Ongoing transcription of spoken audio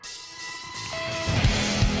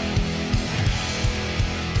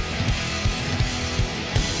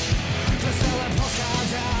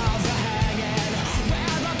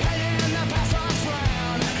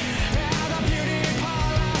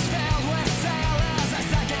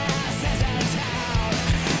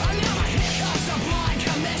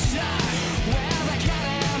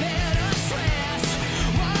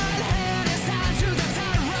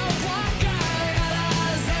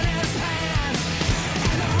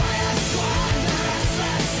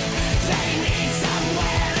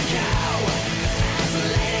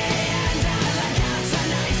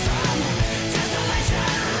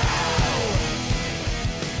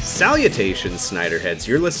Salutations, Snyderheads.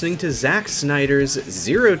 You're listening to Zack Snyder's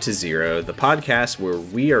Zero to Zero, the podcast where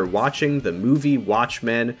we are watching the movie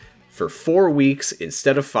Watchmen for 4 weeks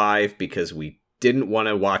instead of 5 because we didn't want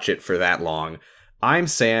to watch it for that long. I'm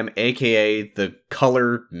Sam, aka the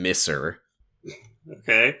Color Misser.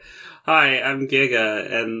 Okay. Hi, I'm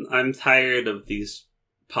Giga, and I'm tired of these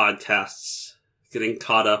podcasts getting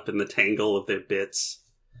caught up in the tangle of their bits.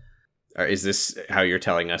 Is this how you're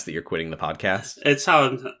telling us that you're quitting the podcast? It's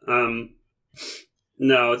how,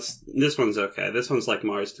 no, this one's okay. This one's like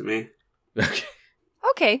Mars to me.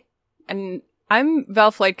 Okay. And I'm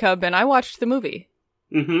Val Flight Cub, and I watched the movie.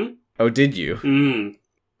 Mm-hmm. Oh, did you? Mm.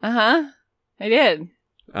 Uh-huh. I did.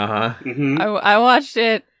 Uh-huh. Mm-hmm. I watched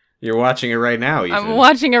it. You're watching it right now, even. I'm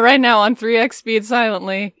watching it right now on 3x speed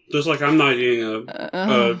silently. Just like I'm not eating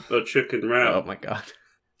a chicken wrap. Oh my god.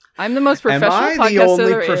 I'm the most professional Am I podcaster the only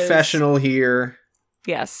there professional here?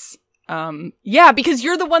 Yes. Yeah, because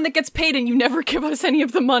you're the one that gets paid and you never give us any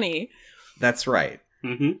of the money. That's right.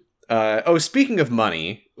 Mm-hmm. Speaking of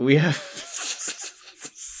money, we have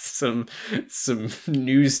some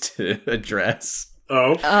news to address.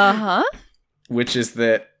 Oh. Uh-huh. Which is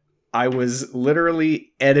that I was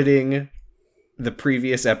literally editing the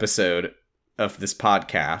previous episode of this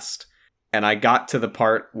podcast, and I got to the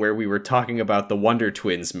part where we were talking about the Wonder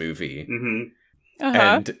Twins movie. Mm-hmm. Uh-huh.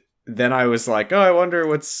 And then I was like, oh, I wonder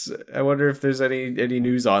if there's any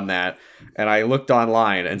news on that. And I looked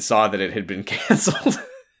online and saw that it had been canceled.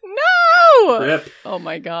 No! Rip. Oh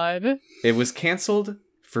my god. It was canceled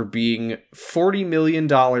for being $40 million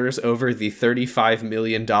over the $35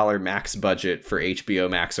 million max budget for HBO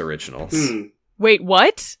Max Originals. Wait,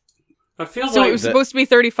 what? I feel So like it was supposed to be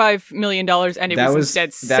 $35 million and it was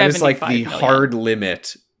instead $75 That is like the million. hard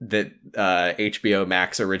limit that HBO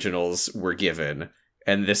Max Originals were given.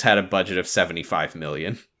 And this had a budget of $75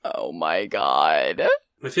 million. Oh my god.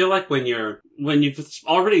 I feel like when you've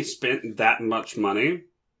already spent that much money,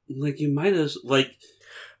 like you might as like.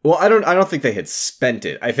 Well, I don't think they had spent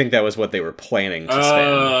it. I think that was what they were planning to spend.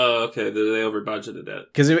 Oh, okay. They over budgeted it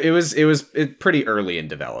Because it was pretty early in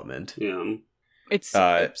development. Yeah. It's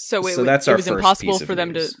so so that's it our was first impossible piece of for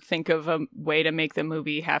them news. to think of a way to make the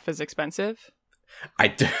movie half as expensive. I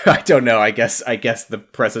don't know. I guess the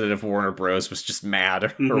president of Warner Bros. Was just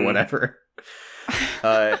mad or whatever.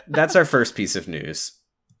 That's our first piece of news.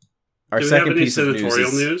 Our Do we second have any piece of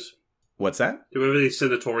senatorial news is... news? What's that? Do we have any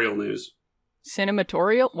senatorial news?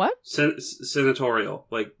 Cinematorial? What? Senatorial.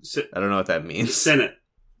 Like, I don't know what that means. Senate.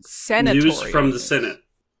 Senatorial. News from the Senate.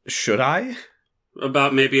 Should I?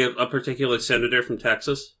 About maybe a particular senator from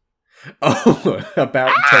Texas. Oh,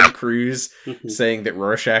 about Ted Cruz saying that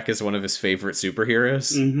Rorschach is one of his favorite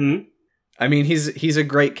superheroes? Mm-hmm. I mean, he's a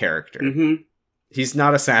great character. Mm-hmm. He's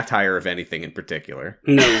not a satire of anything in particular.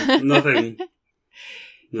 No, nothing.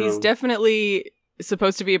 No. He's definitely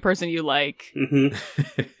supposed to be a person you like. Mm-hmm.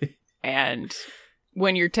 And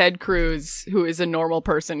when you're Ted Cruz, who is a normal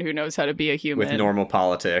person who knows how to be a human, With normal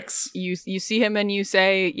politics. you see him and you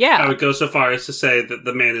say, I yeah. would go so far as to say that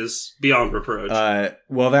the man is beyond reproach.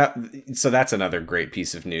 So that's another great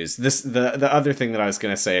piece of news. The other thing that I was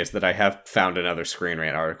going to say is that I have found another Screen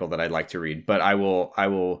Rant article that I'd like to read, but I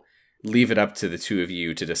will leave it up to the two of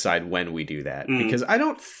you to decide when we do that, because I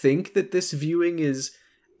don't think that this viewing is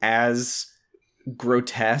as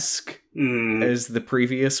grotesque as the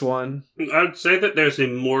previous one. I'd say that there's a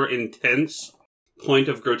more intense point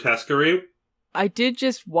of grotesquerie. I did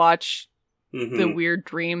just watch Mm-hmm. the weird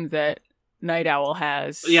dream that Night Owl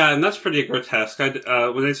has. Yeah, and that's pretty grotesque.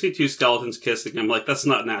 When I see two skeletons kissing, I'm like, that's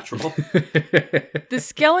not natural. The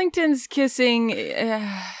skeletons kissing... it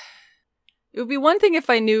would be one thing if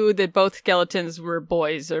I knew that both skeletons were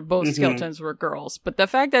boys or both skeletons were girls, but the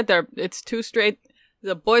fact that it's two straight...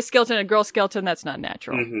 The boy skeleton and a girl skeleton, that's not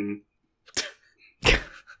natural. Mm-hmm.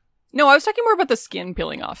 No, I was talking more about the skin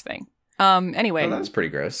peeling off thing. Anyway. Oh, that was pretty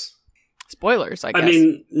gross. Spoilers, I guess. I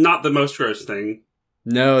mean, not the most gross thing.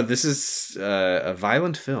 No, this is a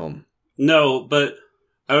violent film. No, but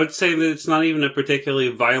I would say that it's not even a particularly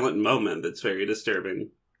violent moment that's very disturbing.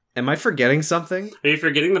 Am I forgetting something? Are you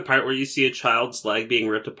forgetting the part where you see a child's leg being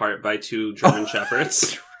ripped apart by two German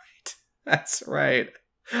shepherds? That's right.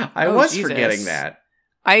 I Oh, was Jesus. forgetting that.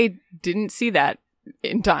 I didn't see that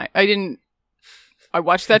in time. I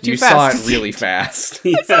watched that too You fast. saw it really fast.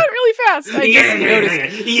 I saw it really fast. I just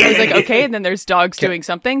noticed. Yeah. I was like, okay, and then there's dogs doing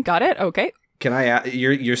something. Got it. Okay. Can I?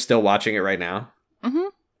 You're still watching it right now? Mm-hmm.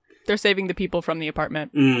 They're saving the people from the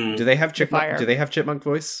apartment. Mm. Do they have fire. chipmunk? Do they have chipmunk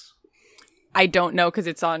voice? I don't know because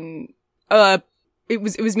it's on. It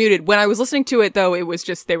was muted. When I was listening to it, though, it was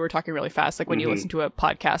just they were talking really fast, like when you listen to a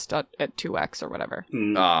podcast at 2x or whatever.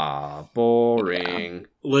 Ah, boring.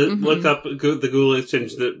 Look up the Google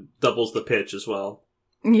extension that doubles the pitch as well.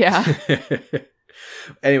 Yeah.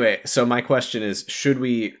 Anyway, so my question is, should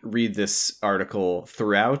we read this article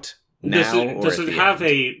throughout now Does or it at have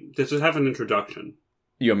the end? Does it have an introduction?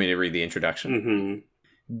 You want me to read the introduction?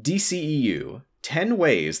 Mm-hmm. DCEU, 10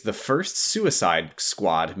 ways the first Suicide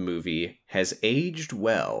Squad movie has aged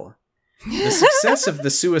well. The success of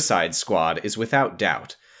the Suicide Squad is without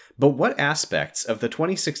doubt, but what aspects of the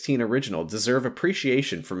 2016 original deserve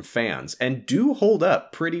appreciation from fans and do hold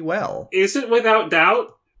up pretty well? Is it without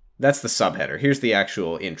doubt? That's the subheader. Here's the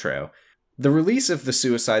actual intro. The release of The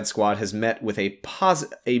Suicide Squad has met with a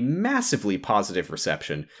massively positive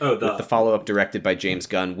reception, with the follow-up directed by James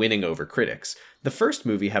Gunn winning over critics. The first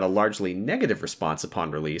movie had a largely negative response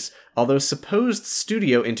upon release, although supposed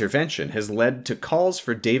studio intervention has led to calls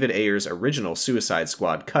for David Ayer's original Suicide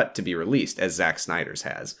Squad cut to be released, as Zack Snyder's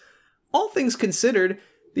has. All things considered,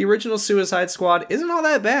 the original Suicide Squad isn't all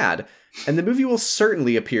that bad, and the movie will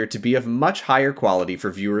certainly appear to be of much higher quality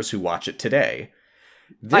for viewers who watch it today.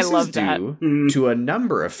 This I love is due to a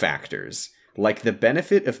number of factors, like the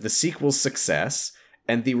benefit of the sequel's success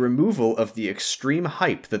and the removal of the extreme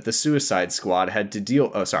hype that the Suicide Squad had to deal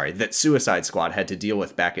with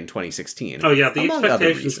back in 2016. Oh yeah, the among other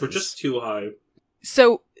expectations were reasons. just too high.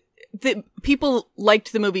 So, the people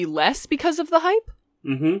liked the movie less because of the hype?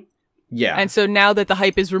 Mm-hmm. Yeah. And so now that the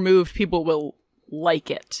hype is removed, people will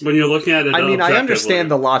like it. When you're looking at it, I mean, I objectively.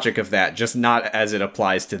 understand the logic of that, just not as it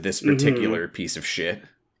applies to this particular piece of shit.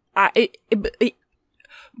 But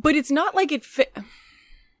it's not like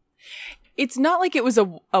it's not like it was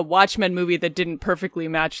a Watchmen movie that didn't perfectly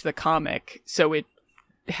match the comic, so it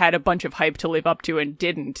had a bunch of hype to live up to and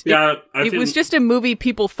didn't. Yeah, it was just a movie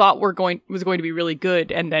people thought was going to be really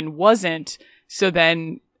good and then wasn't. So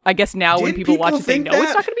then I guess now when people watch it, they know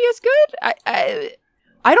it's not going to be as good.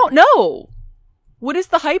 I don't know. What is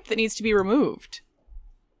the hype that needs to be removed?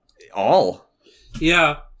 All.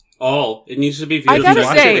 Yeah. All. It needs to be I viewed gotta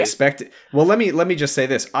as say- Well, let me just say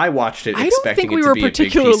this. I watched it I don't expecting think it we to were be a big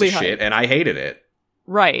piece particularly of shit, and I hated it.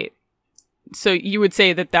 Right. So you would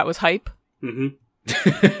say that was hype? Mm-hmm.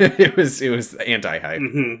 It was anti-hype.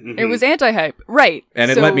 Mm-hmm, mm-hmm. It was anti-hype. Right.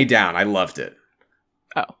 And it let me down. I loved it.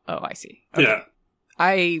 Oh, I see. Okay. Yeah.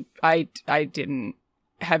 I didn't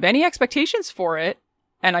have any expectations for it,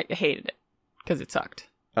 and I hated it because it sucked.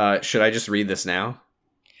 Should I just read this now?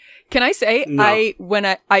 Can I say No. I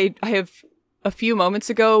have a few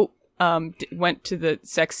moments ago went to the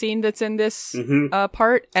sex scene that's in this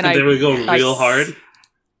part, and they were going real hard.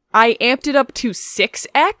 I amped it up to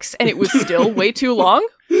 6x, and it was still way too long.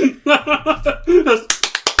 Yeah,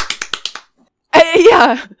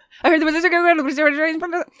 I heard it was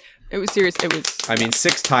serious. It was. I mean,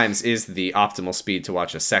 6 times is the optimal speed to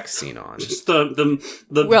watch a sex scene on. Just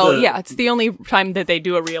it's the only time that they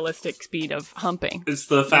do a realistic speed of humping. It's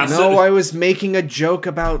the fastest. No, I was making a joke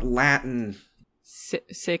about Latin.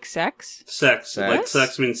 6x? Sex. What? Like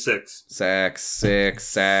sex means six. Sex. Say.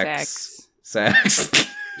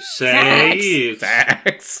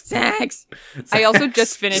 Sex. I also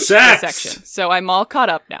just finished Sex. the section, so I'm all caught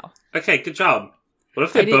up now. Okay, good job. What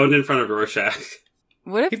if they boned in front of Rorschach?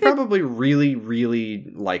 What if He'd probably really,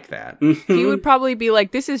 really like that. he would probably be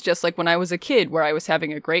like, this is just like when I was a kid where I was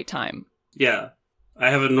having a great time. Yeah. I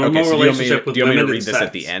have a normal Okay, so relationship with do you want me women to read and this sex.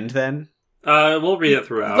 at the end then? We'll read it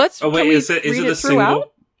throughout. Can we is it read a it single?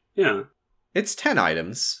 throughout? Yeah. It's 10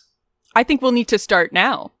 items. I think we'll need to start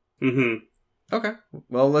now. Mm-hmm. Okay.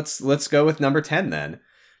 Well, let's go with number 10 then.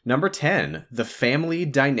 Number 10, the family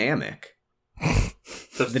dynamic.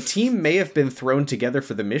 The team may have been thrown together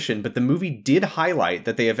for the mission, but the movie did highlight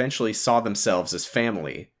that they eventually saw themselves as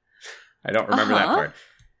family. I don't remember that part.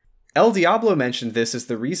 El Diablo mentioned this as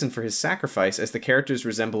the reason for his sacrifice, as the characters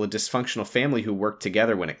resemble a dysfunctional family who worked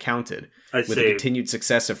together when it counted. With the continued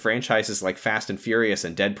success of franchises like Fast and Furious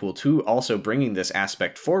and Deadpool 2 also bringing this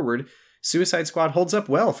aspect forward, Suicide Squad holds up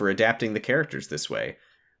well for adapting the characters this way.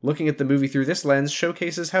 Looking at the movie through this lens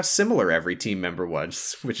showcases how similar every team member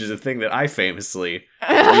was, which is a thing that I famously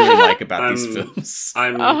really like about these films.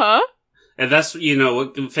 And that's,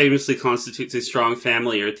 what famously constitutes a strong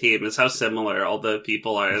family or team, is how similar all the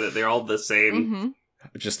people are, that they're all the same. Mm-hmm.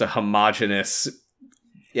 Just a homogenous,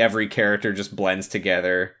 every character just blends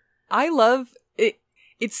together. I love it.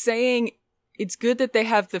 It's saying it's good that they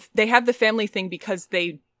have the family thing because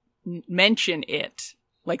they mention it.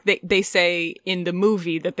 Like they say in the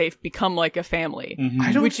movie that they've become like a family.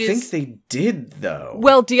 I don't Which think is- they did, though.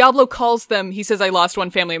 Well, Diablo calls them, he says, I lost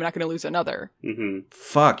one family, I'm not going to lose another.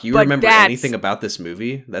 Fuck, you But remember that's- anything about this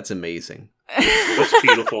movie? That's amazing. It's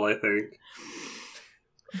beautiful, I think.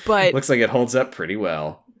 But Looks like it holds up pretty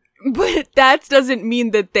well. that doesn't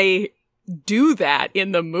mean that they do that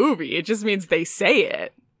in the movie. It just means they say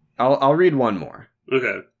it. I'll read one more.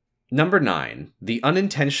 Okay. Number 9, the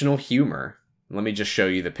unintentional humor. Let me just show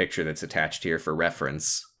you the picture that's attached here for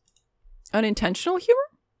reference. Unintentional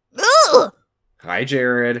humor? Ugh! Hi,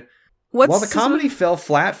 Jared. What's While the comedy fell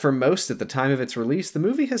flat for most at the time of its release, the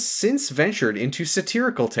movie has since ventured into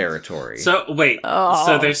satirical territory. So, wait. Oh.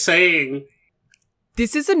 So they're saying...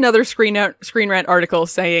 This is another Screen Rant article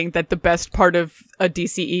saying that the best part of a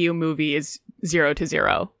DCEU movie is 0 to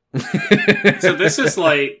 0. So this is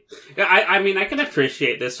like... I mean, I can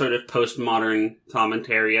appreciate this sort of postmodern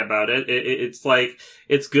commentary about it. It's like...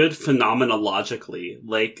 It's good phenomenologically.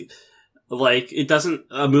 Like, it doesn't...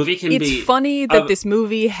 A movie can be... It's funny that this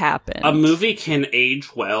movie happened. A movie can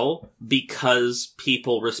age well because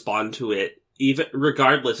people respond to it, even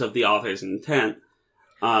regardless of the author's intent,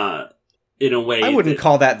 in a way. I wouldn't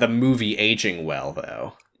call that the movie aging well,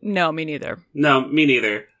 though. No, me neither. No, me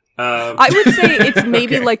neither. I would say it's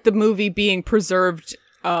maybe Okay. like the movie being preserved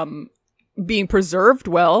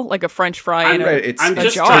well, like a French fry in Right, it's I'm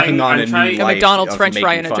it's just taking trying- on I'm a new trying- A life McDonald's of French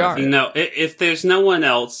fry making in a fun of jar. it. No, if there's no one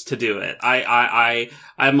else to do it, I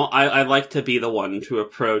like to be the one to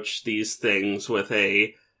approach these things with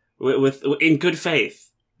in good faith.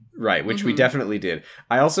 Right, which we Mhm. definitely did.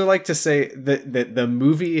 I also like to say that the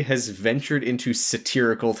movie has ventured into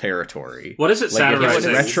satirical territory. What is it Like it has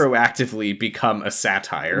satirizing? retroactively become a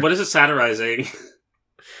satire. What is it satirizing?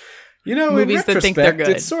 You know, Movies in that think they're retrospect,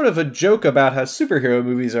 good. it's sort of a joke about how superhero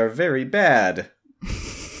movies are very bad.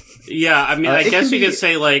 Yeah, I mean, I It guess can you be- could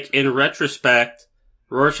say, like, in retrospect,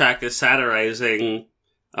 Rorschach is satirizing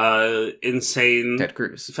insane Ted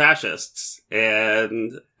Cruz. fascists,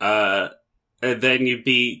 and then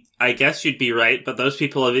I guess you'd be right, but those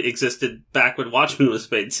people have existed back when Watchmen was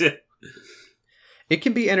made too. It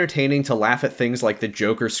can be entertaining to laugh at things like the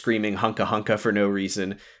Joker screaming hunka hunka for no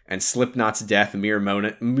reason, and Slipknot's death mere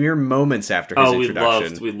moments after his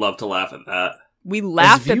introduction. we'd love to laugh at that. We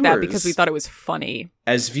laughed at that viewers- because we thought it was funny.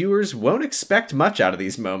 As viewers won't expect much out of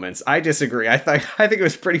these moments. I disagree. I think it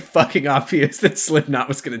was pretty fucking obvious that Slipknot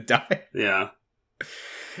was going to die. Yeah.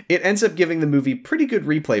 It ends up giving the movie pretty good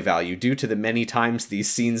replay value due to the many times these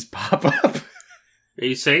scenes pop up. Are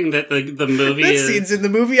you saying that the movie That is... scene's in the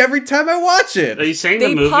movie every time I watch Are it. you saying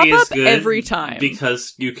They the pop movie is up good every time.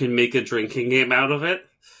 because you can make a drinking game out of it?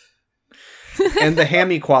 And the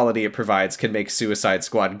hammy quality it provides can make Suicide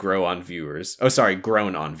Squad grown on viewers.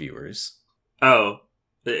 Oh,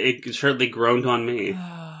 it certainly groaned on me.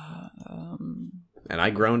 And I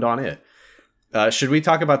groaned on it. Should we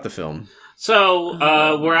talk about the film? So,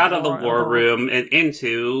 we're out of the war room and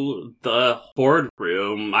into the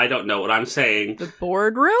boardroom. I don't know what I'm saying. The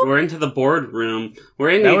boardroom? We're into the boardroom. We're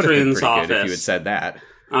in That would have been Adrian's pretty office. good if you had said that.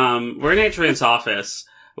 We're in Adrian's office.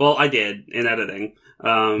 Well, I did in editing.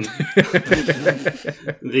 We're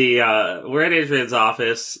in Adrian's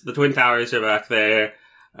office. The Twin Towers are back there.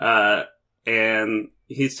 And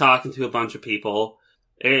he's talking to a bunch of people.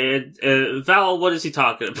 And, Val, what is he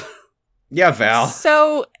talking about? Yeah, Val.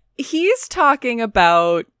 So he's talking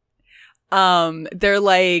about, they're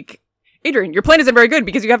like, Adrian, your plan isn't very good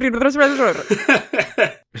because you have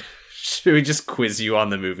to. Should we just quiz you on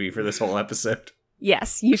the movie for this whole episode?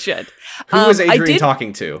 Yes, you should. Who was I Adrian did-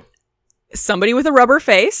 talking to? Somebody with a rubber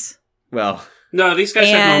face. Well, No, these guys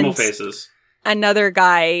have normal And- faces. Another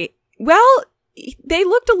guy. Well, they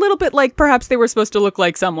looked a little bit like perhaps they were supposed to look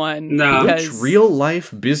like someone. No. which because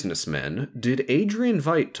real-life businessmen did Adrian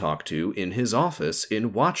Veidt talk to in his office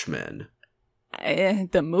in Watchmen?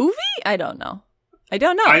 The movie? I don't know. I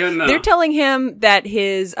don't know. They're telling him that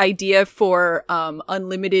his idea for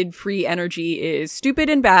unlimited free energy is stupid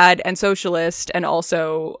and bad and socialist and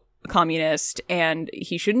also communist, and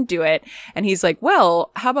he shouldn't do it. And he's like,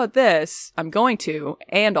 well, how about this? I'm going to,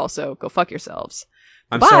 and also go fuck yourselves.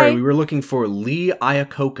 I'm Bye. sorry, we were looking for Lee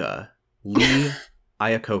Iacocca. Lee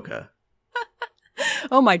Iacocca.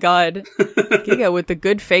 Oh my god. Giga with the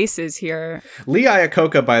good faces here. Lee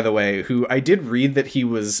Iacocca, by the way, who I did read that he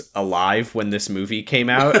was alive when this movie came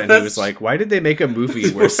out, and he was like, why did they make a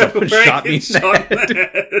movie where someone shot me in the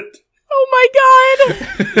head? Oh my god!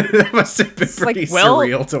 That must have been like, pretty well,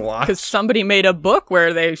 surreal to watch. Because somebody made a book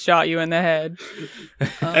where they shot you in the head.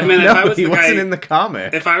 I mean, if I No, was he the wasn't guy, in the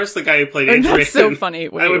comic. if I was the guy who played And Adrian, that's so funny.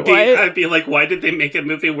 Wait, I'd what? be like, why did they make a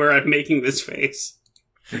movie where I'm making this face?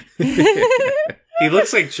 He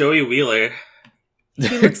looks like Joey Wheeler.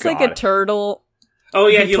 He looks like a God. turtle. Oh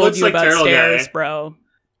yeah, who he told looks you like about Turtle stairs, Guy. bro.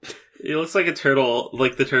 He looks like a turtle,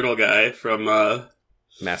 like the turtle guy from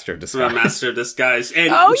Master of Disguise. Master of Disguise.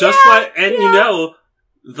 And Oh, just yeah, like, and yeah. you know,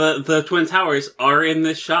 the Twin Towers are in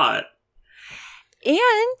this shot.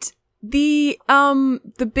 And the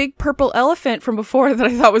big purple elephant from before that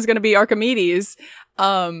I thought was going to be Archimedes.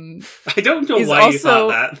 I don't know He's why you thought also-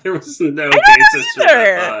 that. There was no don't basis for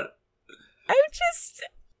either. that thought.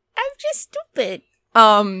 I'm just stupid.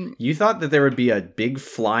 You thought that there would be a big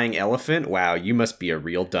flying elephant? Wow, you must be a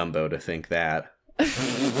real Dumbo to think that.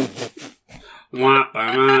 Wah,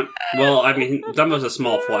 wah, wah. Well, I mean, Dumbo's a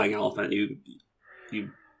small flying elephant. You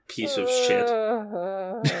piece of shit.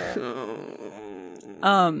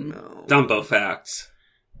 Dumbo facts.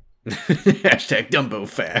 Hashtag Dumbo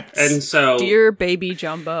facts. And so, Dear baby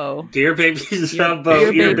Jumbo. dear baby Dumbo,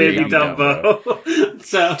 dear dear baby baby Dumbo.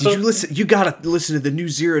 So, Did you listen? You gotta listen to the new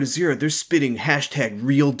 0 to 0. They're spitting hashtag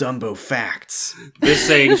real Dumbo facts. they're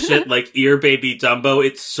saying shit like ear baby Dumbo.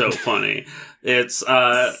 It's so funny. It's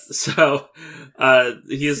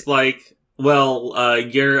he's like, well,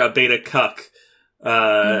 you're a beta cuck,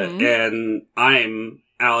 and I'm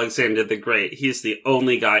Alexander the Great. He's the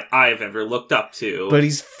only guy I've ever looked up to. But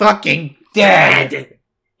he's fucking dead.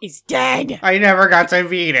 He's dead. I never got to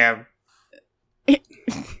meet him.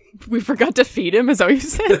 We forgot to feed him, is that what you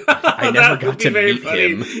said? I never That got would be to very meet funny.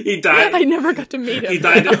 him. He died. I never got to meet him. He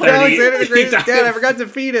died at 30. Alexander the Great He is died dead. I at- forgot to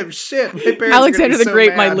feed him. Shit. My parents are gonna Alexander be the so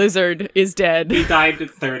Great, my mad. lizard, is dead. He died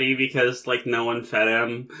at 30 because, like, no one fed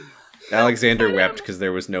him. Alexander wept because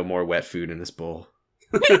there was no more wet food in his bowl.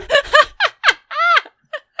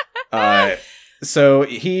 So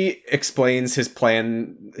he explains his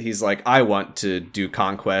plan. He's like, I want to do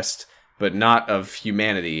conquest, but not of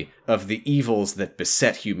humanity, of the evils that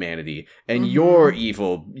beset humanity. And you're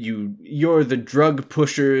evil. You're the drug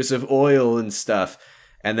pushers of oil and stuff.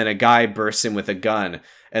 And then a guy bursts in with a gun.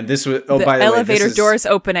 And this was, The by the way, elevator this is, doors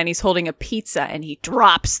open and he's holding a pizza and he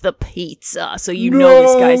drops the pizza. So you know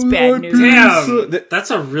this guy's bad news. Damn! That's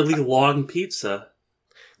a really long pizza.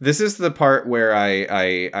 This is the part where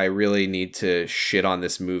I really need to shit on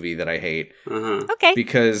this movie that I hate. Uh-huh. Okay.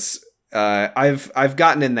 Because I've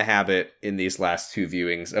gotten in the habit in these last two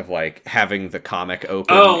viewings of like having the comic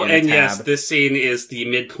open. Oh, in a and tab. yes, this scene is the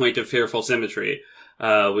midpoint of Fearful Symmetry,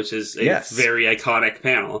 which is a Yes. very iconic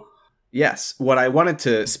panel. Yes. What I wanted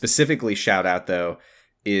to specifically shout out though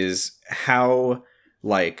is how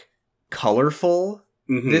like colorful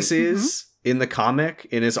Mhm. this is in the comic.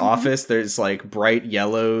 In his office, there's like bright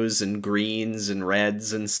yellows and greens and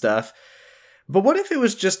reds and stuff. But what if it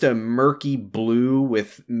was just a murky blue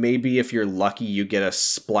with maybe, if you're lucky, you get a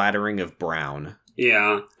splattering of brown?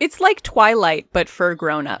 Yeah, It's like Twilight, but for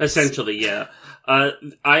grown-ups. essentially, yeah. So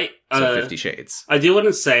I 50 Shades. I do want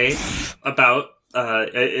to say about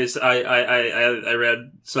is I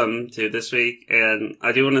read some too this week, and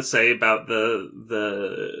I do want to say about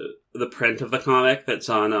the print of the comic that's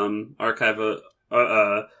on archive.org.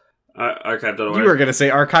 You were going to say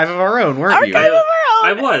Archive of Our Own, weren't you? Archive of Our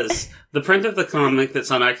Own! I was. The print of the comic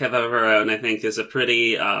that's on Archive of Our Own, I think, is a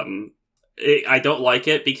pretty, I don't like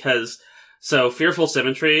it because, so Fearful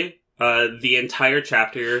Symmetry, the entire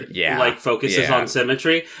chapter, focuses on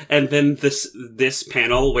symmetry, and then this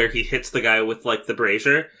panel where he hits the guy with, like, the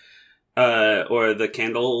brazier, or the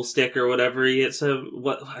candlestick or whatever he hits him,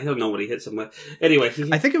 I don't know what he hits him with. Anyway,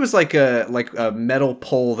 I think it was like a metal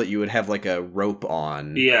pole that you would have like a rope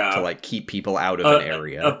on Yeah. to like keep people out of an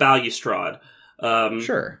area. a balustrade.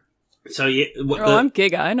 Sure. So yeah, I'm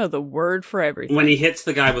Giga. I know the word for everything. when he hits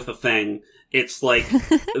the guy with the thing, it's like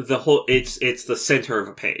the whole it's the center of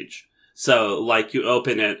a page. So like you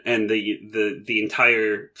open it and the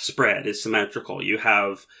entire spread is symmetrical. You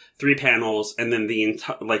have 3 panels and then the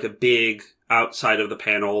like a big outside of the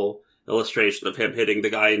panel illustration of him hitting the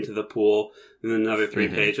guy into the pool, and then another 3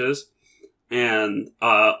 pages. And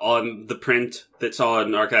on the print that's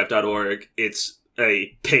on archive.org, it's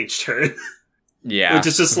a page turn. Yeah, Which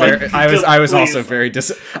is just like, I was also please. very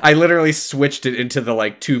I literally switched it into the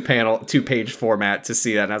like 2-page format to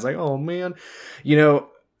see that, and I was like, oh man,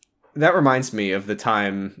 that reminds me of the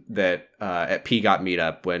time that at PGOT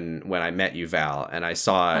meetup when I met you, Val, and I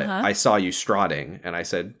saw you strawding, and I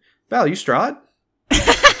said, Val, you strawed?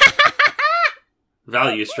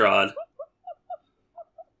 Value Strahd.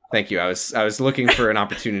 Thank you. I was looking for an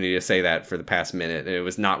opportunity to say that for the past minute, and it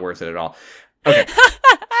was not worth it at all. Okay.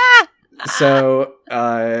 So,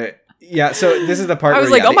 so this is the part I was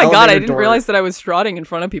where, like, oh my god, I didn't door- realize that I was strawding in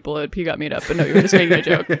front of people at PGOT meetup, but no, you were just making a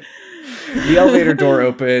joke. The elevator door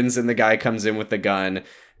opens and the guy comes in with the gun.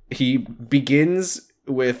 He begins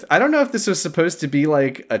with, I don't know if this was supposed to be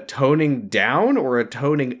like a toning down or a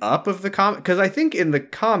toning up of the comic, because I think in the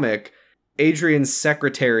comic, Adrian's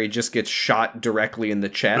secretary just gets shot directly in the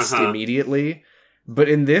chest immediately. But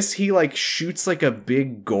in this, he like shoots like a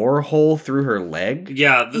big gore hole through her leg.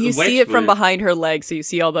 Yeah, you see it from behind her leg, so you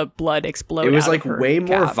see all the blood explode. It was like way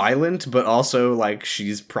more violent, but also like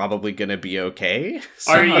she's probably gonna be okay.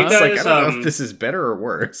 So Are you guys, like, I don't know if this is better or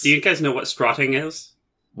worse. Do you guys know what strotting is?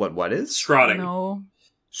 What is? Strotting. No.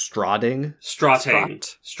 Strotting?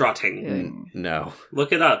 Strotting. No.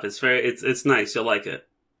 Look it up. It's nice. You'll like it.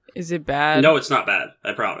 Is it bad? No, it's not bad.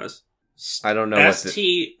 I promise. I don't know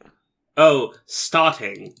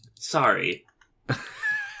stotting. Sorry.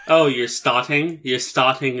 Oh, you're stotting? You're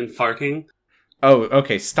stotting and farting? Oh,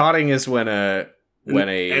 okay. Stotting is when a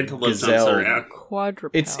gazelle...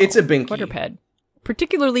 Quadruped. It's a binky. Quadruped.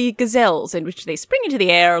 Particularly gazelles, in which they spring into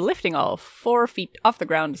the air, lifting all 4 feet off the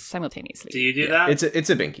ground simultaneously. Do you do that?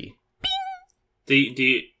 It's a binky.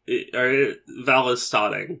 Val is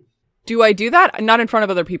stotting. Do I do that? Not in front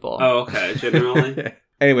of other people. Oh, okay. Generally.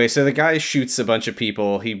 Anyway, so the guy shoots a bunch of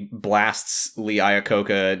people. He blasts Lee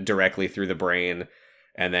Iacocca directly through the brain,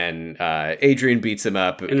 and then Adrian beats him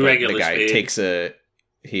up. In regular the guy speed. takes what?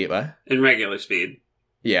 In regular speed.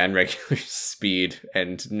 Yeah, in regular speed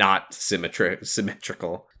and not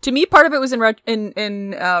symmetrical. To me, part of it was in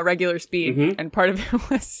regular speed, and part of it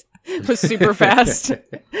was super fast.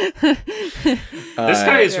 This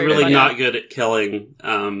guy is really not good at killing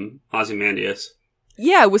Ozymandias.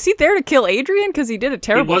 Yeah, was he there to kill Adrian? Because he did a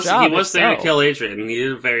terrible job. He was there to kill Adrian, and he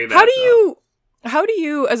did a very bad How do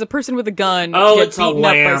you, as a person with a gun, get beaten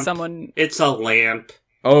up by someone? It's a lamp.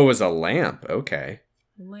 Oh, it was a lamp. Okay.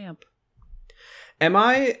 Lamp. Am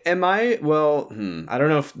I, well, I don't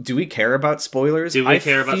know do we care about spoilers? Do we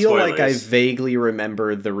care about spoilers? I feel like I vaguely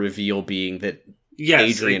remember the reveal being that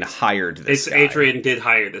Adrian hired this guy. Adrian did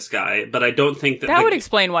hire this guy, but I don't think that would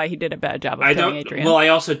explain why he did a bad job of killing Adrian. Well, I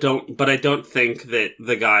also don't, but I don't think that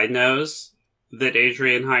the guy knows that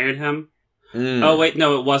Adrian hired him. Oh, wait,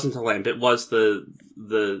 no, it wasn't a lamp. It was the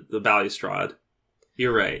balustrade.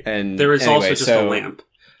 You're right. And there is also just a lamp.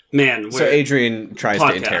 Man, so Adrian tries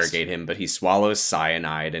to interrogate him, but he swallows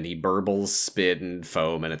cyanide and he burbles spit and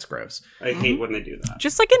foam, and it's gross. I hate when they do that.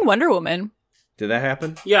 Just like in Wonder Woman. Did that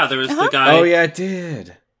happen? Yeah, there was the guy. Oh, yeah, it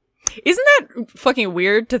did. Isn't that fucking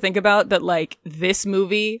weird to think about that, like, this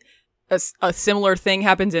movie, a similar thing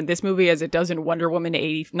happens in this movie as it does in Wonder Woman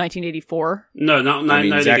 1984? No, not I mean,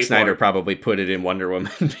 not Zack 84. Snyder probably put it in Wonder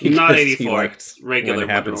Woman because not 84. He liked regular when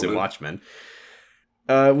it happens Wonder in Woman. Watchmen.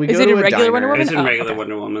 Is it in regular Wonder Woman? It's in regular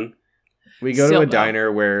Wonder Woman. We go to a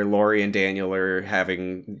diner where Laurie and Daniel are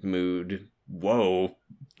having mood. Whoa.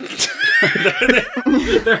 They're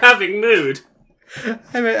having mood.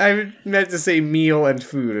 I meant to say meal and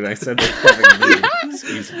food, and I said they're having mood.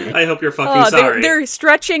 Excuse me. I hope you're fucking sorry. They're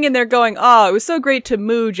stretching and they're going, it was so great to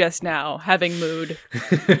moo just now, having mood.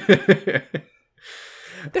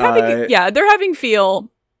 They're having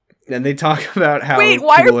feel. And they talk about how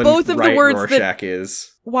why cool are both of the words Rorschach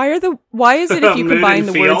is. Why is it if you combine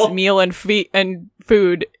the words meal and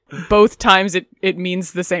food both times it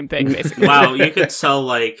means the same thing, basically? Wow, you could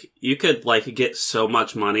get so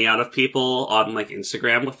much money out of people on like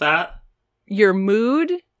Instagram with that. Your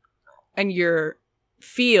mood and your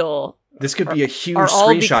feel. This could be a huge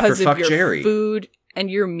screenshot for Fuck Jerry. Food and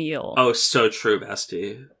your meal. Oh, so true,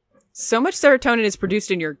 bestie. So much serotonin is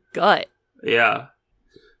produced in your gut. Yeah.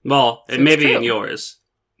 Well, it may be in yours.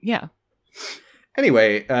 Yeah.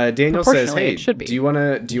 Anyway, Daniel says, "Hey, do you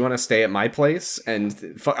want to stay at my place and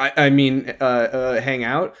hang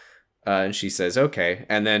out?" And she says, "Okay."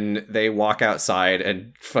 And then they walk outside,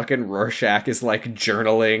 and fucking Rorschach is like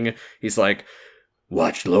journaling. He's like,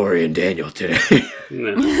 "Watched Laurie and Daniel today.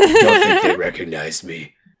 No. Don't think they recognized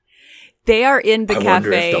me. They are in the cafe. I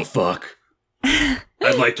wonder if they'll fuck.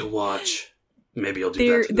 I'd like to watch. Maybe I'll do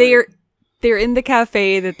that tonight." They're in the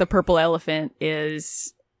cafe that the Purple Elephant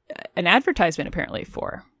is an advertisement apparently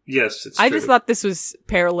for. Yes, it's true. I just thought this was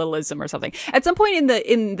parallelism or something. At some point in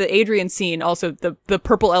the Adrian scene, also the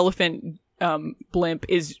Purple Elephant blimp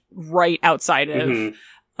is right outside of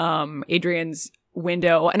Adrian's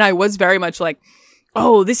window, and I was very much like,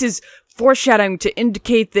 "Oh, this is foreshadowing to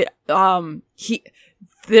indicate that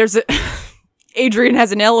Adrian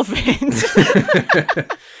has an elephant."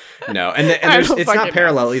 No, and it's not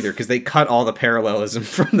parallel either, because they cut all the parallelism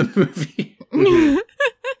from the movie.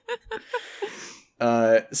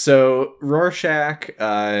 So Rorschach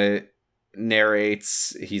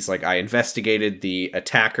narrates, he's like, "I investigated the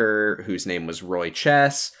attacker, whose name was Roy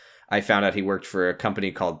Chess. I found out he worked for a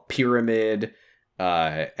company called Pyramid.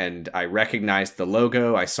 And I recognized the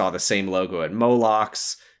logo. I saw the same logo at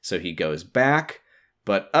Moloch's, so he goes back.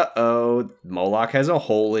 But Moloch has a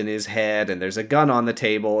hole in his head, and there's a gun on the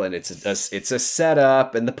table, and it's a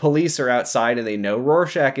setup, and the police are outside, and they know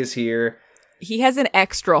Rorschach is here. He has an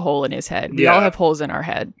extra hole in his head. We all have holes in our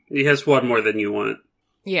head. He has one more than you want.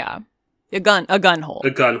 Yeah. A gun hole. A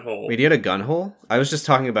gun hole. Wait, he had a gun hole? I was just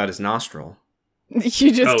talking about his nostril.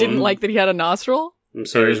 You just didn't like that he had a nostril? I'm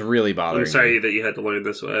sorry. It was really bothering me. I'm sorry that you had to learn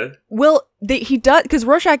this way. Well, he does, because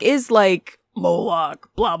Rorschach is like, Moloch,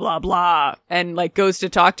 blah, blah, blah, and like goes to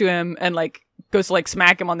talk to him and like goes to like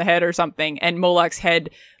smack him on the head or something, and Moloch's head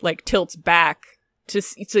like tilts back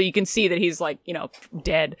so you can see that he's like,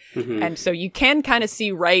 dead. Mm-hmm. And so you can kind of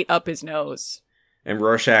see right up his nose. And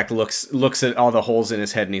Rorschach looks at all the holes in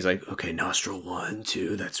his head, and he's like, okay, nostril 1,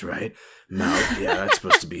 2, that's right. Mouth, yeah, that's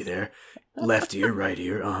supposed to be there. Left ear, right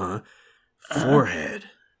ear, forehead.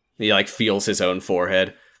 He like feels his own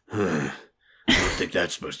forehead. I don't think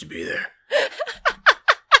that's supposed to be there.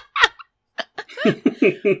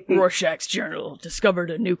 Rorschach's journal discovered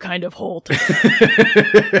a new kind of hole.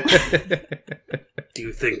 Do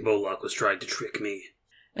you think Moloch was trying to trick me?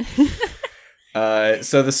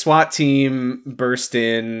 So the SWAT team burst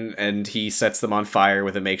in, and he sets them on fire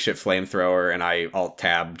with a makeshift flamethrower, and I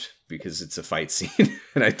alt-tabbed because it's a fight scene,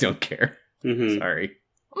 and I don't care. Mm-hmm. Sorry.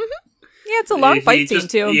 Mm-hmm. Yeah, it's a long fight scene,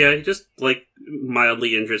 too. Yeah, he just,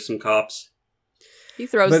 mildly injures some cops. He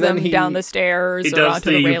throws them down the stairs or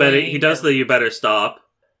onto the railing. He does the you better stop,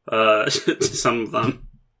 some of them.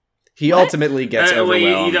 He ultimately gets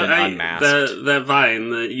overwhelmed and unmasked. That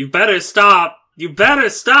vine, you better stop! You better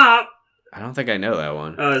stop! I don't think I know that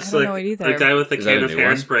one. It's I don't know it either. The guy with the can of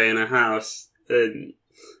hairspray in a house, and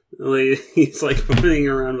he's like running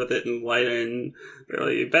around with it and lighting. They're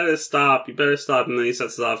like, you better stop, and then he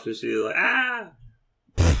sets it off, and she's like, ah!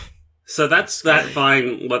 So that's that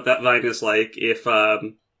vine, what that vine is like. If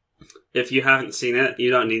you haven't seen it,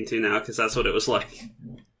 you don't need to now, because that's what it was like.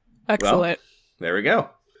 Excellent. Well, there we go.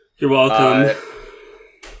 You're welcome.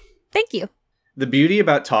 Thank you. The beauty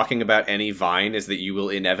about talking about any vine is that you will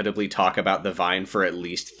inevitably talk about the vine for at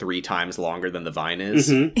least 3 times longer than the vine is.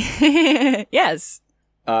 Mm-hmm. Yes.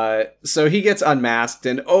 So he gets unmasked,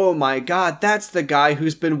 and oh my god, that's the guy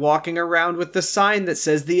who's been walking around with the sign that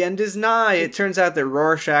says the end is nigh. It turns out that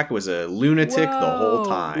Rorschach was a lunatic the whole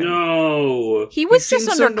time. No. He was just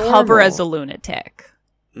undercover as a lunatic.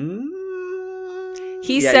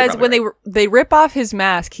 He says when they rip off his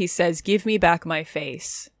mask, he says, "Give me back my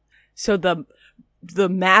face." So the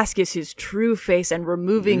mask is his true face, and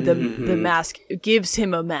removing the mask gives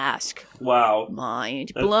him a mask. Wow.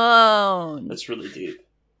 Mind blown. That's really deep.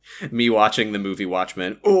 Me watching the movie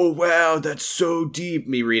Watchmen. Oh, wow, that's so deep.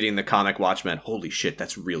 Me reading the comic Watchmen. Holy shit,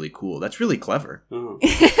 that's really cool. That's really clever. Oh.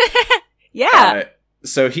 Yeah.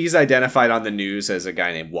 So he's identified on the news as a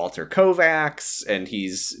guy named Walter Kovacs, and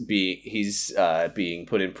he's being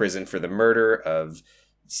put in prison for the murder of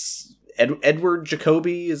Edward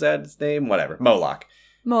Jacoby. Is that his name? Whatever.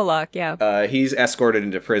 Moloch, yeah. He's escorted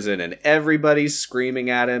into prison, and everybody's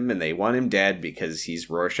screaming at him, and they want him dead because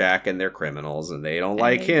he's Rorschach and they're criminals, and they don't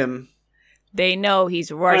like him. They know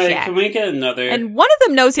he's Rorschach. Right, can we get another... And one of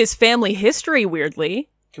them knows his family history,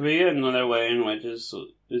 weirdly. Can we get another way in which is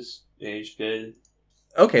aged good?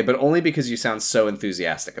 Okay, but only because you sound so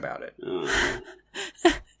enthusiastic about it.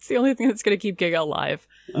 It's the only thing that's going to keep Giga alive.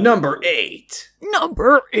 Number 8.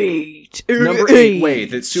 Number 8 way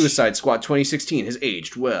that Suicide Squad 2016 has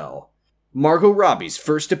aged well. Margot Robbie's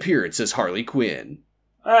first appearance as Harley Quinn.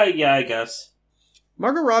 Yeah, I guess.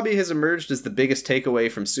 Margot Robbie has emerged as the biggest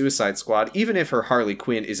takeaway from Suicide Squad, even if her Harley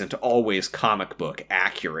Quinn isn't always comic book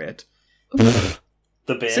accurate. The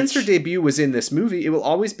bitch. Since her debut was in this movie, it will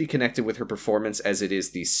always be connected with her performance, as it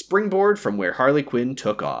is the springboard from where Harley Quinn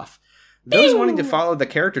took off. Those wanting to follow the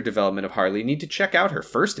character development of Harley need to check out her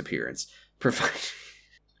first appearance,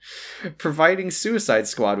 providing Suicide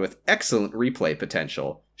Squad with excellent replay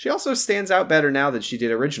potential. She also stands out better now than she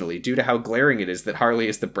did originally, due to how glaring it is that Harley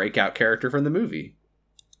is the breakout character from the movie.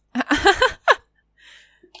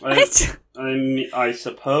 I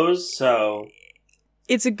suppose so.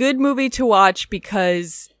 It's a good movie to watch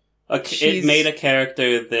because it made a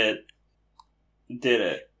character that did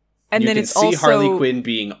it. And then it's also... You can see Harley Quinn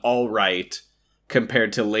being all right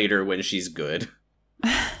compared to later when she's good.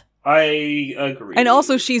 I agree. And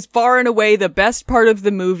also she's far and away the best part of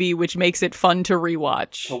the movie, which makes it fun to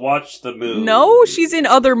rewatch. To watch the movie. No, she's in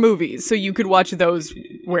other movies, so you could watch those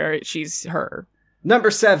where she's her. Number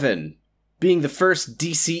 7. Being the first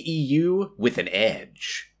DCEU with an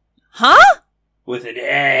edge. Huh? With an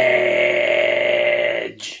edge.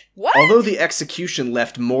 What? Although the execution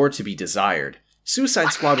left more to be desired,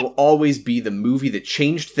 Suicide Squad will always be the movie that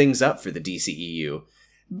changed things up for the DCEU.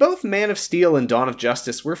 Both Man of Steel and Dawn of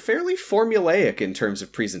Justice were fairly formulaic in terms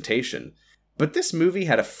of presentation, but this movie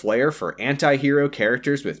had a flair for anti-hero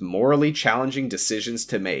characters with morally challenging decisions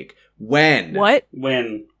to make. When? What?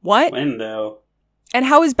 When? What? When, though? And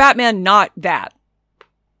how is Batman not that?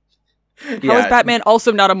 How is Batman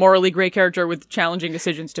also not a morally great character with challenging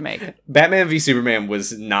decisions to make? Batman v Superman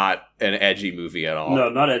was not an edgy movie at all. No,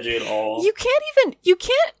 not edgy at all.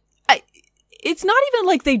 It's not even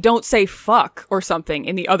like they don't say fuck or something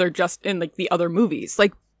in the other movies.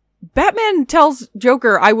 Like, Batman tells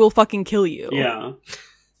Joker, I will fucking kill you. Yeah.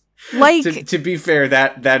 Like, to be fair,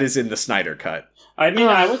 that is in the Snyder Cut. I mean,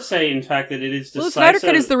 I would say, in fact, that it is decisive. well, the Snyder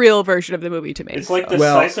Cut is the real version of the movie to me. It's like so.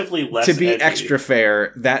 decisively less To be edgy. extra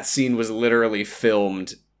fair, that scene was literally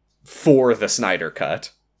filmed for the Snyder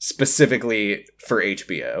Cut, specifically for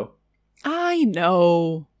HBO. I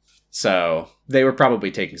know. So, they were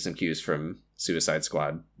probably taking some cues from Suicide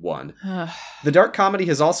Squad 1. The dark comedy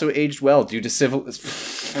has also aged well due to civil...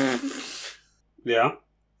 Yeah.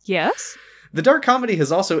 Yes? The dark comedy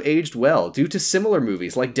has also aged well due to similar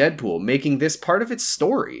movies like Deadpool making this part of its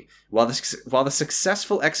story, while the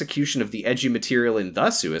successful execution of the edgy material in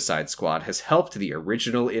The Suicide Squad has helped the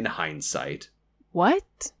original in hindsight.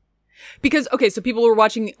 What? Because, okay, so people were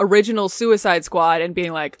watching the original Suicide Squad and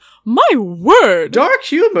being like, my word! Dark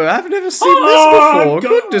humor? I've never seen Oh, this before. God.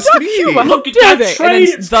 Goodness Dark me. humor, how Look at dare that they? train, And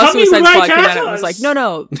then it's The coming Suicide right Squad came at out and was us. like,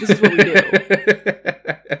 no, this is what we do.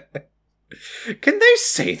 Can they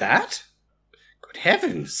say that? Good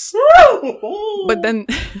heavens. But then...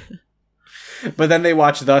 But then they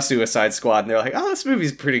watch The Suicide Squad and they're like, oh, this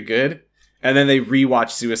movie's pretty good. And then they rewatch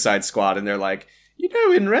Suicide Squad and they're like, you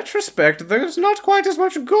know, in retrospect, there's not quite as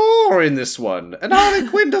much gore in this one. And Harley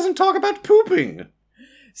Quinn doesn't talk about pooping.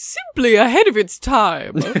 Simply ahead of its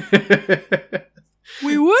time.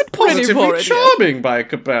 We weren't ready for Positively it yet. charming by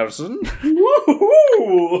comparison.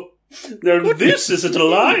 Woohoo! Now this is a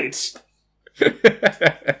delight!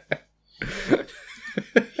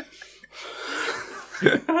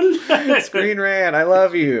 Screen Rant, I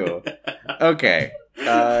love you. Okay.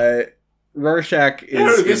 Rorschach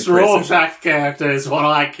is This in prison. Rorschach character is what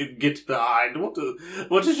I can get behind. What a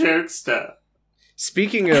jokester.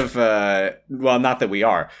 Speaking of, well, not that we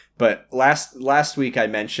are, but last week I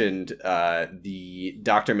mentioned the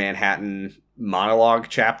Dr. Manhattan monologue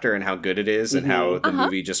chapter and how good it is, and how the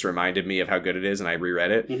movie just reminded me of how good it is, and I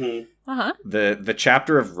reread it. Mm-hmm. The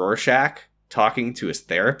chapter of Rorschach talking to his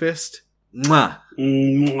therapist. Mwah.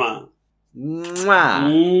 Mwah.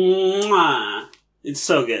 Mwah. Mwah. It's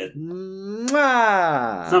so good.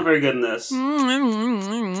 Mwah. It's not very good in this. Are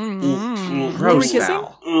we Gross kissing?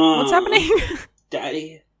 foul. What's happening?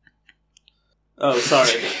 Daddy. Oh,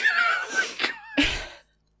 sorry.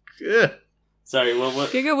 Ugh. Sorry,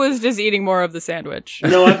 what? Giga was just eating more of the sandwich.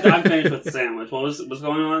 No, I'm finished with the sandwich. What's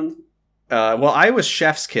going on? Well, I was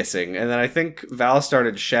chef's kissing, and then I think Val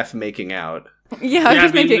started chef making out. Yeah, I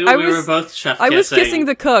was making. we were both chef kissing. I was kissing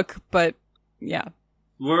the cook, but yeah.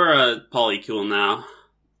 We're polycule now.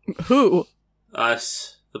 Who?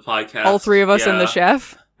 Us, the podcast. All three of us and the Yeah.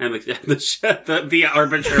 chef. And the chef, the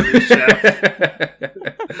arbitrary chef.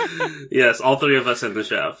 Yes, all three of us and the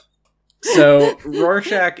chef. So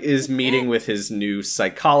Rorschach is meeting with his new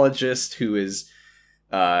psychologist, who is,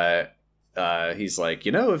 he's like,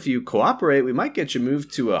 you know, if you cooperate, we might get you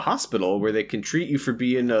moved to a hospital where they can treat you for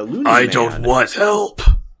being a loony man. want help.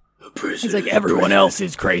 He's like, everyone else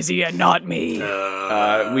is crazy and not me.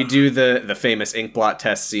 We do the famous ink blot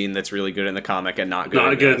test scene that's really good in the comic and not good.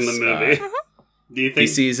 Not in good this. in the movie. Do you He think?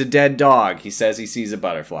 sees a dead dog. He says he sees a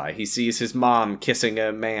butterfly. He sees his mom kissing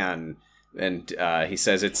a man, and he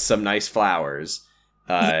says it's some nice flowers.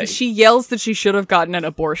 She yells that she should have gotten an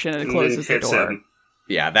abortion and and closes the hits door. him.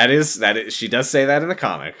 Yeah, that is. She does say that in the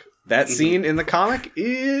comic. That scene in the comic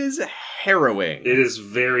is harrowing. It is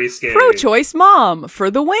very scary. Pro-choice mom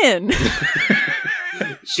for the win.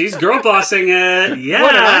 She's girl bossing it. What an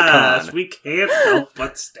Yes, icon. we can't help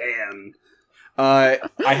but stand. I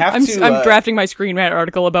have I'm to. drafting my Screen Rant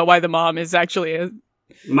article about why the mom is actually a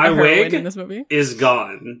My heroine wig in this movie. is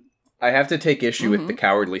gone. I have to take issue with the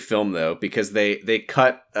cowardly film though, because they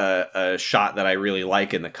cut a shot that I really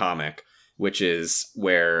like in the comic, which is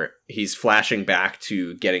where he's flashing back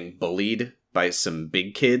to getting bullied by some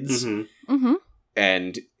big kids, Mm-hmm.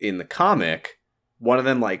 and in the comic, one of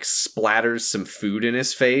them like splatters some food in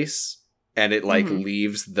his face, and it like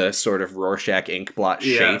leaves the sort of Rorschach ink blot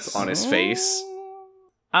Yes. shape on his face,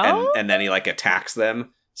 Oh, and then he like attacks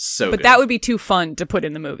them. So but good. that would be too fun to put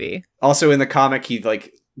in the movie. Also in the comic, he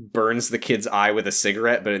like burns the kid's eye with a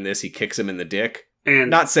cigarette, but in this he kicks him in the dick. And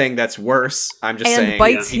Not saying that's worse. I'm just And saying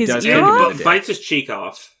bites he his does ear get off? admitted. bites his cheek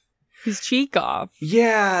off. His cheek off.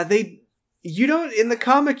 Yeah, you don't in the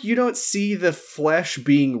comic you don't see the flesh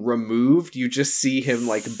being removed. You just see him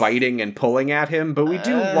like biting and pulling at him, but we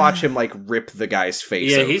do watch him like rip the guy's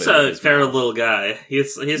face Yeah, open he's with a his feral mouth. little guy.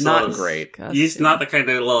 He's Not great. He's not the kind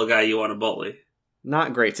of little guy you want to bully.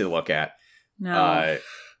 Not great to look at. No.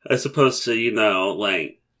 As opposed to,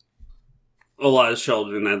 like a lot of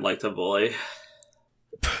children I'd like to bully.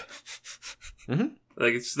 Mhm.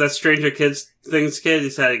 Like it's that Stranger Things kid.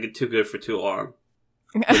 He's had it too good for too long.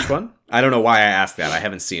 Which one? I don't know why I asked that. I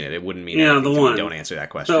haven't seen it. It wouldn't mean Yeah, anything the to one. me. Don't answer that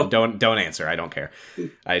question. So- Don't answer. I don't care.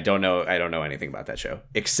 I don't know anything about that show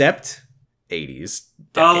except 80s.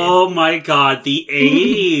 decade. Oh my god, the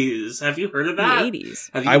 80s! Have you heard of that? The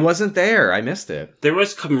 80s. Have you- I wasn't there. I missed it. There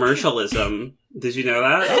was commercialism. Did you know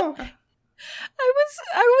that? Oh, okay.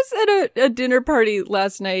 I was at a dinner party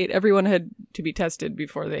last night. Everyone had to be tested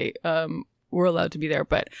before they were allowed to be there,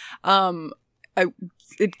 but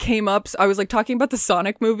it came up. I was like talking about the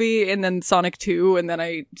Sonic movie and then Sonic 2, and then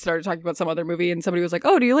I started talking about some other movie, and somebody was like,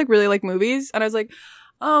 "Oh, do you really like movies?" And I was like,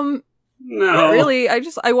 No. not really. I've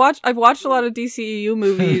watched a lot of DCEU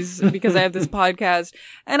movies because I have this podcast,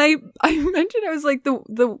 and I mentioned, I was like,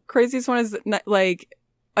 the craziest one is that, like,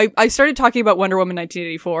 I started talking about Wonder Woman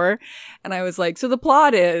 1984, and I was like, so the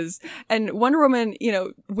plot is, and Wonder Woman,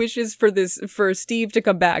 wishes for Steve to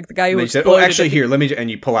come back, the guy who And then you said, exploded actually, at the- here, let me. And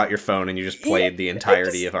you pull out your phone and you just played the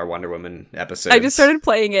entirety of our Wonder Woman episode. I just started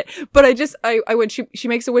playing it, but I went, she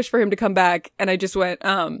makes a wish for him to come back, and I just went,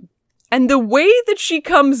 and the way that she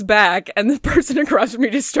comes back, and the person across from me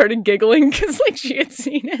just started giggling because, like, she had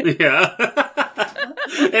seen it. Yeah.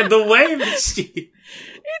 And the way that she...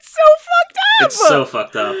 It's so fucked up. It's so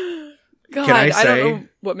fucked up. God, Can I I don't say- know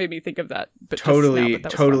what made me think of that. But just now, Totally, but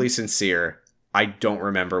that was totally fun. sincere. I don't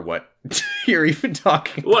remember what you're even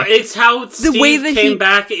talking about. Well, it's how Steve way that came he-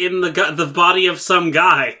 back in the body of some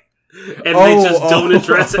guy. And they just don't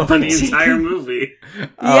address it for the entire movie.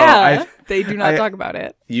 Yeah, they do not I- talk about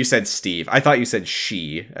it. You said Steve. I thought you said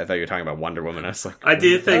she. I thought you were talking about Wonder Woman. I was like, I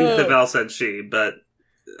did think Oh. that Val said she, but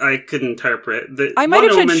I could interpret that I might Wonder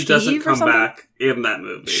have said Woman doesn't Steve or come something. back in that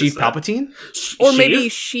movie. She's so- Palpatine? Or maybe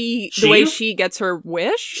Sheev? the way Sheev? she gets her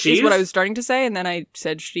wish Sheev? is what I was starting to say, and then I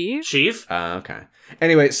said Steve. Chief? Okay.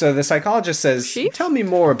 Anyway, so the psychologist says, Sheep? tell me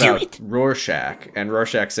more Do about it. Rorschach. And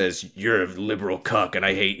Rorschach says, you're a liberal cuck and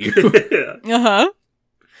I hate you. Yeah.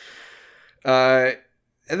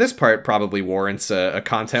 And this part probably warrants a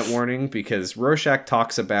content warning because Rorschach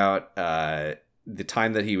talks about the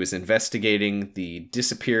time that he was investigating the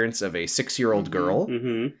disappearance of a 6-year-old girl.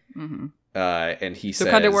 Mm-hmm. Mm-hmm. And he So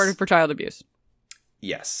says... content warning for child abuse.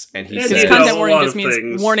 Yes. And he And says... you know, Content a warning lot just of means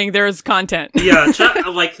things. warning. There's content. Yeah,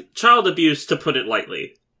 child abuse, to put it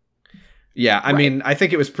lightly. Yeah, I Right. mean, I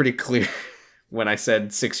think it was pretty clear when I said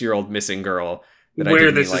 6-year-old missing girl that I Where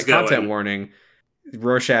didn't this mean, is like, content going. warning.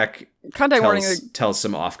 Rorschach Content warning. tells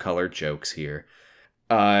some off-color jokes here.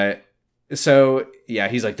 So, yeah,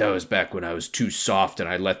 he's like, that was back when I was too soft and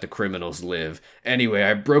I let the criminals live. Anyway,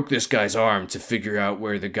 I broke this guy's arm to figure out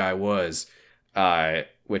where the guy was,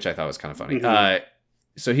 which I thought was kind of funny. Mhm.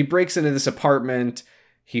 So he breaks into this apartment.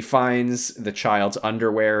 He finds the child's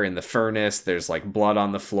underwear in the furnace. There's, like, blood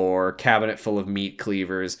on the floor, cabinet full of meat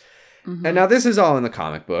cleavers. Mhm. And now this is all in the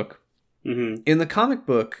comic book. Mm-hmm. In the comic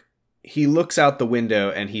book, he looks out the window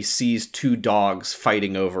and he sees 2 dogs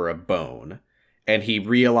fighting over a bone. And he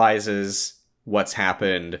realizes what's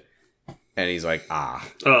happened. And he's like,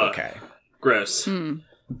 okay. Gross. Mm.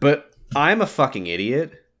 But I'm a fucking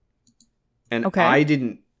idiot. And Okay.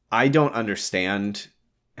 I don't understand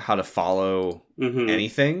how to follow Mm-hmm.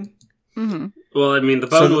 anything. Mm-hmm. Well, I mean, the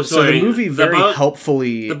bone was wearing... the movie very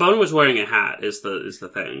helpfully... The bone was wearing a hat, is the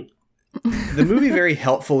thing. The movie very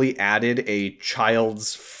helpfully added a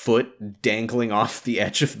child's foot dangling off the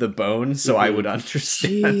edge of the bone, so I would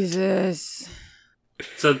understand. Jesus.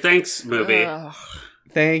 So thanks, movie, Ugh.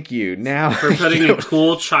 Thank you. Now for putting a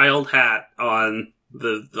cool child hat on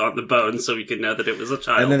the bone so we could know that it was a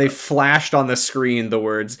child. and then they flashed on the screen the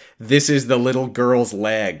words, "This is the little girl's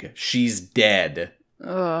leg. She's dead."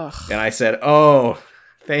 Ugh. And I said, "Oh,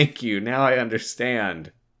 thank you. Now I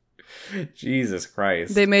understand." Jesus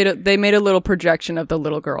Christ. They made a little projection of the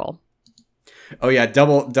little girl. Oh yeah,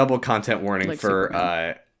 double content warning Like for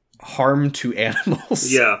Superman. harm to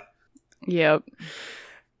animals. Yeah. Yep.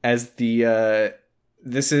 As the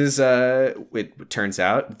this is it turns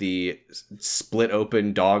out the split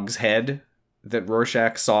open dog's head that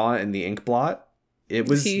Rorschach saw in the ink blot. It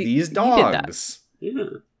was these he did that. dogs. Yeah.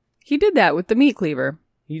 He did that with the meat cleaver.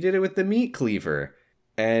 He did it with the meat cleaver.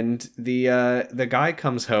 and the guy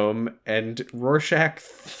comes home, and Rorschach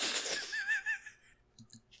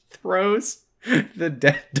throws the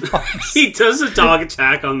dead dogs. He does a dog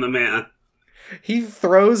attack on the man. He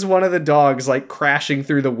throws one of the dogs, like, crashing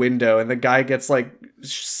through the window, and the guy gets, like,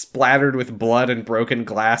 splattered with blood and broken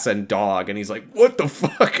glass and dog, and he's like, what the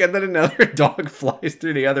fuck? And then another dog flies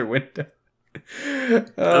through the other window.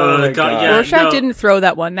 Oh my God. Yeah, Rorschach didn't throw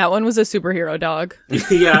that one. That one was a superhero dog.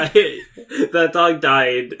 Yeah, that dog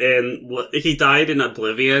died, and he died in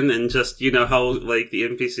Oblivion, and just, you know how, like, the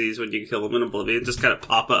NPCs, when you kill them in Oblivion, just kind of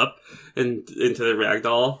pop up into the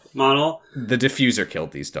ragdoll model? The diffuser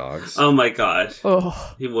killed these dogs. Oh my God.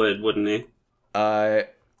 Oh. He would, wouldn't he?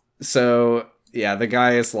 So... yeah, the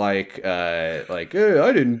guy is like, hey, I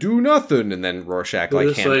didn't do nothing, and then Rorschach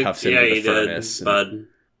like handcuffs him to the furnace. Bud.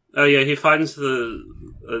 Oh yeah, he finds the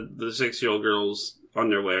 6-year-old girl's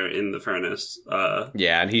underwear in the furnace.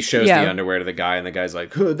 Yeah, and he shows the underwear to the guy, and the guy's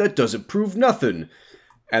like, that doesn't prove nothing.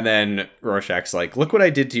 And then Rorschach's like, look what I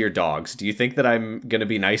did to your dogs. Do you think that I'm gonna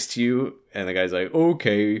be nice to you? And the guy's like,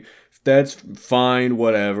 okay, that's fine,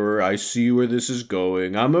 whatever. I see where this is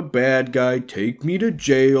going. I'm a bad guy. Take me to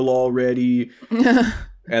jail already.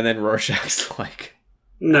 And then Rorschach's like,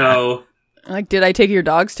 no. Like, did I take your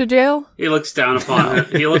dogs to jail? He looks down upon him.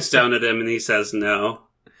 He looks down at him and he says no.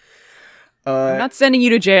 I'm not sending you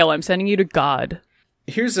to jail. I'm sending you to God.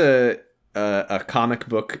 Here's a comic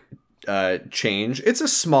book change. It's a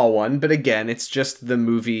small one, but again, it's just the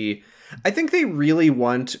movie. I think they really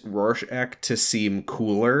want Rorschach to seem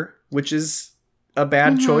cooler, which is a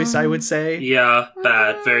bad choice, I would say. Yeah,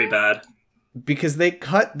 bad. Very bad. Because they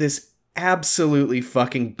cut this absolutely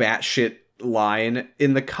fucking batshit line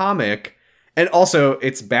in the comic. And also,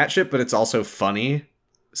 it's batshit, but it's also funny.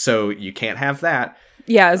 So you can't have that.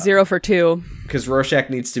 Yeah, 0 for 2. Because Rorschach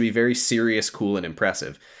needs to be very serious, cool, and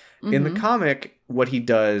impressive. In the comic, what he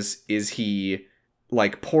does is he,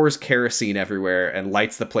 like, pours kerosene everywhere and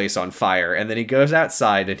lights the place on fire. And then he goes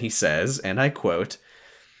outside and he says, and I quote,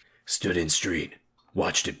 "Stood in street,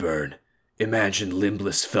 watched it burn. Imagine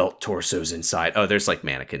limbless felt torsos inside." Oh, there's, like,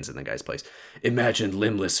 mannequins in the guy's place. "Imagine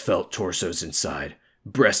limbless felt torsos inside.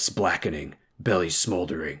 Breasts blackening, bellies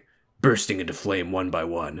smoldering, bursting into flame one by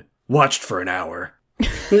one. Watched for an hour."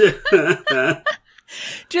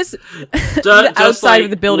 Just the outside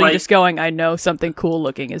of the building, just going, I know something cool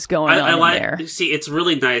looking is going on in there. See, it's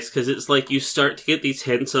really nice because it's like you start to get these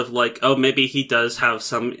hints of like, oh, maybe he does have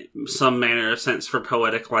some manner of sense for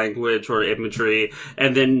poetic language or imagery,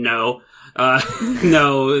 and then no,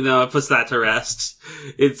 it puts that to rest.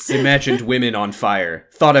 It's imagined women on fire,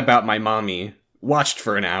 thought about my mommy, watched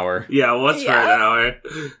for an hour. Yeah, watched for an hour.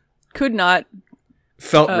 Could not.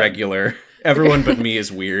 Felt regular. Everyone but me is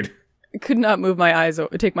weird. Could not move my eyes,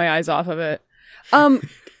 take my eyes off of it.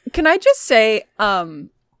 Can I just say,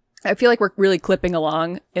 I feel like we're really clipping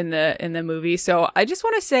along in the movie. So I just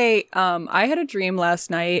want to say, I had a dream last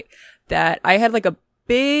night that I had like a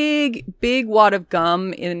big wad of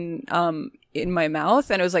gum in my mouth,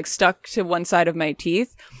 and it was like stuck to one side of my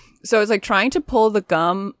teeth. So I was like trying to pull the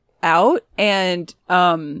gum out, and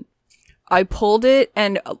I pulled it,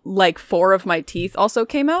 and like 4 of my teeth also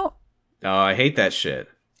came out. Oh, I hate that shit.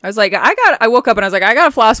 I was like, I woke up and I was like, I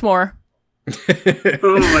gotta floss more.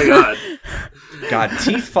 Oh my God. God,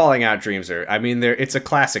 teeth falling out dreams it's a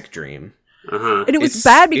classic dream. Uh-huh. And it was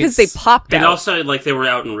bad because they popped out. And also, like, they were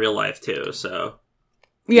out in real life, too, so.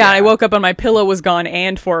 Yeah, and I woke up and my pillow was gone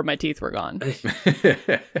and 4 of my teeth were gone. So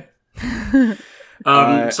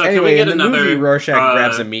anyway, can we get in the another... movie, Rorschach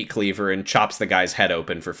grabs a meat cleaver and chops the guy's head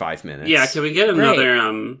open for 5 minutes. Yeah, can we get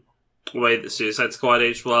another way that Suicide Squad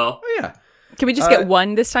aged well? Oh, yeah. Can we just get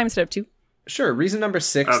 1 this time instead of 2? Sure. Reason number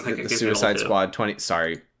 6 that the Suicide Squad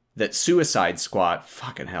Suicide Squad,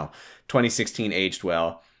 fucking hell, 2016 aged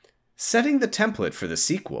well. Setting the template for the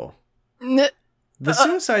sequel. The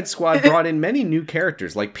Suicide Squad brought in many new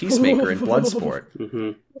characters like Peacemaker and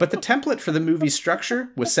Bloodsport. But the template for the movie's structure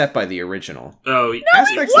was set by the original. Oh,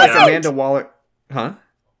 aspects like Amanda Waller... Huh?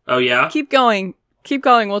 Oh, yeah? Keep going.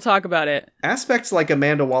 We'll talk about it. Aspects like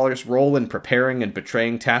Amanda Waller's role in preparing and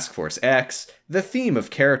betraying Task Force X, the theme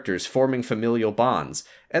of characters forming familial bonds,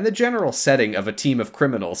 and the general setting of a team of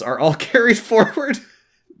criminals are all carried forward.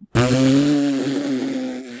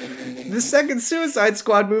 The second Suicide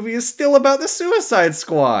Squad movie is still about the Suicide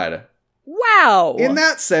Squad. Wow! In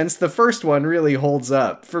that sense, the first one really holds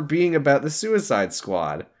up for being about the Suicide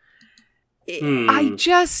Squad. I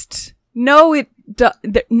just know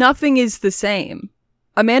nothing is the same.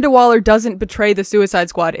 Amanda Waller doesn't betray the Suicide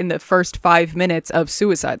Squad in the first 5 minutes of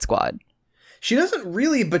Suicide Squad. She doesn't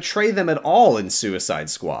really betray them at all in Suicide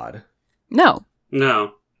Squad. No.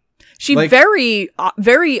 She Like- very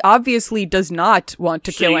obviously does not want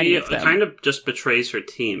to kill any of them. She kind of just betrays her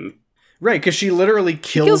team. Right, because she literally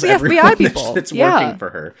kills, kills the everyone FBI people. that's Yeah. working for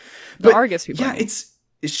her. The Argus people. Yeah,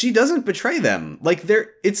 she doesn't betray them. Like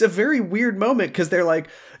it's a very weird moment because they're like,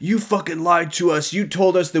 "You fucking lied to us. You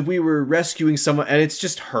told us that we were rescuing someone," and it's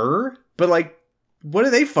just her. But like, what do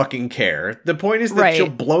they fucking care? The point is that Right. she'll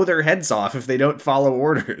blow their heads off if they don't follow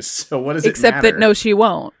orders. So what does Except it matter? that no, she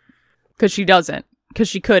won't. Because she doesn't. Because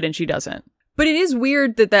she could and she doesn't. But it is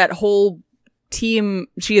weird that whole team,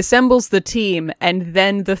 she assembles the team and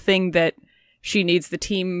then the thing that she needs the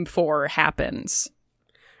team for happens.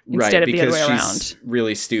 Instead of the other way she's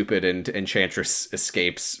really stupid and Enchantress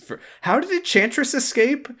escapes. How did Enchantress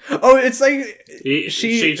escape? Oh, it's like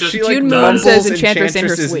she like June Moon mumbles says Enchantress in her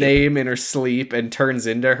Enchantress's sleep. name in her sleep and turns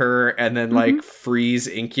into her and then like frees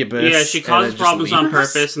Incubus. Yeah, she and causes then just problems on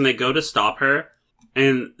leaves. purpose, and they go to stop her,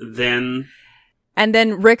 and then And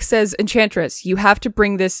then Rick says, Enchantress, you have to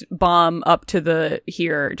bring this bomb up to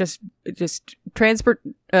here. Just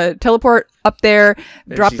teleport up there,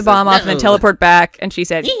 drop she the bomb says, off, and then "No." teleport back. And she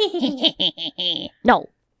said, no.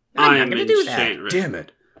 I'm not gonna do that. Enchantress. Damn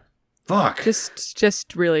it! Fuck.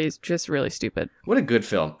 Just really stupid. What a good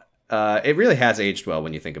film. It really has aged well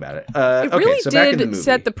when you think about it. It Okay, really so back in the did movie.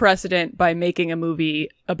 set the precedent by making a movie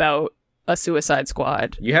about a Suicide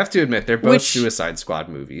Squad. You have to admit they're both Which- Suicide Squad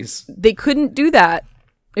movies. They couldn't do that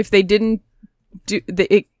if they didn't do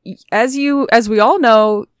it. As we all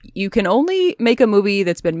know, you can only make a movie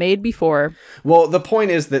that's been made before. Well, the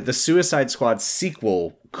point is that the Suicide Squad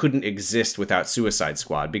sequel couldn't exist without Suicide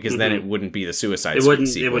Squad because then it wouldn't be the Suicide It Squad wouldn't.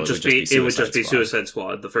 sequel. It would just be. It would just be Squad. Suicide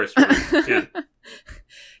Squad, the first one. Yeah.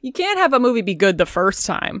 You can't have a movie be good the first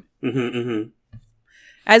time. Mm-hmm.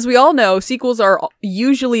 As we all know, sequels are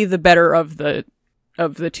usually the better of the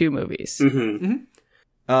two movies. Mm-hmm.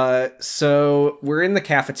 So we're in the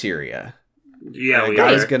cafeteria. Yeah, A we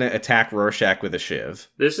guy's are. gonna attack Rorschach with a shiv.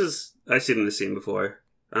 This is. I've seen this scene before.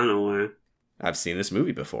 I don't know why. I've seen this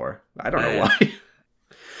movie before. I don't know Yeah. why. I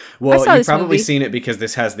Well, saw you've this probably movie. seen it because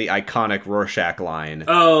this has the iconic Rorschach line.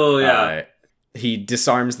 Oh yeah. He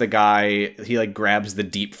disarms the guy. He like grabs the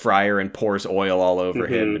deep fryer and pours oil all over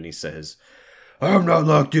him, and he says, "I'm not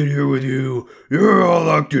locked in here with you. You're all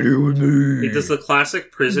locked in here with me." He does the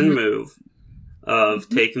classic prison move of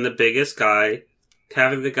taking the biggest guy,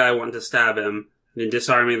 having the guy want to stab him, then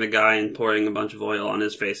disarming the guy and pouring a bunch of oil on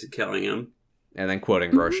his face and killing him. And then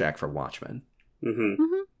quoting Rorschach from Watchmen.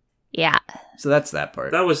 Yeah, So that's that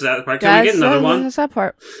part. That was that part. Can we get another one? That's that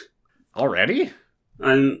part. Already?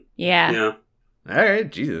 And Yeah. yeah. All right,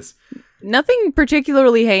 Jesus. Nothing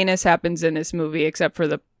particularly heinous happens in this movie except for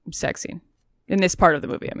the sex scene. In this part of the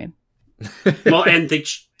movie, I mean. Well, and the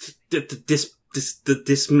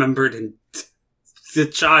dismembered and the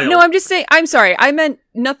child. No, I'm just saying. I'm sorry. I meant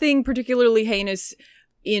nothing particularly heinous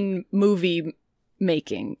in movie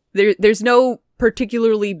making. There's no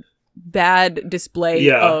particularly bad display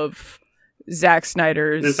Yeah. of Zack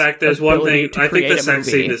Snyder's. In fact, there's one ability thing. to I think create the a sex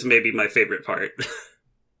movie. scene is maybe my favorite part.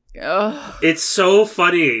 Ugh. It's so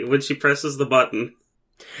funny when she presses the button.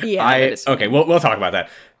 Yeah. that is Okay, we'll talk about that.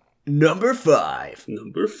 Number 5.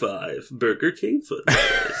 Number 5, Burger King foot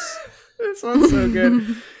fetish. This one's so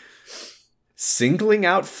good. Singling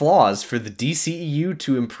out flaws for the DCEU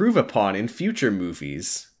to improve upon in future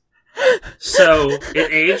movies. So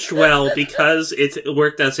it aged well because it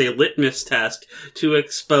worked as a litmus test to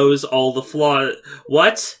expose all the flaws.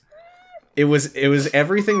 What? It was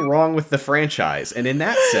everything wrong with the franchise, and in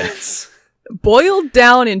that sense, boiled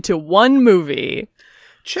down into one movie.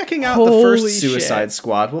 checking out the Holy first Suicide shit.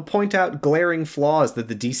 Squad will point out glaring flaws that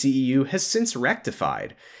the DCEU has since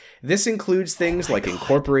rectified. This includes things like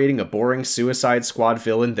incorporating a boring Suicide Squad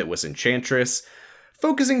villain that was Enchantress,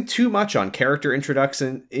 focusing too much on character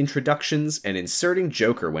introductions, and inserting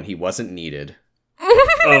Joker when he wasn't needed. Oh,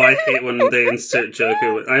 I hate when they insert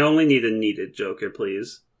Joker. I only need a needed Joker,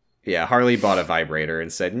 please. Yeah, Harley bought a vibrator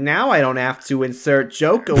and said, "Now I don't have to insert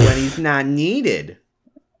Joker when he's not needed."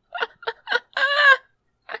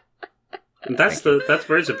 And that's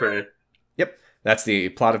Birds of Prey. Yep, that's the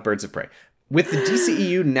plot of Birds of Prey. With the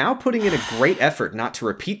DCEU now putting in a great effort not to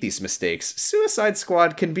repeat these mistakes, Suicide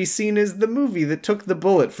Squad can be seen as the movie that took the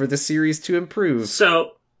bullet for the series to improve.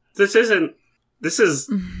 So this isn't. This is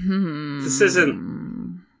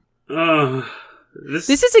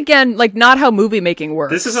again like not how movie making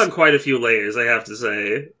works. This is on quite a few layers, I have to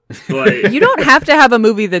say. Like, You don't have to have a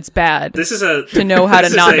movie that's bad this is a to know how to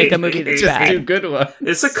this is not make a movie that's Just do bad. good one.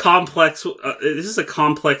 It's a complex. This is a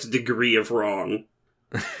complex degree of wrong.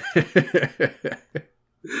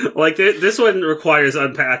 Like this one requires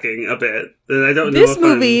unpacking a bit, and I don't know This if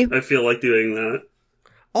movie- I feel like doing that.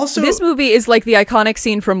 Also, This movie is like the iconic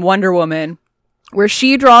scene from Wonder Woman where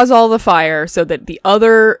she draws all the fire so that the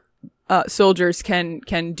other soldiers can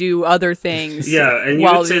do other things. Yeah, and you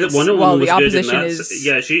while would say that these- Wonder while Woman was the good in opposition that. is-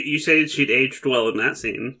 Yeah, you say she'd aged well in that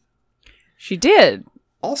scene. She did.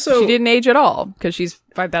 also She didn't age at all because she's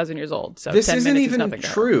 5,000 years old. So this 10 isn't minutes is even nothing to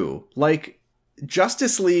her. true. Like,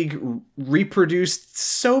 Justice League reproduced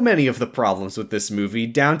so many of the problems with this movie,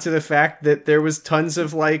 down to the fact that there was tons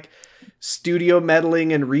of, like, studio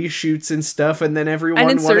meddling and reshoots and stuff, and then everyone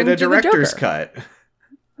wanted inserting a to the director's Joker. cut.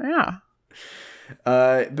 Yeah.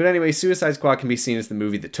 But anyway, Suicide Squad can be seen as the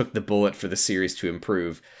movie that took the bullet for the series to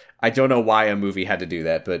improve. I don't know why a movie had to do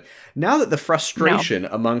that, but now that the frustration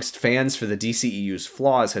amongst fans for the DCEU's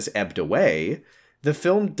flaws has ebbed away, the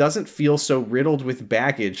film doesn't feel so riddled with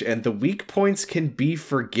baggage, and the weak points can be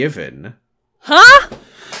forgiven. Huh?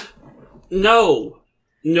 No,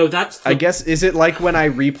 that's. I guess, is it like when I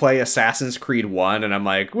replay Assassin's Creed 1 and I'm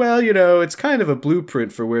like, well, it's kind of a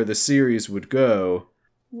blueprint for where the series would go.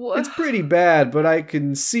 What? It's pretty bad, but I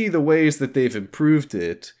can see the ways that they've improved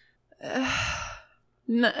it.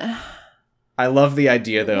 I love the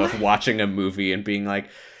idea, though, of watching a movie and being like,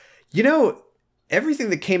 everything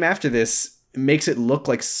that came after this makes it look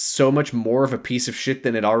like so much more of a piece of shit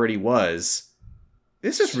than it already was.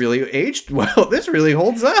 This is really aged well. This really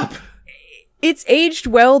holds up. It's aged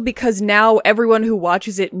well because now everyone who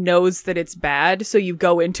watches it knows that it's bad, so you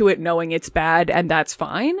go into it knowing it's bad, and that's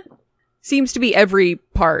fine. Seems to be every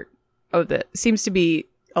part of it. Seems to be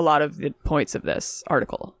a lot of the points of this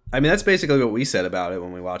article. I mean, that's basically what we said about it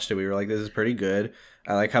when we watched it. We were like, this is pretty good.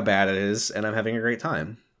 I like how bad it is, and I'm having a great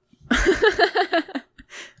time.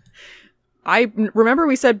 I remember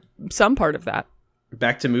we said some part of that.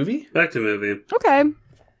 Back to movie? Back to movie. Okay.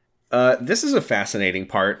 This is a fascinating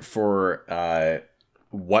part for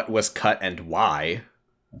what was cut and why.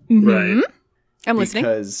 Right. I'm listening.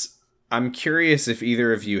 Because I'm curious if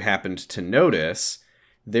either of you happened to notice,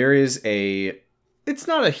 there is it's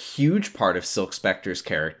not a huge part of Silk Spectre's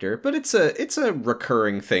character, but it's a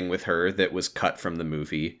recurring thing with her that was cut from the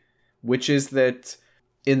movie, which is that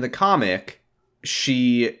in the comic,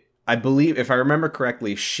 I believe, if I remember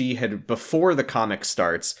correctly, she had, before the comic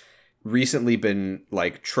starts, recently been,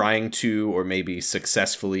 like, trying to, or maybe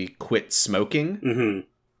successfully, quit smoking. Mm-hmm.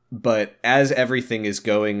 But as everything is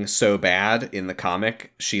going so bad in the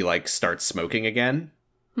comic, she, like, starts smoking again.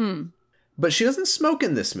 But she doesn't smoke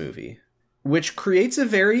in this movie, which creates a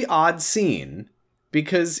very odd scene,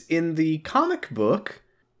 because in the comic book,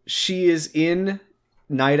 she is in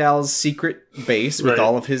Night Owl's secret base with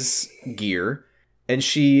all of his gear, and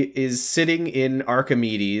she is sitting in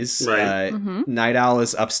Archimedes. Right. Night Owl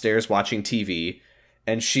is upstairs watching TV,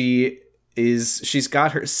 and she's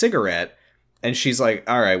got her cigarette, and she's like,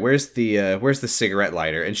 all right, where's the cigarette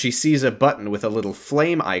lighter? And she sees a button with a little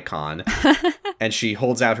flame icon, and she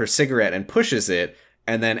holds out her cigarette and pushes it,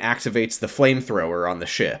 and then activates the flamethrower on the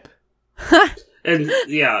ship. And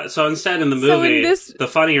yeah, so instead in the So in movie, this- the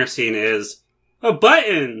funnier scene is a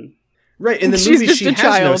button. Right, in the She's movie, just she a has no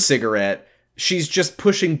child. cigarette. She's just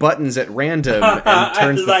pushing buttons at random and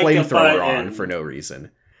turns Like the a flamethrower button. on for no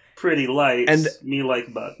reason. Pretty lights. And- me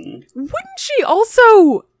like button. Wouldn't she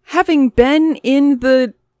also, having been in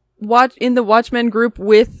the Watchmen group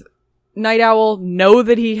with Night Owl, know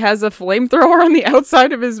that he has a flamethrower on the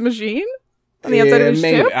outside of his machine? On the outside of his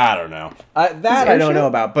maybe. ship? I don't know. That His I don't airship? know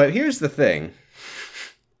about. But here's the thing.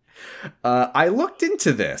 I looked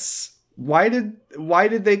into this. Why did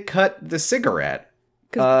they cut the cigarette?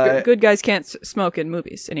 Because good guys can't smoke in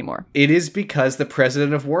movies anymore. It is because the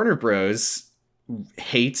president of Warner Bros.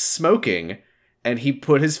 Hates smoking, and he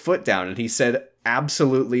put his foot down and he said,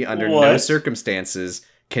 absolutely under no What? circumstances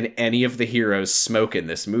can any of the heroes smoke in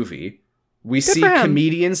this movie. We see for him.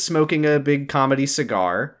 comedians smoking a big comedy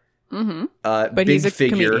cigar. Mm-hmm. But But big he's a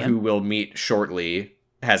figure comedian. who we'll meet shortly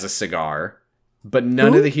has a cigar. But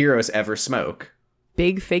none Who? of the heroes ever smoke.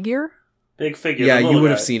 Big figure? Big figure. Yeah, the you little would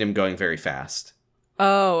have guy. seen him going very fast.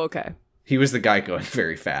 Oh, okay. He was the guy going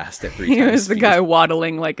very fast at 3 He times was the speed. guy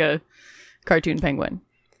waddling like a cartoon penguin.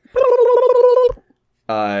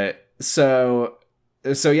 So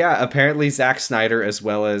yeah, apparently Zack Snyder, as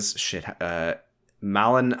well as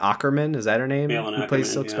Malin Ackerman, is that her name? Malin Who plays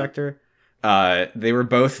Ackerman, Silk yeah. Spectre? They were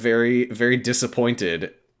both very, very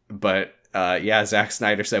disappointed, but Zack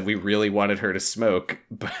Snyder said we really wanted her to smoke,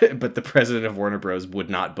 but the president of Warner Bros. Would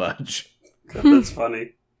not budge. That's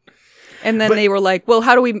funny. And then But- they were like, well,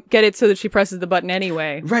 how do we get it so that she presses the button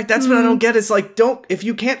anyway? Right, that's what I don't get. It's like, if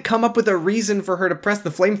you can't come up with a reason for her to press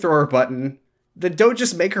the flamethrower button, then don't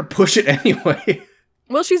just make her push it anyway.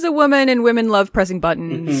 Well, she's a woman and women love pressing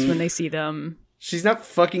buttons when they see them. She's not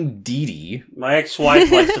fucking Dee Dee. My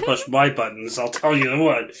ex-wife likes to push my buttons, I'll tell you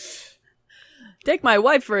what. Take my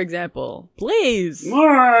wife, for example. Please.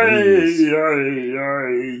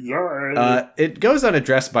 It goes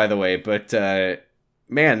unaddressed, by the way, but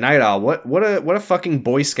man, Night Owl, what a fucking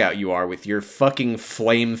Boy Scout you are with your fucking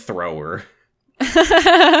flamethrower.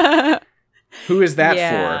 Who is that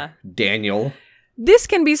for, Daniel? This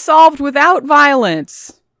can be solved without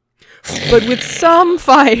violence, but with some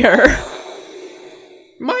fire.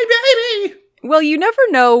 My baby! Well, you never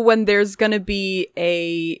know when there's gonna be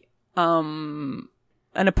an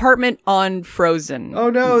apartment on Frozen.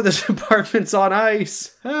 Oh no, this apartment's on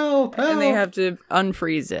ice. Help, help. And they have to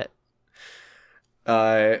unfreeze it.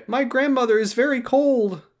 My grandmother is very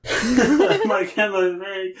cold. My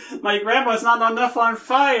grandma's not enough on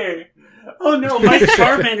fire. Oh no, my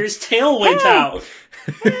Charmander's tail went out.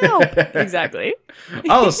 Help! Exactly.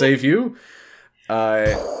 I'll save you.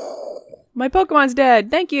 My Pokemon's dead.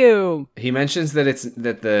 Thank you. He mentions that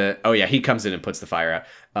he comes in and puts the fire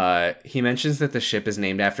out. He mentions that the ship is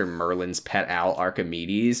named after Merlin's pet owl,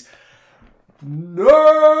 Archimedes.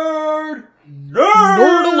 Nerd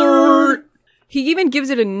alert! He even gives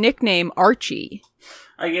it a nickname, Archie.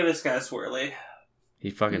 I give this guy a swirly.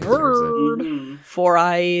 He fucking deserves it. Mm-hmm. 4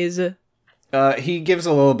 eyes. He gives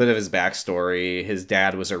a little bit of his backstory. His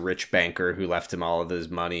dad was a rich banker who left him all of his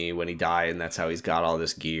money when he died, and that's how he's got all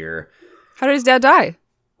this gear. How did his dad die?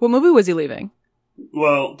 What movie was he leaving?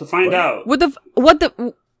 Well, to find out, To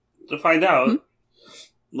find out,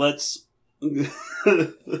 let's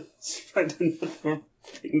find another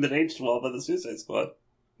thing that aged well by the Suicide Squad.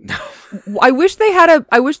 No. I wish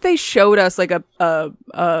they showed us like a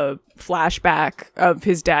flashback of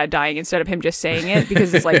his dad dying instead of him just saying it,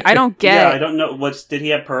 because it's like, I don't get. Yeah, I don't know. Did he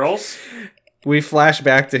have pearls? We flash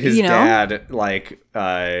back to his dad,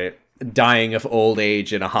 dying of old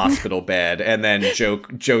age in a hospital bed, and then Joe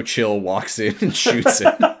Chill walks in and shoots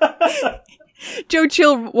him. Joe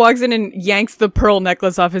Chill walks in and yanks the pearl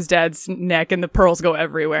necklace off his dad's neck, and the pearls go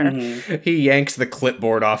everywhere. Mm-hmm. He yanks the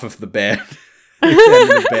clipboard off of the bed.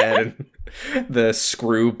 The bed, and the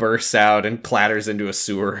screw bursts out and clatters into a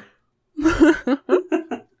sewer.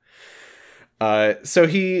 So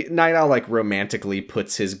Night Owl romantically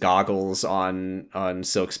puts his goggles on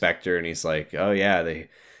Silk Spectre, and he's like, "Oh yeah,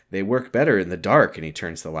 they work better in the dark." And he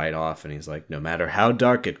turns the light off, and he's like, "No matter how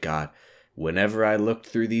dark it got, whenever I looked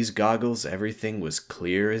through these goggles, everything was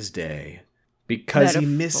clear as day." Because he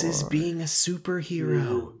misses being a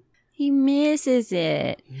superhero. He misses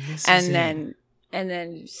it. And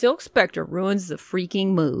then Silk Spectre ruins the freaking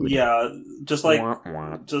mood. Yeah, just like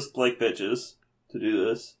bitches to do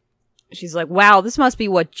this. She's like, "Wow, this must be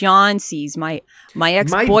what John sees. My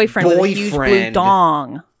ex-boyfriend with a huge blue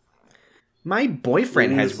dong. My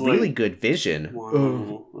boyfriend has really good vision."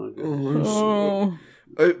 Wow.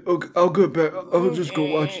 I'll go back. I'll just go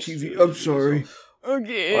watch TV. I'm sorry.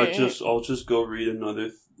 Okay. I'll just go read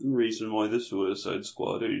another reason why the Suicide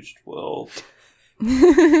Squad aged well.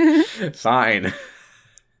 Fine.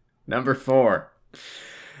 Number 4.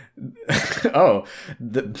 Oh,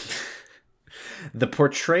 the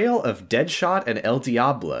portrayal of Deadshot and El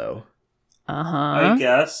Diablo. I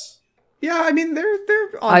guess. Yeah, I mean they're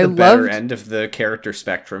on the better end of the character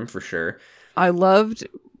spectrum for sure. I loved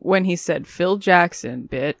when he said Phil Jackson,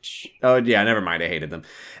 bitch. Oh yeah, never mind. I hated them.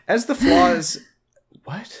 As the flaws.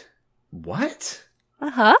 What?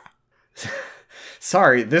 Uh-huh.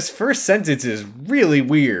 Sorry, this first sentence is really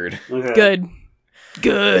weird. Okay.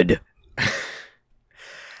 Good.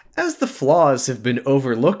 As the flaws have been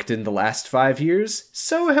overlooked in the last 5 years,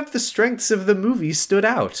 so have the strengths of the movie stood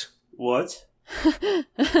out. What? Huh?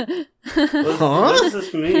 What does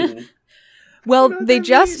this mean? Well, they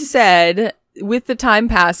just said, with the time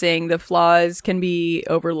passing, the flaws can be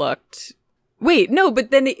overlooked. Wait, no,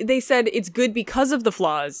 but then they said it's good because of the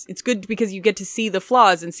flaws. It's good because you get to see the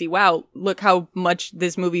flaws and see, wow, look how much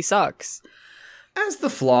this movie sucks. As the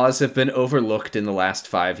flaws have been overlooked in the last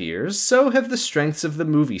 5 years, so have the strengths of the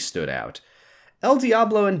movie stood out. El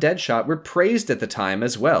Diablo and Deadshot were praised at the time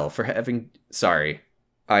as well for having... Sorry.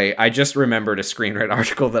 I just remembered a screenwrite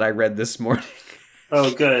article that I read this morning.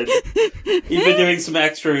 Oh, good. You've been doing some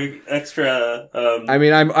extra. I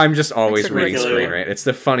mean, I'm just always reading extracurricular. Screenwrite. It's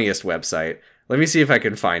the funniest website. Let me see if I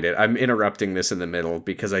can find it. I'm interrupting this in the middle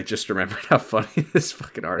because I just remembered how funny this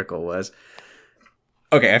fucking article was.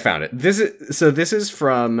 Okay, I found it. This is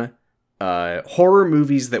from horror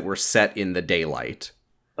movies that were set in the daylight.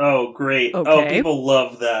 Oh, great. Okay. Oh, people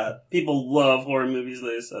love that. People love horror movies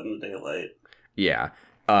that are set in the daylight. Yeah.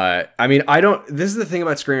 I mean, this is the thing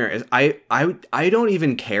about screenwriting is I don't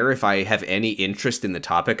even care if I have any interest in the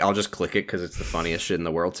topic. I'll just click it because it's the funniest shit in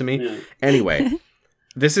the world to me. Yeah. Anyway,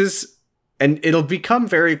 and it'll become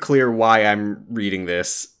very clear why I'm reading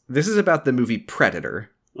this. This is about the movie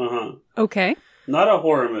Predator. Uh-huh. Okay. Not a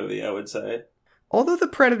horror movie, I would say. Although the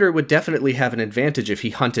Predator would definitely have an advantage if he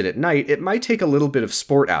hunted at night, it might take a little bit of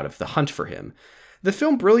sport out of the hunt for him. The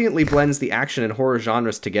film brilliantly blends the action and horror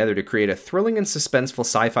genres together to create a thrilling and suspenseful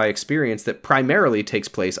sci-fi experience that primarily takes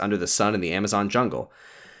place under the sun in the Amazon jungle.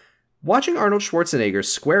 Watching Arnold Schwarzenegger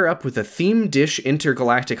square up with a theme dish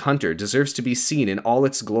intergalactic hunter deserves to be seen in all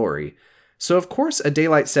its glory. So of course a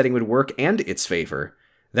daylight setting would work and its favor.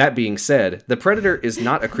 That being said, the Predator is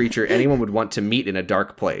not a creature anyone would want to meet in a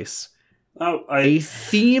dark place. A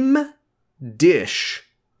theme dish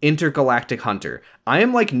intergalactic hunter. I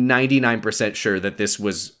am like 99% sure that this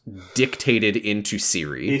was dictated into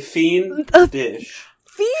Siri. A fiend dish.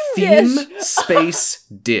 Theme space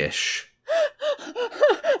dish.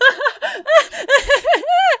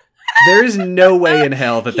 There is no way in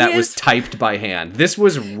hell that was typed by hand. This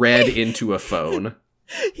was read into a phone.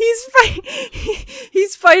 He's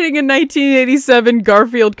fighting a 1987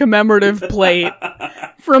 Garfield commemorative plate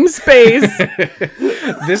from space.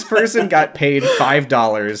 This person got paid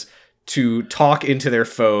 $5 to talk into their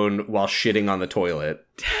phone while shitting on the toilet.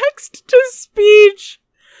 Text to speech.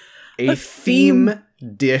 A theme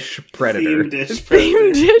dish predator. Theme dish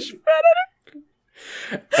Theme dish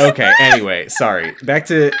predator. Okay, anyway, sorry.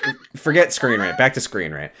 Forget Screen Rant. Back to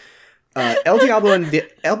Screen Rant. El Diablo and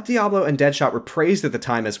Deadshot were praised at the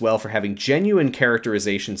time as well for having genuine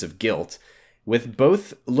characterizations of guilt, with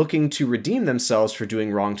both looking to redeem themselves for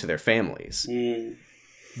doing wrong to their families. Due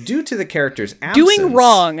to the character's absence... Doing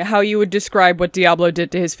wrong, how you would describe what Diablo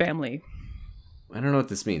did to his family. I don't know what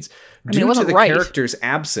this means. it Due to wasn't the right. character's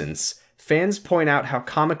absence, fans point out how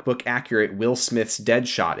comic book accurate Will Smith's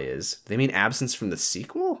Deadshot is. They mean absence from the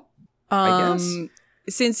sequel? I guess?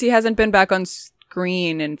 Since he hasn't been back on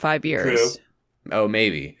screen in 5 years. True. Oh,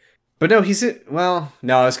 maybe. But no, he's in... Well,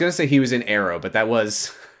 no, I was going to say he was in Arrow, but that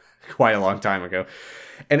was quite a long time ago.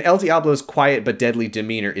 And El Diablo's quiet but deadly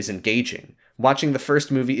demeanor is engaging. Watching the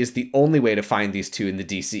first movie is the only way to find these two in the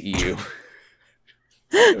DCEU.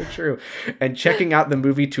 So true. And checking out the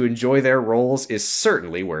movie to enjoy their roles is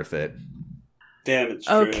certainly worth it. Damn, it's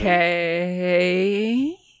true.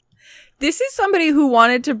 Okay. This is somebody who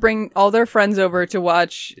wanted to bring all their friends over to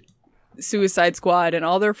watch Suicide Squad, and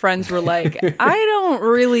all their friends were like, I don't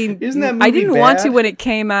really... Isn't that movie I didn't want bad? to when it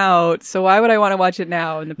came out, so why would I want to watch it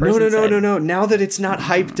now? And the person said, No. Now that it's not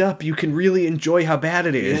hyped up, you can really enjoy how bad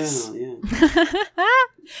it is. Yeah.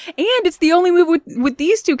 And it's the only movie with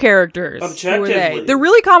these two characters. Who are they? Objectively. They're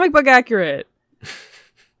really comic book accurate.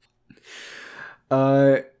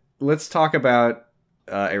 Let's talk about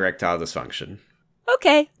erectile dysfunction.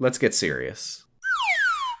 Okay. Let's get serious.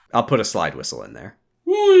 I'll put a slide whistle in there.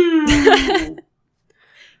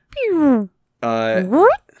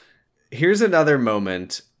 Here's another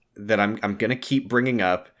moment that I'm gonna keep bringing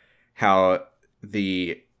up, how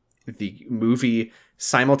the movie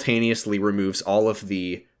simultaneously removes all of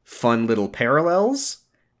the fun little parallels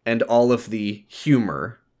and all of the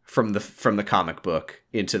humor from the comic book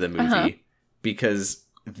into the movie. Because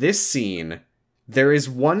this scene, there is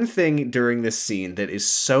one thing during this scene that is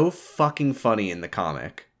so fucking funny in the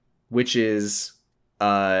comic, which is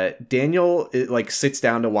Daniel sits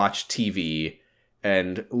down to watch TV,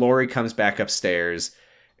 and Lori comes back upstairs,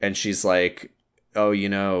 and she's like,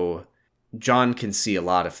 oh, John can see a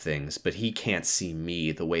lot of things, but he can't see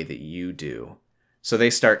me the way that you do. So they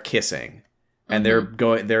start kissing, and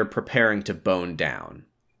they're preparing to bone down.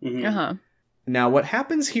 Mm-hmm. Now, what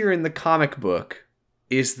happens here in the comic book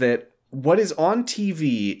is that what is on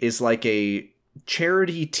TV is like a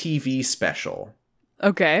charity TV special.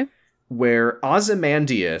 Okay. Where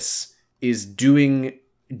Ozymandias is doing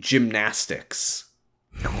gymnastics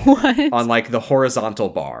What? on like the horizontal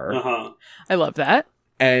bar. Uh-huh. I love that.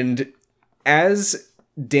 And as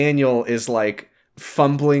Daniel is like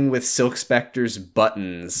fumbling with Silk Spectre's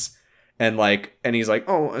buttons and he's like,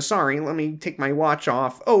 oh, sorry, let me take my watch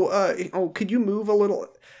off. Oh, could you move a little?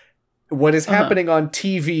 What is happening on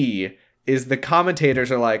TV is the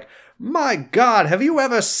commentators are like, my God, have you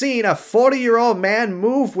ever seen a 40-year-old man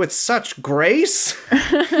move with such grace?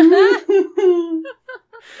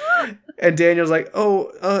 And Daniel's like,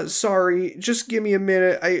 oh, sorry, just give me a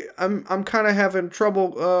minute. I'm kind of having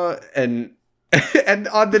trouble. And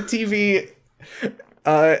on the TV,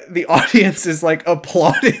 the audience is like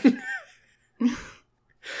applauding.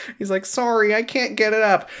 He's like, sorry, I can't get it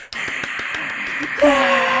up.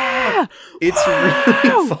 Yeah. It's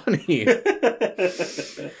really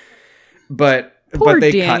funny. But Poor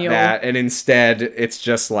they Daniel. cut that, and instead it's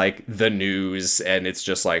just like the news, and it's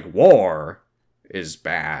just like war is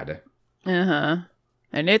bad. Uh-huh.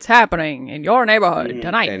 And it's happening in your neighborhood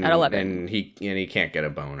tonight And, at 11. and he can't get a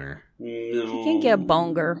boner. No. You can't get a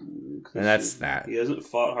bonger. And that's that. He hasn't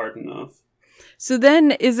fought hard enough. So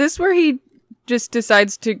then, is this where he just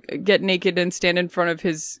decides to get naked and stand in front of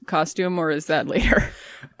his costume, or is that later?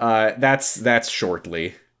 That's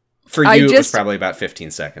shortly. For I you, it was just- probably about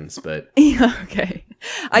 15 seconds, but Yeah, okay.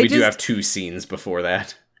 we do have 2 scenes before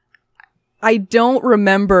that. I don't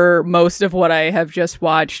remember most of what I have just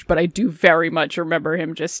watched, but I do very much remember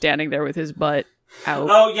him just standing there with his butt out.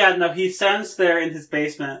 Oh, yeah, no, he stands there in his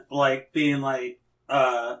basement, like, being like,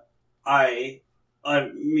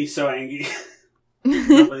 me so angry.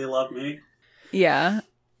 Nobody loved me. Yeah.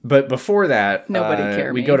 But before that, Nobody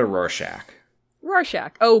cared we me. go to Rorschach.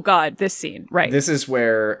 Rorschach. Oh, God, this scene. Right. This is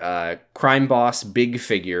where crime boss Big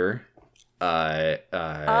Figure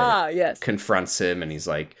yes. confronts him, and he's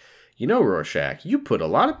like, you know, Rorschach, you put a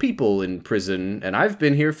lot of people in prison, and I've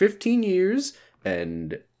been here 15 years,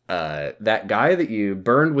 and that guy that you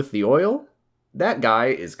burned with the oil, that guy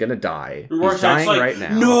is gonna die. Rorschach's He's dying like, right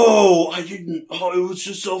now. No, I didn't. Oh, it was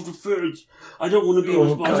just self-defense. I don't want to be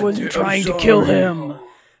responsible. I wasn't trying to kill him.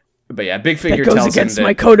 But yeah, Big Figure tells him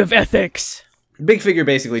that... code of ethics. Big Figure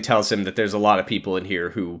basically tells him that there's a lot of people in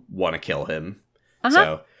here who want to kill him. Uh-huh.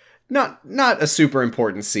 So, not a super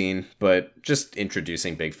important scene, but just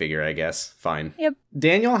introducing Big Figure, I guess. Fine. Yep.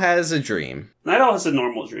 Daniel has a dream. Night Owl has a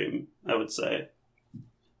normal dream, I would say.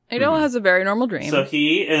 Adele has a very normal dream. So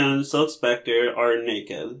he and Silk Spectre are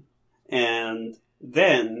naked, and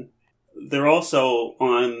then they're also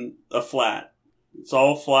on a flat. It's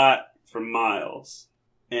all flat for miles,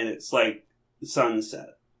 and it's like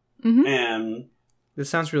sunset. Mhm. And This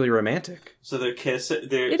sounds really romantic. so they're kissing.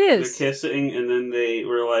 It is. They're kissing, and then they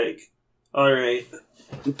were like, "All right,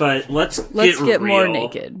 but let's get more real."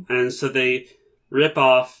 naked. And so they rip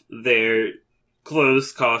off their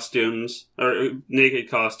clothes costumes or naked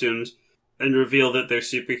costumes and reveal that they're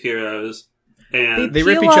superheroes. And They peel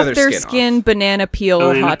rip each off other's their skin off. banana peel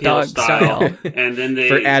Banana hot peel dog style. and then they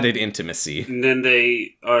For added intimacy. and then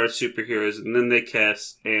they are superheroes, and then they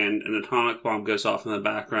kiss, and an atomic bomb goes off in the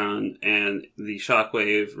background, and the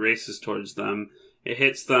shockwave races towards them. It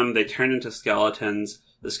hits them, they turn into skeletons.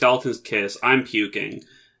 The skeletons kiss. I'm puking,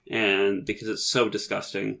 and because it's so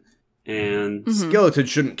disgusting. And Skeletons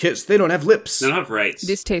shouldn't kiss. They don't have lips. they don't have rights.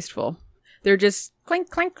 Distasteful. They're just clink,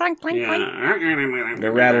 clink, clink, clink, clink. Yeah.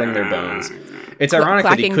 They're rattling their bones. It's ironic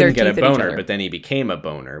that he clacking their couldn't get a teeth at each boner, other. but then he became a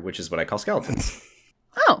boner, which is what I call skeletons.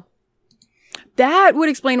 Oh. That would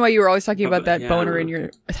explain why you were always talking about that Yeah. boner in your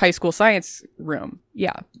high school science room.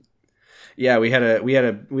 Yeah. Yeah, we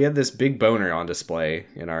had this big boner on display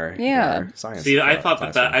in our science. See, I thought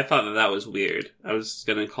classroom. that was weird. I was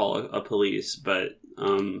gonna call a police, but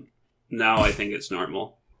now I think it's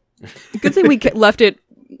normal. Good thing we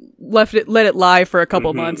let it lie for a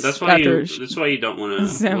couple Mhm. months That's why after that's why you don't want to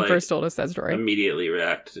Sam first told us that story. immediately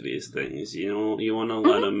react to these things. You know, you want to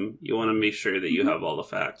let them. You want to make sure that you have all the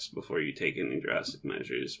facts before you take any drastic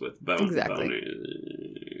measures with Exactly.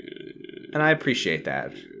 boners. And I appreciate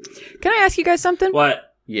that. Can I ask you guys something?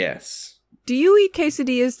 What? Yes. Do you eat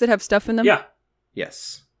quesadillas that have stuff in them? Yeah.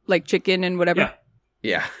 Yes. Like chicken and whatever? Yeah.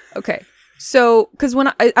 Yeah. Okay. So, because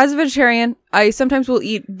as a vegetarian, I sometimes will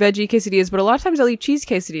eat veggie quesadillas, but a lot of times I'll eat cheese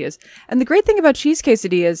quesadillas. And the great thing about cheese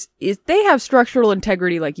quesadillas is they have structural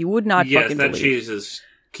integrity like you would not Yes, fucking that believe. cheese is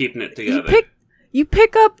keeping it together. You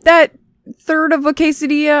pick up that third of a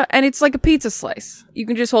quesadilla and it's like a pizza slice. You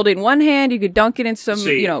can just hold it in one hand, you could dunk it in some,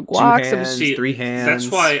 See, guac, some hands. 3 hands.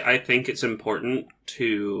 That's why I think it's important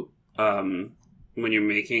to, when you're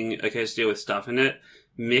making a quesadilla with stuff in it,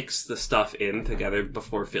 mix the stuff in together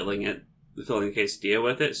before filling the quesadilla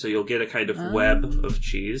with it, so you'll get a kind of web of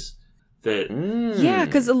cheese that... Yeah,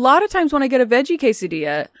 because a lot of times when I get a veggie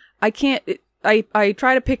quesadilla, I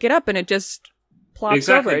try to pick it up and it just plops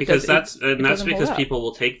Exactly, over. because that's that's because people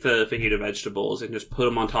will take the fajita vegetables and just put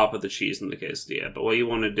them on top of the cheese in the quesadilla. But what you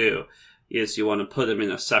want to do is you want to put them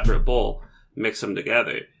in a separate bowl, mix them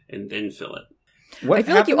together, and then fill it. What I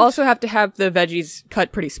feel like you happened? also have to have the veggies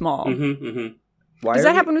cut pretty small. Mm-hmm, mm-hmm. Why Does are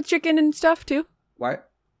that we- happen with chicken and stuff too? Why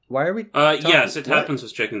are we? Yes, it what? happens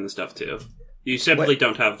with chicken and stuff too. You simply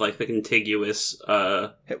don't have like the contiguous.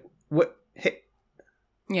 What? Hey,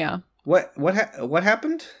 Yeah. what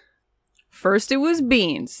happened? First it was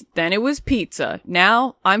beans, then it was pizza.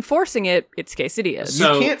 Now I'm forcing it. It's quesadillas.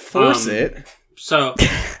 So, you can't force it.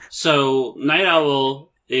 So Night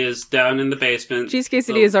Owl is down in the basement. Cheese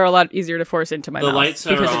quesadillas are a lot easier to force into my The mouth lights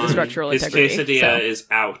are because on. of the structural His integrity. quesadilla is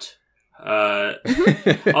out.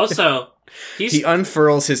 Also, he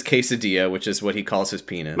unfurls his quesadilla, which is what he calls his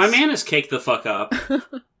penis. my man is caked the fuck up.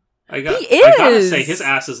 I gotta is. say, his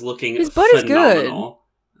ass is looking His butt is good. phenomenal.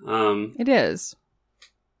 It is.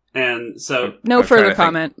 And so, No I'm trying further to think-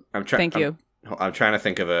 comment. I'm Thank you. I'm trying to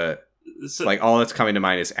think of so, like all that's coming to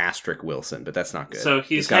mind is Asterisk Wilson, but that's not good. so There's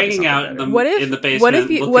he's gotta be hanging something out in the, better. What if- in the basement, what if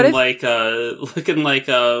you- looking what if- like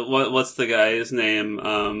what's the guy's name?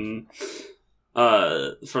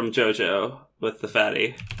 From JoJo with the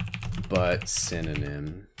fatty. But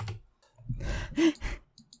synonym.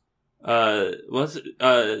 What's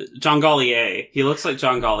John Gallier? He looks like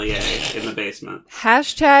John Gallier in the basement.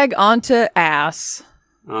 Hashtag onto ass.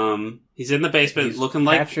 He's in the basement He's looking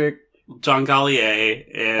like Patrick. John Gallier.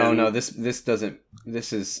 And Oh no, this doesn't.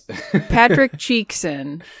 This is Patrick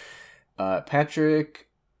Cheekson. Patrick.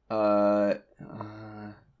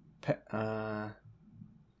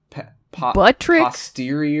 Buttrick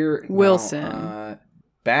posterior Wilson. No,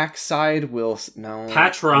 backside Wilson. No.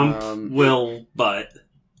 Patrump will butt.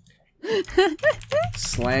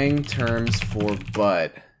 Slang terms for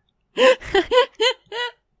butt.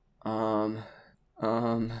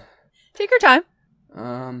 Take your time.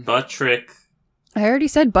 Butt trick. I already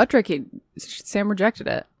said Buttrick. Sam rejected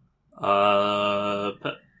it.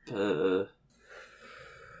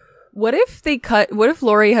 What if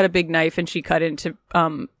Lori had a big knife and she cut into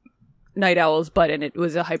Night Owl's butt and it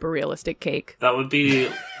was a hyper realistic cake? That would be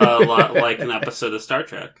a lot like an episode of Star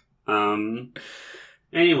Trek.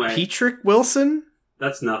 Anyway, Petrick Wilson.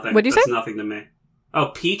 that's nothing. What'd you That's say? nothing to me. Oh,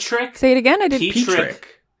 Petrick? Say it again. I did. Peach trick.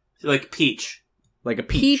 Like peach. Like a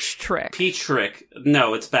peach. Peach trick. Peach trick.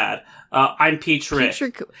 No, it's bad. I'm Peach Rick. Peach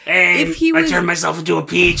trick. Hey, If he was- I turned myself into a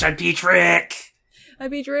peach. I'm Peach Rick. A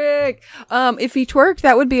peach trick. If he twerked,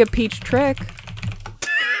 that would be a peach trick.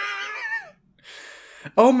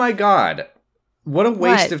 Oh my god. What a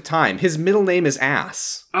waste What? of time. His middle name is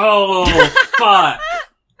Ass. Oh, fuck.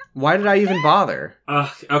 Why did I even bother?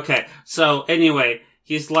 Okay. So, anyway,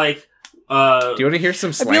 he's like, Do you want to hear some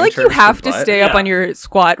I slang feel like you terms for have to butt? stay up Yeah. on your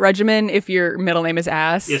squat regimen if your middle name is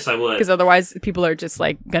ass. yes, I would. Because otherwise, people are just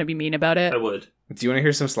like gonna be mean about it. I would. Do you want to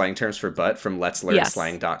hear some slang terms for butt from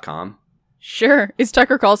letslearnslang.com? Sure. Is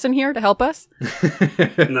Tucker Carlson here to help us?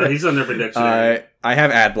 No, he's on Urban Dictionary. I have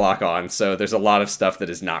ad block on, so there's a lot of stuff that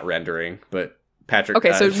is not rendering, but Patrick...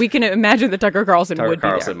 Okay, so we can imagine that Tucker Carlson Tucker would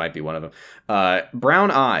Carlson be might be one of them. Brown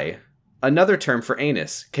eye, another term for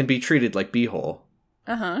anus, can be treated like beehole.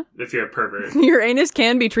 there. Uh-huh. If you're a pervert. Your anus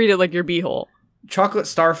can be treated like your beehole. Chocolate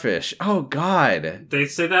starfish. Oh, God. They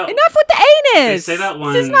say that... Enough with the anus! They say that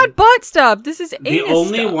This is one- not butt stuff. This is The anus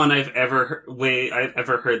only stuff. one I've ever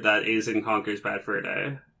heard that is in Conker's Bad Fur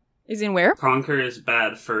Day. Is in where? Conker's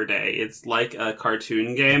Bad Fur Day. It's like a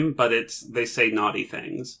cartoon game, but they say naughty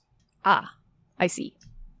things. Ah, I see.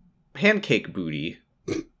 Pancake booty.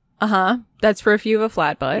 Uh-huh. That's for if you have a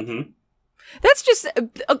flat butt. Mm-hmm. That's just,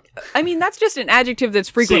 that's just an adjective that's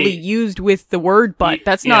frequently See, used with the word butt.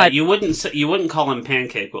 That's not... You wouldn't call him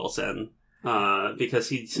Pancake Wilson, because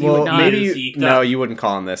he Well, would not. maybe use you, eked no, up. you wouldn't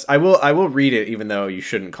call him this. I will read it, even though you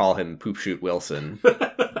shouldn't call him Poop Shoot Wilson.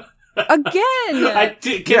 Again! Yeah,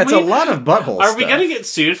 it's a lot of butthole Are stuff. we gonna get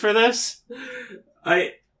sued for this?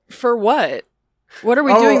 For what? What are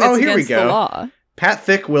we Oh, doing that's here we against the go. law? Pat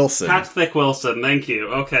Thick Wilson. Pat Thick Wilson, thank you.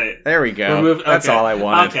 Okay. There we go. Remove- That's okay. all I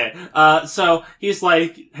wanted. Okay. So he's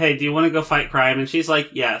like, hey, do you want to go fight crime? And she's like,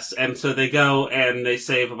 yes. And so they go and they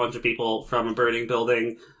save a bunch of people from a burning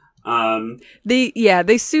building.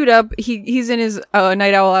 They suit up. He's in his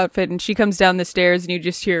night owl outfit, and she comes down the stairs, and you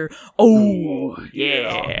just hear, "Oh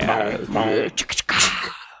yeah!"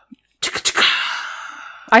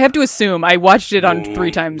 I have to assume I watched it on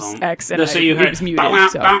 3 times X, and No, so you it heard, was muted.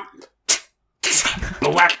 So.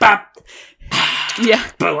 Yeah,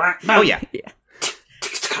 Oh yeah. yeah.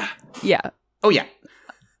 Oh yeah.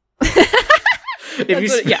 if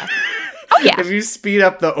you Yeah. Oh yeah. if you speed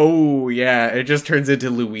up the oh yeah, it just turns into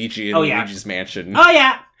Luigi in Oh, yeah. Luigi's Mansion. Oh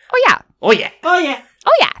yeah! Oh yeah. Oh yeah. Oh yeah!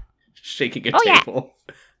 Oh yeah. Shaking a Oh, yeah. table.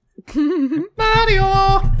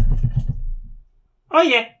 Mario. Oh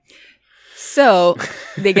yeah! So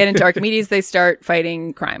they get into Archimedes. They start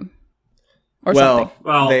fighting crime, or something.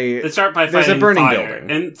 Well, They- they start by there's a fighting burning fire.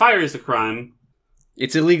 building. And fire is a crime.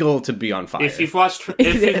 It's illegal to be on fire. If you've watched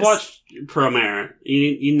Promare,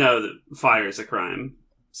 you know that fire is a crime.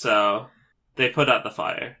 So they put out the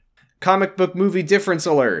fire. Comic book movie difference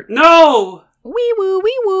alert. No! Wee woo,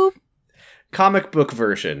 wee woo. Comic book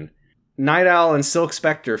version. Night Owl and Silk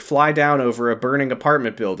Spectre fly down over a burning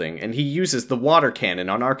apartment building, and he uses the water cannon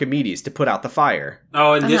on Archimedes to put out the fire.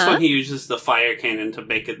 Oh, and this one he uses the fire cannon to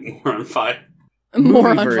make it more on fire.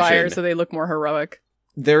 More Movie on fire, version. so they look more heroic.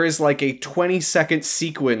 There is like a 20-second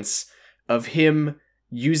sequence of him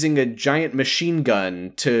using a giant machine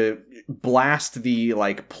gun to blast the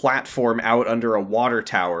like platform out under a water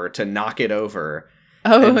tower to knock it over.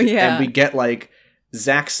 Oh, and, yeah. And we get like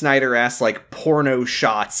Zack Snyder-ass like porno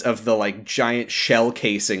shots of the like giant shell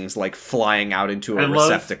casings like flying out into a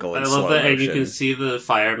receptacle in slow I love that, motion. and you can see the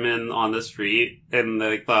firemen on the street, and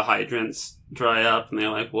like the hydrants dry up, and they're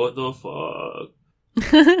like, "What the fuck?"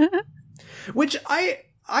 Which I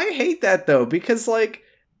hate that though, because like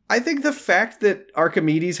I think the fact that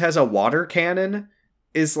Archimedes has a water cannon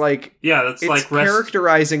is like Yeah, that's it's like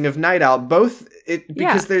characterizing of Night Owl.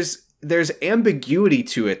 Because there's ambiguity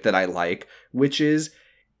to it that I like, which is,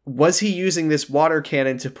 was he using this water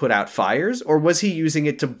cannon to put out fires, or was he using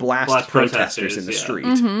it to blast protesters in the street?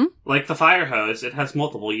 Mm-hmm. Like the fire hose, it has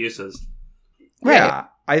multiple uses. Right. Yeah,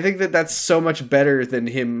 I think that that's so much better than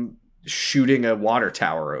him shooting a water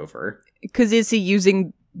tower over. Because is he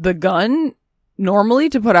using the gun normally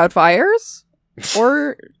to put out fires?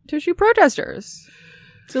 Or to shoot protesters?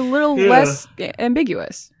 It's a little less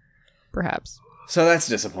ambiguous, perhaps. So that's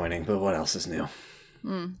disappointing, but what else is new?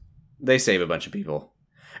 Mm. They save a bunch of people.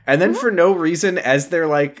 And then for no reason, as they're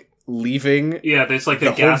like leaving, Yeah, there's like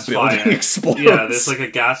the a gas whole building fire. explodes. Yeah, there's like a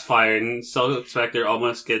gas fire, and Silk Spectre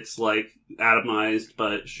almost gets like atomized,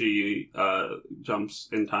 but she jumps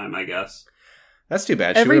in time, I guess. That's too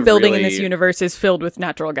bad. She Every would've building in really- this universe is filled with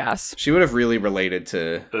natural gas. She would have really related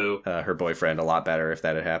to Boo. her boyfriend a lot better if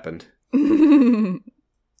that had happened. And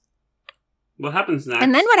What happens next?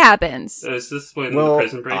 then what happens? Is this when the Well,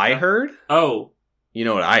 prison break? I heard. Oh, You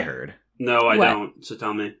know what I heard? no, I What? don't. So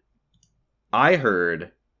tell me. I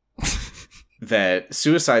heard that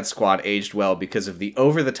Suicide Squad aged well because of the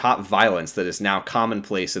over-the-top violence that is now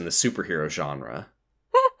commonplace in the superhero genre.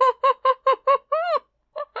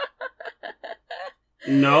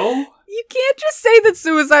 No? You can't just say that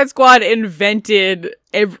Suicide Squad invented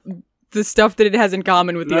the stuff that it has in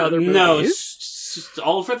common with the other movies. No,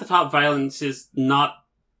 all over the top violence is not.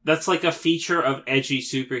 That's like a feature of edgy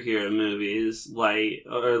superhero movies, like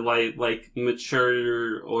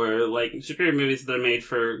mature or like superhero movies that are made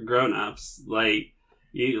for grown-ups, like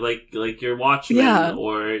your Watchmen Yeah.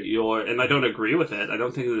 or your. And I don't agree with it. I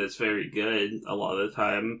don't think that it's very good a lot of the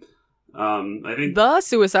time. I think The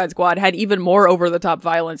Suicide Squad had even more over-the-top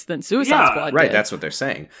violence than Suicide Yeah, Squad Right, did. that's what they're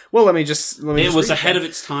saying. Well, let me just it was read ahead that. of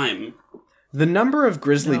its time. The number of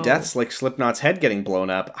grisly No. deaths, like Slipknot's head getting blown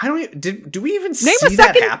up. I don't. Do we even Name a see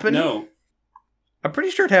that second- happen? No. I'm pretty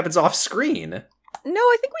sure it happens off screen. No,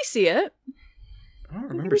 I think we see it. I don't I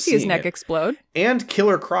think remember we see his seeing neck it. explode. And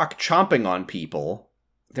Killer Croc chomping on people.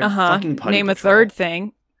 They're Uh-huh. fucking Putty Name a Patrol. third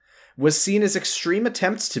thing. Was seen as extreme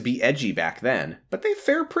attempts to be edgy back then, but they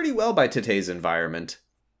fare pretty well by today's environment.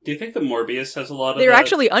 Do you think the Morbius has a lot of They're that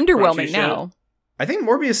actually underwhelming raunchy now. I think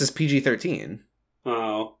Morbius is PG-13.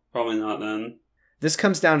 Oh, probably not then. This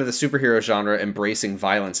comes down to the superhero genre embracing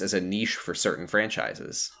violence as a niche for certain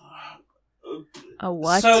franchises. A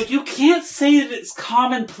what? So you can't say that it's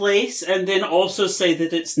commonplace and then also say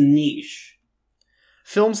that it's niche.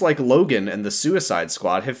 Films like Logan and The Suicide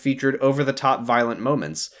Squad have featured over-the-top violent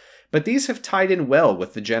moments, but these have tied in well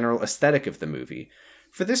with the general aesthetic of the movie.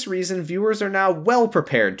 For this reason, viewers are now well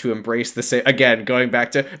prepared to embrace the same... Again, going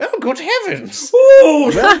back to, oh, good heavens!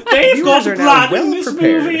 Ooh, Well, they've viewers got are now blood well in this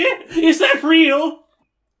prepared. movie. Is that real?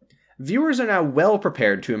 Viewers are now well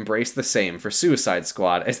prepared to embrace the same for Suicide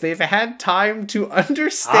Squad, as they've had time to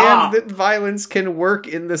understand that violence can work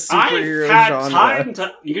in the superhero I've had genre. time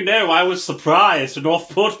to... You know, I was surprised and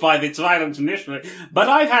off-put by its violence initially, but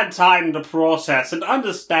I've had time to process and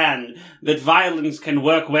understand that violence can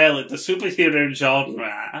work well in the superhero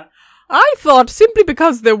genre. I thought simply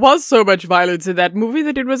because there was so much violence in that movie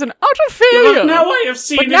that it was an utter failure. But now I have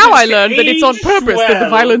seen But it now I has learned that it's on aged purpose that the well,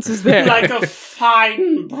 violence is there. Like a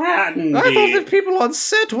fine brandy. I thought that people on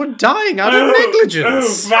set were dying out of Oh,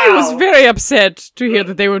 negligence. Val, I was very upset to hear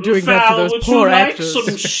that they were doing that to Val, those would poor you like actors.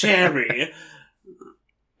 some sherry?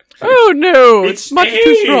 Oh no, it's much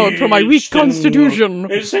too strong for my weak aged in- constitution.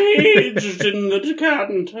 It's aged in the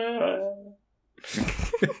decanter.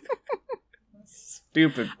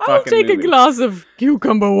 Stupid I'll fucking take movie. a glass of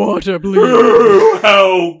cucumber water, please.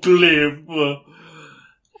 How glib.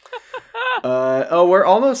 We're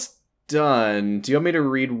almost done. Do you want me to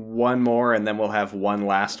read one more, and then we'll have one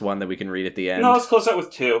last one that we can read at the end? No, let's close out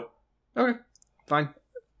with two. Okay, fine.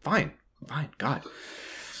 God.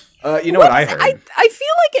 You know what I heard? I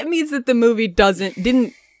feel like it means that the movie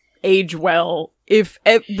didn't age well if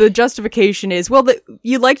the justification is, well,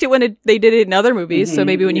 you liked it when they did it in other movies, so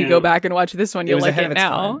maybe when you go back and watch this one, you'll like it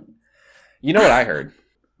now. Time. You know what I heard?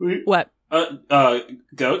 What?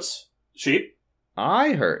 Goats? Sheep?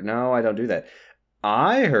 I heard... No, I don't do that.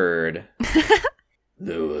 I heard...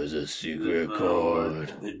 There was a secret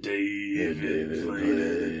chord. The David played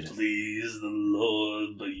it. Please the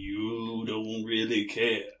Lord, but you don't really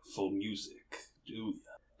care for music, do you?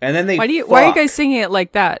 And then they Why are you guys singing it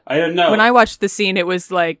like that? I don't know. When I watched the scene, it was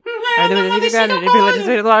like... Hallelujah.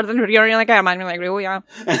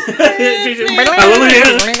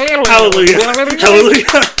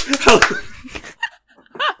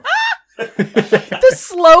 The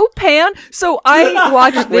slow pan. So I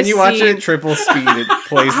watched this when you watch scene. it in triple speed, it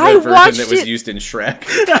plays the version that was used in Shrek.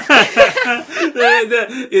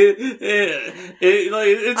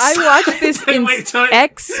 I watched this in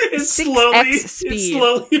X It's 6X speed. It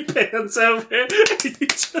slowly pans over.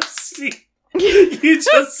 You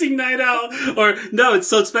just see Night Owl, or no, it's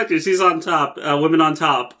Silk Spectre. She's on top. Women on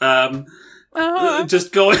top.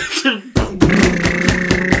 Just going.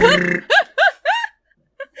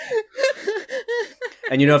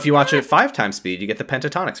 And you know, if you watch it at 5 times speed, you get the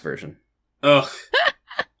Pentatonics version. Ugh.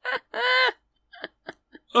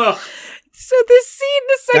 Ugh. So this scene,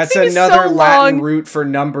 the sex That's scene is another so Latin long. root for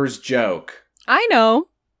numbers joke. I know.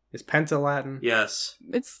 Is Penta Latin? Yes.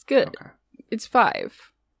 It's good. Okay. It's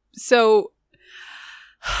 5. So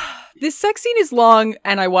this sex scene is long,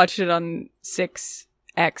 and I watched it on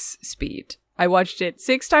 6x speed. I watched it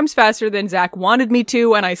 6 times faster than Zach wanted me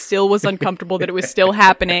to, and I still was uncomfortable that it was still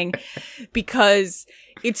happening because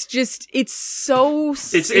it's slow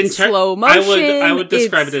motion. I would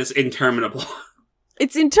describe it as interminable.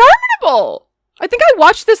 It's interminable. I think I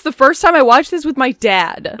watched this the first time I watched this with my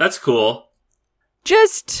dad. That's cool.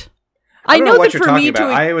 I don't know what that you're for talking me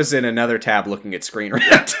about. I was in another tab looking at Screen Rant.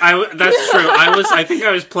 That's true. I think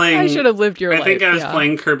I was playing. I should have lived your life. I think I was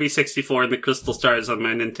playing Kirby 64 and the Crystal Stars on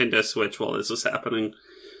my Nintendo Switch while this was happening.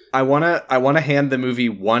 I wanna hand the movie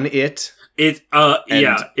one it. And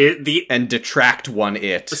detract one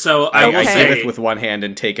it. So I will giveth say with one hand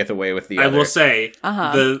and taketh away with the other. I will say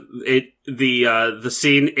the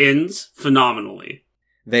scene ends phenomenally.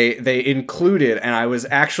 They included, and I was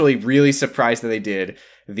actually really surprised that they did,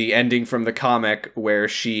 the ending from the comic where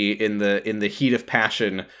she, in the heat of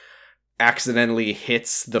passion, accidentally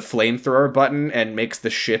hits the flamethrower button and makes the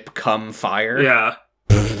ship come fire. Yeah.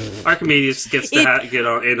 Archimedes gets to get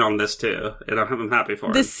in on this too, and I'm happy for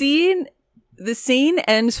him. The scene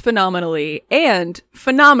ends phenomenally, and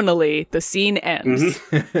phenomenally, the scene ends.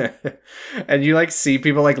 Mm-hmm. And you see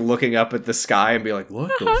people looking up at the sky and be like,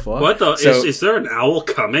 "What the fuck? What the? Is there an owl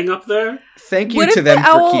coming up there?" Thank you to them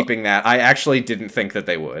for keeping that. I actually didn't think that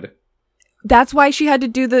they would. That's why she had to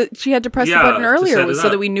press the button earlier, so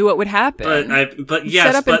that we knew what would happen.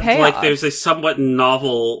 There's a somewhat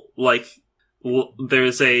novel there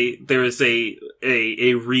is a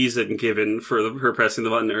reason given for her pressing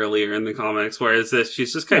the button earlier in the comics, whereas this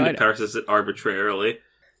she's just kind of presses it arbitrarily.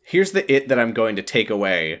 Here's the it that I'm going to take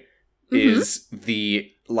away is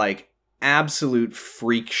the absolute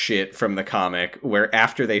freak shit from the comic where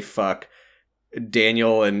after they fuck,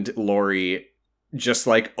 Daniel and Laurie just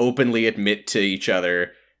openly admit to each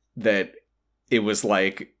other that it was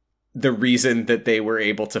the reason that they were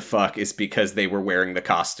able to fuck is because they were wearing the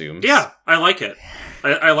costumes. Yeah, I like it.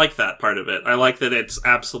 I like that part of it. I like that it's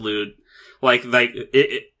absolute.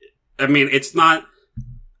 It's not.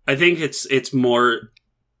 I think it's more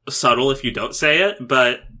subtle if you don't say it,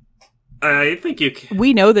 but I think you can.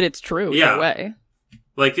 We know that it's true. Yeah. Either way.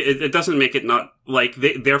 It doesn't make it not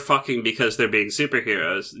they're fucking because they're being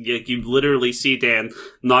superheroes. You literally see Dan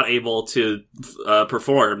not able to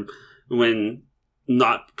perform when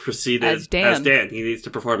not preceded as Dan. He needs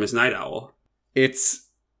to perform as Night Owl. It's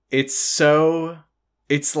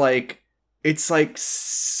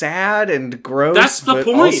sad and gross. That's the but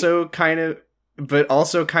point.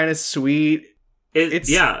 Also kind of sweet. It's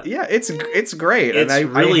great, it's and I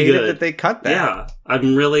really hate good it that they cut that. Yeah,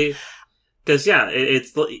 I'm really because their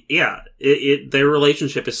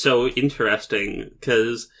relationship is so interesting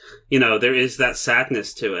because there is that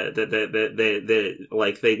sadness to it that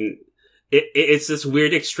it's this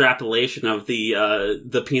weird extrapolation of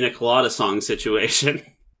the Pina Colada song situation.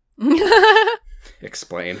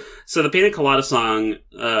 Explain. So the Pina Colada song,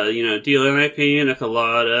 do you like Pina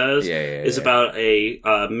Coladas? Is about a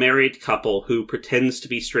married couple who pretends to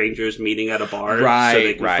be strangers meeting at a bar. Right, so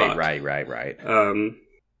they can right.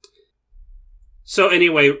 So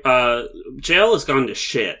anyway, jail has gone to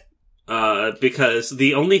shit. because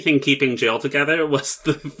the only thing keeping jail together was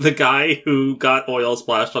the guy who got oil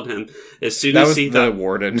splashed on him. As soon That as was he the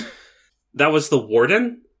warden. that was the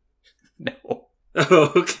warden. No.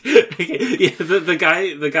 Oh, okay. Yeah, the guy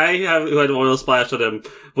who had oil splashed on him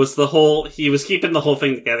was he was keeping the whole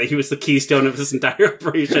thing together. He was the keystone of this entire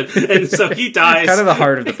operation, and so he dies. Kind of the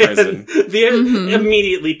heart of the prison.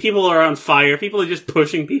 Immediately, people are on fire. People are just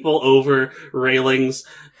pushing people over railings.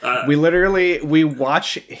 We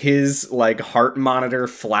watch his like heart monitor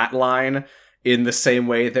flatline in the same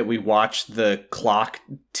way that we watch the clock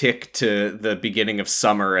tick to the beginning of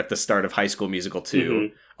summer at the start of High School Musical 2.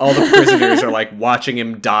 Mm-hmm. All the prisoners are like watching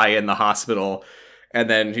him die in the hospital, and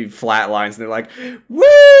then he flatlines and they're like,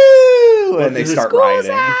 woo! And they start School's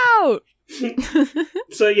rioting. out!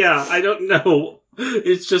 So yeah, I don't know.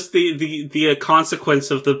 It's just the consequence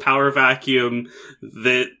of the power vacuum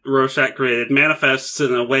that Rorschach created manifests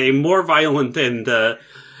in a way more violent and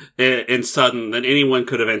sudden than anyone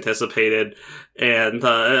could have anticipated. And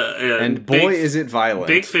boy, is it violent.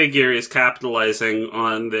 Big Figure is capitalizing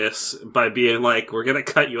on this by being like, we're gonna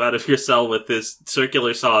cut you out of your cell with this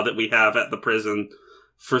circular saw that we have at the prison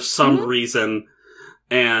for some reason.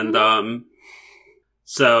 And,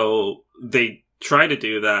 so they try to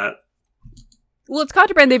do that. Well, it's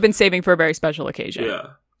contraband they've been saving for a very special occasion. Yeah.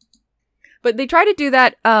 But they try to do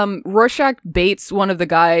that. Rorschach baits one of the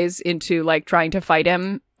guys into like trying to fight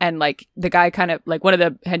him, and like the guy kind of like one of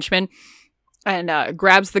the henchmen and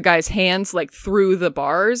grabs the guy's hands like through the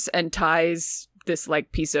bars and ties this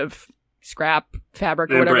like piece of scrap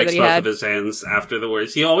fabric or and whatever breaks that he both had. of his hands after the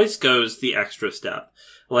words. He always goes the extra step.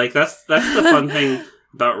 Like that's the fun thing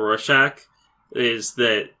about Rorschach is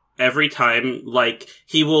that every time like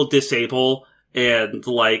he will disable and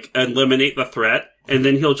like eliminate the threat, and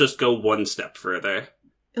then he'll just go one step further.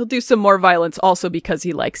 He'll do some more violence also because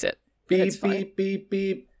he likes it. Beep, beep, beep,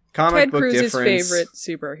 beep. Comic Ted book Cruz's difference. favorite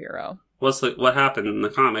superhero. What happened in the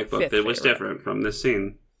comic book Fifth that was favorite. different from this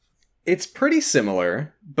scene? It's pretty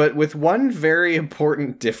similar, but with one very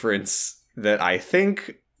important difference that I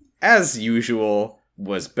think, as usual,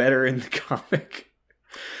 was better in the comic.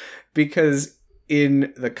 Because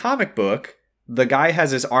in the comic book, the guy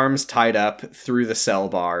has his arms tied up through the cell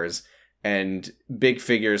bars, and Big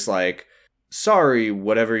Figure's like, sorry,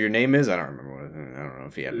 whatever your name is. I don't know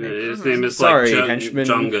if he had a name. His name is Sorry, like henchman.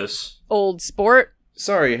 Jungus. Old sport.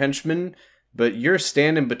 Sorry, henchman, but you're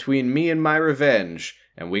standing between me and my revenge,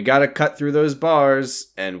 and we gotta cut through those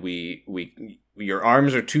bars, and your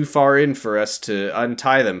arms are too far in for us to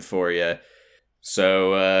untie them for you.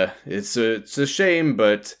 So, it's a shame,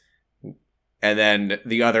 but... And then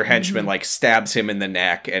the other henchman, like, stabs him in the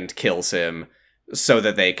neck and kills him so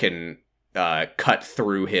that they can cut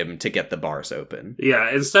through him to get the bars open. Yeah,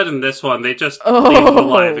 instead in this one, they just leave him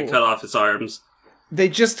alive and cut off his arms. They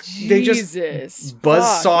just Jesus,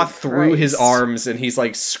 buzzsaw fucking through his Christ. arms, and he's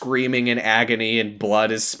like screaming in agony, and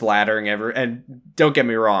blood is splattering everywhere. And don't get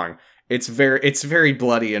me wrong, it's very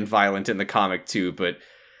bloody and violent in the comic too, but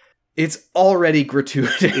it's already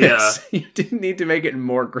gratuitous. Yeah. You didn't need to make it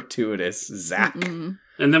more gratuitous, Zach. Mm-mm.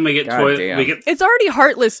 And then we get God damn. It's already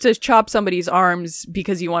heartless to chop somebody's arms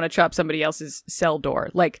because you want to chop somebody else's cell door.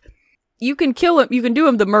 Like, you can kill him. You can do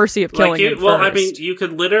him the mercy of killing him well, first. I mean, you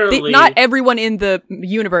could literally... Not everyone in the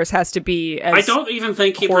universe has to be as I don't even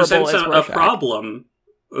think he horrible presents as a Rorschach. problem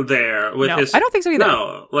there with No, his... I don't think so either.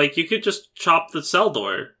 No, like, you could just chop the cell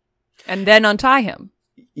door. And then untie him.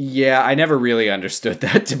 Yeah, I never really understood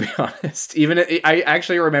that, to be honest. I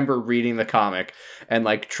actually remember reading the comic and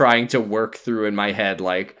like trying to work through in my head,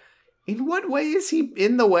 like, in what way is he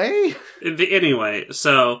in the way? Anyway,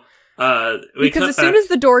 so... Because as soon as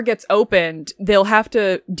the door gets opened, they'll have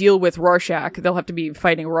to deal with Rorschach. They'll have to be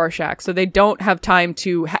fighting Rorschach. So they don't have time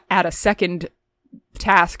to add a second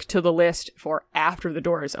task to the list for after the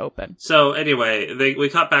door is open. So anyway, we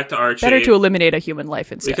cut back to Archie. Better to eliminate a human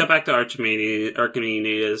life instead. We cut back to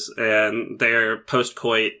Archimedes, and their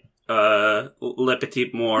post-coit, Le Petit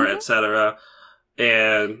Mort, etc.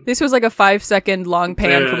 And this was like a 5-second long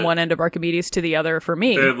pan They're- from one end of Archimedes to the other for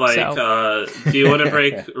me. they're like, so. do you want to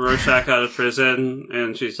break Rorschach out of prison?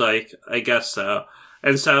 And she's like, I guess so.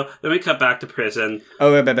 And so then we cut back to prison.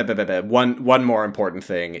 Oh, one more important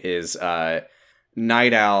thing is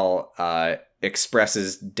Night Owl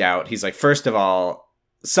expresses doubt. He's like, first of all,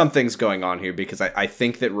 something's going on here because I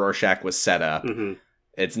think that Rorschach was set up. Mhm.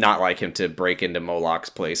 It's not like him to break into Moloch's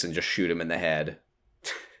place and just shoot him in the head.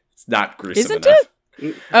 It's not gruesome Isn't enough.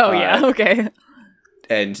 it? Oh, yeah, okay.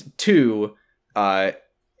 And two,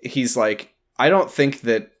 he's like, I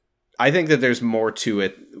I think that there's more to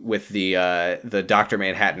it with the Dr.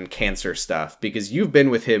 Manhattan cancer stuff, because you've been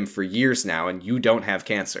with him for years now and you don't have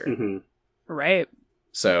cancer. Mm-hmm. Right.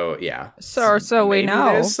 So, yeah. So we Maybe know.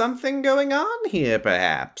 there's something going on here,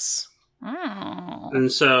 perhaps. Oh.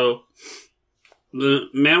 And so the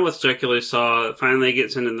man with circular saw finally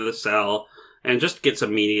gets into the cell and just gets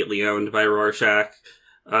immediately owned by Rorschach.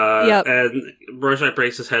 Yep. And Rorschach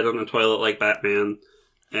breaks his head on the toilet like Batman.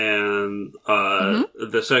 And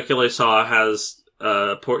the circular saw has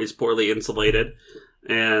is poorly insulated.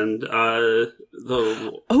 And the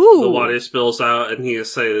water spills out, and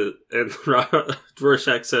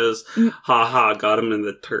Rorschach says, "Ha ha, got him in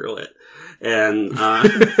the toilet." And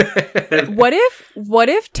what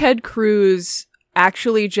if Ted Cruz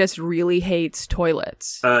actually just really hates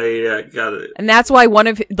toilets? Yeah, got it. And that's why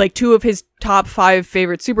two of his top 5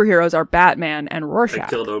 favorite superheroes are Batman and Rorschach. I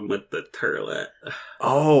killed him with the toilet.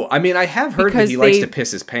 Oh, I mean, I have heard Because that he likes to piss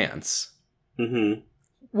his pants. Mm-hmm.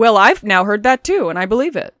 Well, I've now heard that too, and I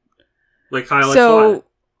believe it. Like Kyle So,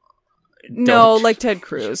 no, Don't. like Ted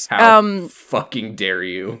Cruz. How fucking dare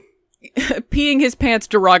you? Peeing his pants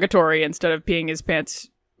derogatory instead of peeing his pants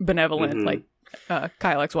benevolent, like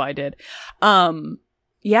Kyle XY did.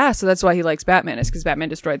 Yeah, so that's why he likes Batman, is because Batman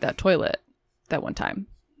destroyed that toilet that one time.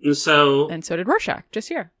 And so did Rorschach, just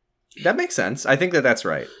here. That makes sense. I think that that's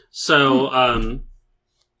right.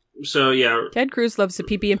 So yeah, Ted Cruz loves to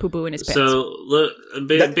pee-pee and poo-poo in his pants. So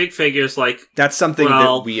big figures like that's something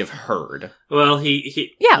that we have heard. Well,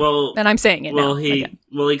 he yeah. Well, and I'm saying it. Well, now, he again.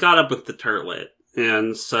 got up with the turlet,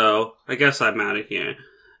 and so I guess I'm out of here.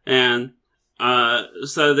 And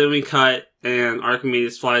so then we cut, and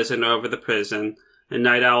Archimedes flies in over the prison, and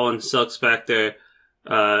Night Owl and Silk Spectre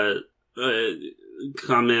come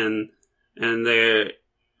in, and they're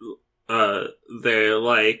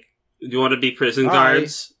like, "Do you want to be prison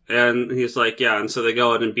guards?" And he's like, "Yeah." And so they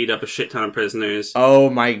go in and beat up a shit ton of prisoners. Oh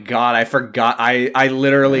my god, I forgot. I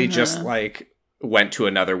literally just went to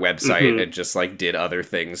another website and just did other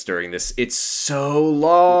things during this. It's so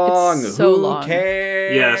long. It's so Who long.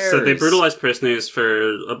 cares? Yeah, so they brutalize prisoners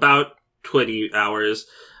for about 20 hours.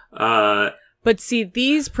 But see,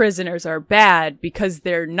 these prisoners are bad because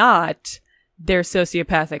they're not their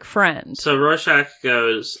sociopathic friends. So Rorschach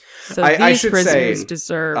goes, So I these should prisoners say,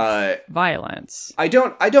 deserve violence. I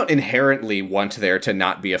don't inherently want there to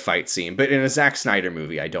not be a fight scene, but in a Zack Snyder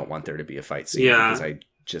movie, I don't want there to be a fight scene because I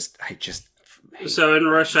just hate so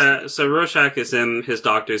Rorschach is in his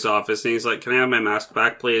doctor's office, and he's like, "Can I have my mask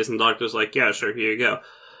back, please?" And the doctor's like, "Yeah, sure, here you go."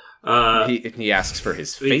 he asks for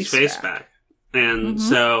his face back. And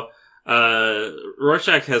so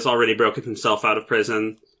Rorschach has already broken himself out of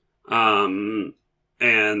prison. And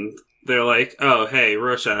they're like, "Oh, hey,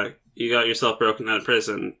 Rorschach, you got yourself broken out of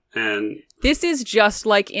prison." And this is just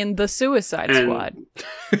like in the Suicide Squad.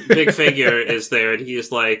 Big Figure is there, and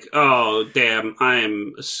he's like, "Oh, damn,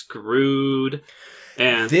 I'm screwed."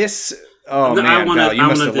 And this, oh man, Val, you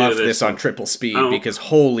must have loved this on triple speed because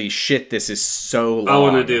holy shit, this is so long. I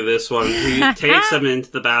want to do this one. He takes them into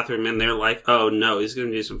the bathroom, and they're like, "Oh no, he's going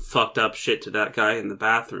to do some fucked up shit to that guy in the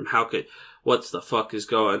bathroom. What's the fuck is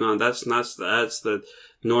going on? That's the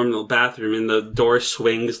normal bathroom." And the door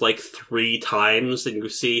swings 3 times, and you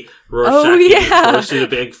see Rorschach close to the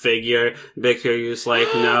Big Figure. Big Figure's like,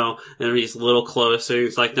 "No," and he's a little closer.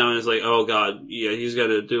 He's like, "No," and he's like, "Oh god, yeah, he's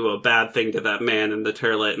gonna do a bad thing to that man in the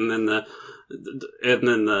turlet." And then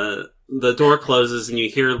the door closes, and you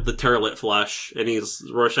hear the turlet flush, and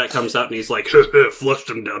Rorschach comes out, and he's like, "Flushed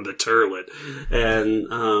him down the turlet,"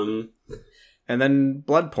 and then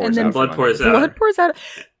blood pours out. Blood pours out.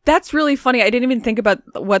 That's really funny. I didn't even think about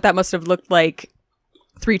what that must have looked like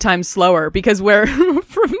 3 times slower, because from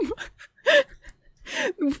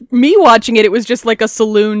me watching it, it was just like a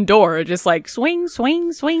saloon door, just like swing,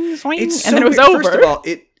 swing, swing, swing, and then it was over. First of all,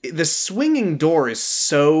 the swinging door is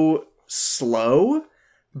so slow,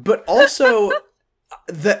 but also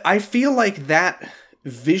I feel like that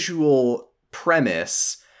visual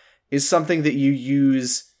premise is something that you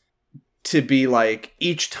use to be like,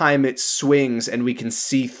 each time it swings and we can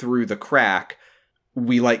see through the crack,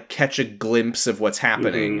 we catch a glimpse of what's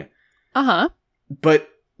happening. But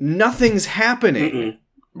nothing's happening.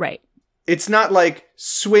 Right. It's not like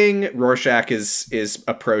swing, Rorschach is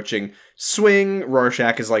approaching. Swing,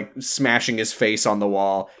 Rorschach is smashing his face on the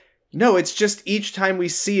wall. No, it's just each time we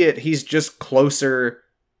see it, he's just closer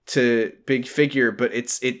to Big Figure, but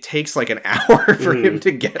it takes an hour for him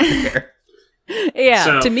to get there. Yeah,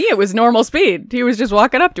 so, to me it was normal speed. He was just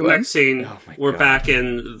walking up to him. Next scene, we're back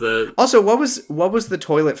in the... Also, what was the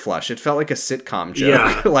toilet flush? It felt like a sitcom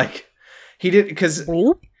joke. Yeah. he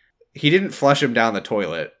didn't flush him down the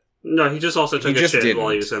toilet. No, he just also took a just shit didn't. while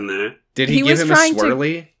he was in there. Did he He give was him a trying to-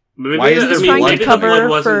 swirly? Maybe, Why is there trying blood to maybe the cover blood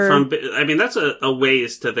wasn't for- from... I mean, that's a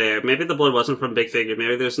ways to there. Maybe the blood wasn't from Big Figure.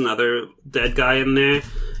 Maybe there's another dead guy in there,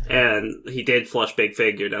 and he did flush Big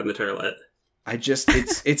Figure down the toilet.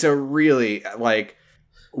 It's a really, like,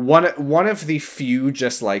 one of the few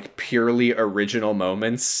just, like, purely original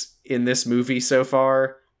moments in this movie so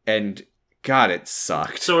far, and God, it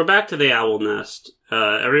sucked. So we're back to the owl nest.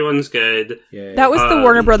 Everyone's good. Yeah. That was the Um,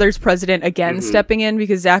 Warner Brothers president again mhm. stepping in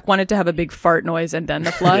because Zach wanted to have a big fart noise and then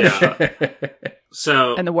the flush. Yeah.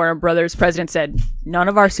 So And the Warner Brothers president said, none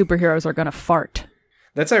of our superheroes are going to fart.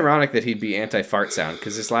 That's ironic that he'd be anti-fart sound,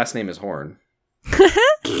 because his last name is Horn.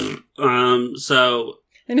 So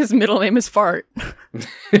And his middle name is Fart.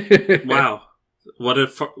 wow, what a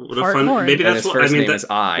Fart fun. horn. Maybe And that's his what I first mean. name is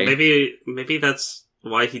I. Maybe that's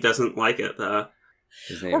why he doesn't like it.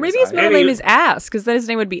 His name Or maybe is his I. middle name is Ass, because then his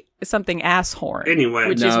name would be something Asshorn. Anyway.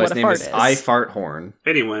 which No, is his what a name fart is is. I Fart Horn.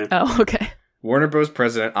 Anyway, Oh, okay. Warner Bros.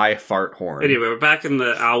 President I Fart Horn. anyway, we're back in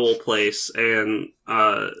the owl place, and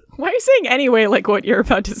Why are you saying anyway like what you're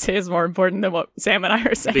about to say is more important than what Sam and I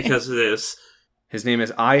are saying? because of this, His name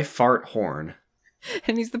is I Fart Horn.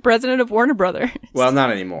 And he's the president of Warner Brothers. Well,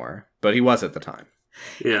 not anymore, but he was at the time.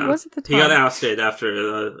 yeah, He was at the he got time. ousted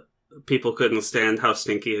after people couldn't stand how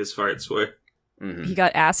stinky his farts were. Mhm. He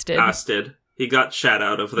got asted. Ousted. He got shat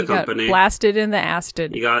out of the He company. got blasted in the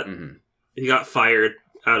asted. He got Mhm. he got fired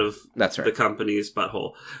out of That's the right. company's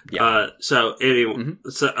butthole. Yeah. So anyway, Mhm.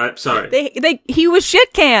 so sorry. He was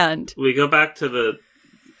shit canned. We go back to the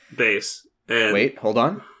base. And Wait, hold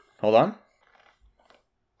on. Hold on.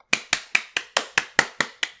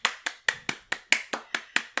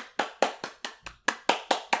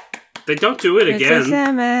 they don't do it Mr. again.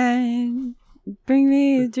 Salmon, bring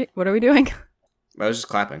me a drink. What are we doing? I was just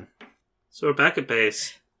clapping. So we're back at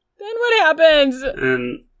base, Then what happens?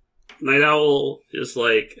 and Night Owl is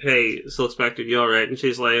like, "Hey, Silk Spectre, you all right?" And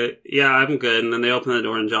she's like, "Yeah, I'm good." And then they open the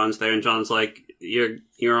door, and John's there, and John's like,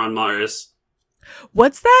 "You're on Mars."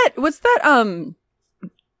 What's that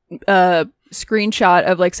screenshot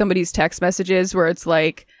of like somebody's text messages where it's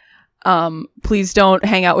like, please don't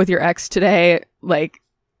hang out with your ex today, like,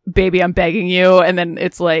 baby, I'm begging you, and then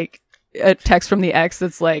it's like a text from the ex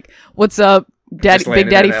that's like, what's up, daddy, Just landed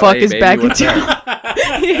big daddy in fuck LA, is baby, back in what's town.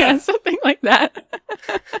 Yeah, something like that.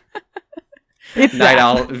 It's Night that.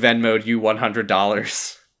 Owl Venmo'd you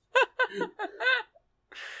 $100.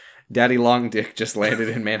 Daddy Long Dick just landed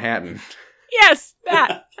in Manhattan. Yes,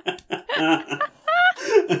 that.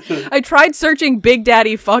 I tried searching Big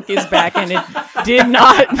Daddy Fuck is back and it did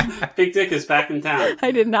not. Big Dick is back in town.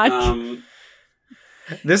 I did not.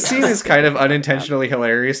 This scene is kind of unintentionally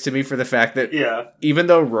hilarious to me for the fact that Yeah, even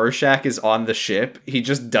though Rorschach is on the ship, he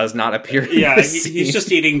just does not appear in yeah. this He's scene.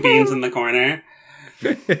 just eating beans in the corner.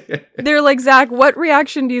 They're like, Zach, what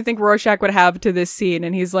reaction do you think Rorschach would have to this scene?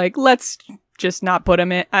 And he's like, let's just not put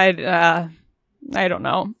him in. I don't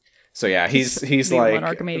know. So yeah, he's leave like, one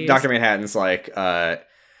Archimedes. Dr. Manhattan's like,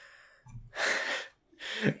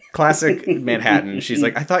 classic Manhattan. She's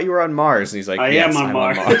like, I thought you were on Mars. And he's like, I yes, am on I'm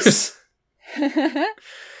Mars. on Mars.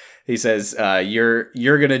 He says, you're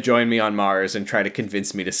going to join me on Mars and try to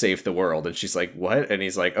convince me to save the world. And she's like, what? And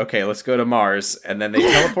he's like, okay, let's go to Mars. And then they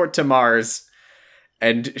teleport to Mars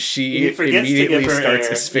and she He forgets to immediately give her starts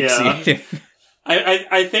air. asphyxiating.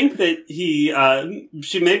 I think that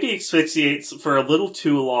she maybe asphyxiates for a little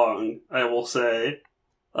too long, I will say.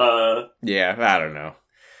 Yeah, I don't know.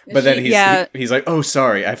 But then he's like, oh,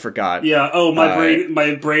 sorry, I forgot. Yeah, oh,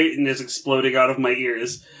 my brain is exploding out of my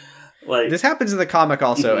ears. Like, This happens in the comic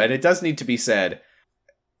also, and it does need to be said.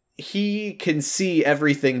 He can see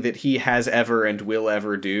everything that he has ever and will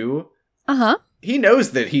ever do. Uh-huh. He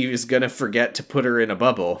knows that he is going to forget to put her in a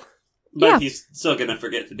bubble. but yeah. he's still gonna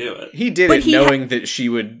forget to do it. He did But it he knowing that she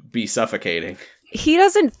would be suffocating. He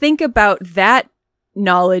doesn't think about that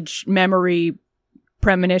knowledge, memory,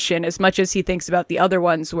 premonition as much as he thinks about the other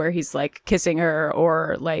ones where he's like kissing her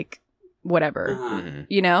or like whatever. Uh-huh. Mhm.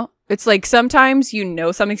 You know? It's like sometimes you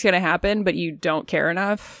know something's going to happen, but you don't care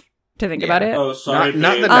enough to think Yeah. about it. Oh, sorry,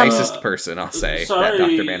 Not babe. the nicest person, I'll say, Sorry, that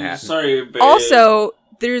Dr. Manhattan. Sorry, babe. Also,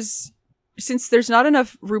 since there's not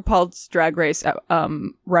enough RuPaul's Drag Race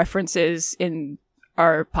references in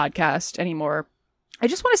our podcast anymore, I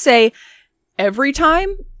just want to say every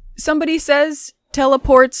time somebody says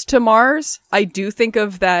teleports to Mars, I do think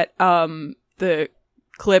of that the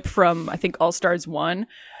clip from I think All Stars 1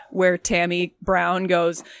 where Tammy Brown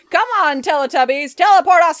goes, "Come on, Teletubbies,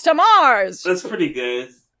 teleport us to Mars." That's pretty good.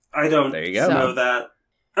 I don't There you go. know that.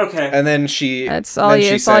 Okay, And then she... That's all. then she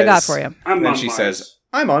That's all I got says- for you. I'm Then on she Mars. says,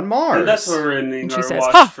 I'm on Mars. And that's where we're ending And she our says,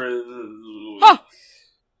 watch "Ha! for... Ha!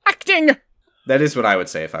 acting. That is what I would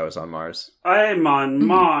say if I was on Mars. I'm on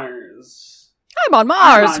Mars. I'm on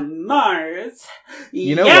Mars. I'm on Mars.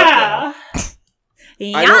 You know what, yeah.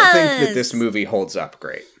 I don't think that this movie holds up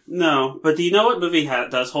great. No, but do you know what movie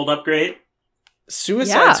does hold up great?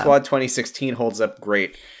 Suicide Squad 2016 holds up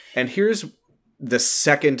great. And here's the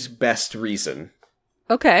second best reason.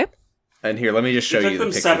 Okay. And here, let me just show you the picture.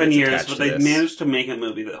 It took them 7 that's years, attached but to they this. managed to make a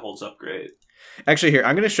movie that holds up great. Actually, here,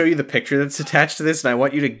 I'm going to show you the picture that's attached to this, and I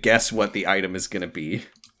want you to guess what the item is going to be.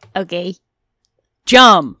 Okay.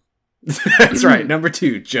 Jum. That's right, number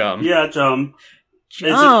 2, Jum. Yeah, Jum. Is it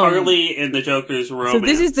Jum. Harley and the Joker's romance? So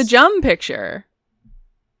this is the Jum picture.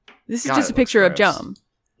 This is God, just a it picture of looks gross. Jum.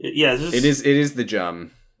 Yeah, It is the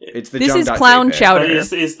Jum. It's the This Jum. is clown JPEG. chowder.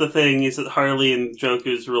 But is the thing, is it Harley and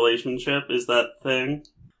Joker's relationship? Is that thing?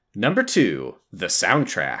 Number 2, the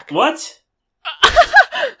soundtrack. What?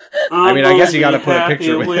 I mean, I guess you gotta put a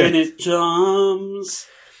picture with when it. it jumps.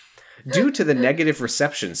 Due to the negative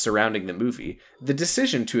reception surrounding the movie, the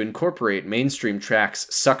decision to incorporate mainstream tracks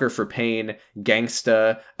Sucker for Pain,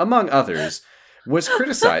 Gangsta, among others, was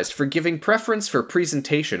criticized for giving preference for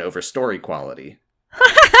presentation over story quality.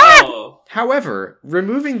 Oh. However,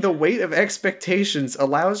 removing the weight of expectations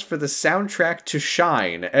allows for the soundtrack to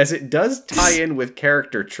shine, as it does tie in with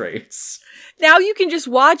character traits. Now you can just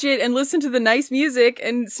watch it and listen to the nice music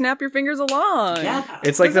and snap your fingers along. Yeah.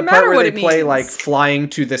 It's like the Doesn't part matter where what they it play, means. like, Flying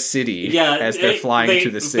to the City, Yeah, as they're flying to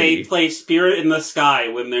the city, They play Spirit in the Sky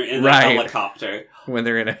when they're in a Right. helicopter. when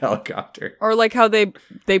they're in a helicopter. Or like how they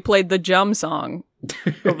played the Jum song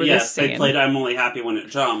over Yes, this scene. they played I'm Only Happy When It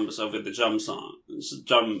Jumps over the Jum song. It's a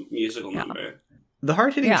Jum musical number. The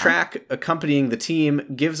hard-hitting Yeah. track accompanying the team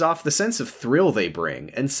gives off the sense of thrill they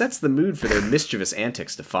bring, and sets the mood for their mischievous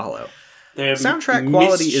antics to follow. Their Soundtrack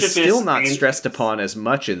quality is mischievous still not antics. stressed upon as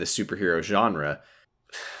much in the superhero genre.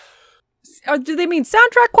 Or do they mean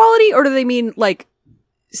soundtrack quality, or do they mean like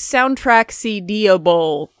soundtrack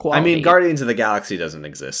CD-able quality? I mean, Guardians of the Galaxy doesn't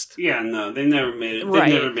exist. Yeah, no, they never made it. They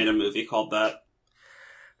Right. never made a movie called that.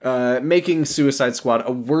 Making Suicide Squad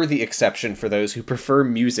a worthy exception for those who prefer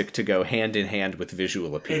music to go hand in hand with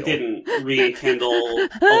visual appeal. It didn't rekindle a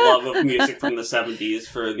love of music from the 70s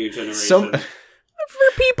for a new generation. So,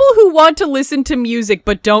 For people who want to listen to music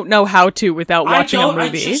but don't know how to without watching a I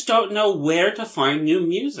movie. just don't know where to find new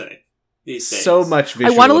music these days. so much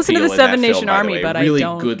visual wanna listen to appeal the in that Seven film, Nation by the Army, way. but I really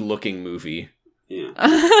don't. good-looking movie. Yeah.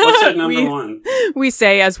 What's at number one? We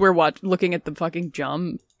say as we're looking at the fucking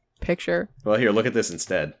Jum picture. Well, here, look at this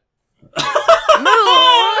instead.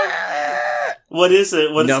 What is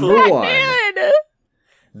it? What's Number the... one. Man!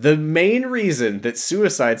 The main reason that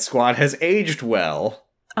Suicide Squad has aged well,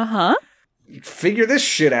 Uh-huh. figure this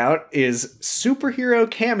shit out, is superhero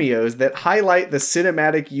cameos that highlight the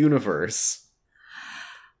cinematic universe.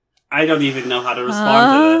 I don't even know how to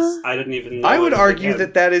respond to this. I don't even know. I would where to argue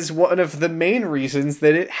begin. that is one of the main reasons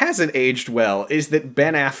that it hasn't aged well, is that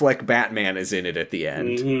Ben Affleck Batman is in it at the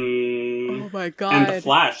end. Mhm. Oh my god. And the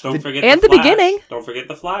Flash. Don't forget and the the Flash. beginning. Don't forget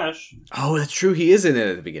the Flash. Oh, that's true, he is in it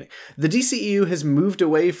at the beginning. The DCEU has moved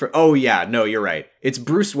away from... Oh yeah, no, you're right. It's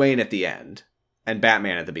Bruce Wayne at the end, and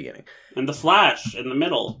Batman at the beginning. And the Flash in the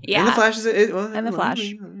middle. Yeah. And the Flash is And the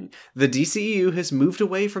Flash. The DCEU has moved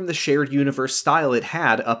away from the shared universe style it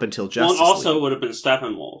had up until Justice Well, also League. would have been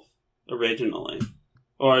Steppenwolf originally,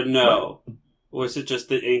 or no? Was it just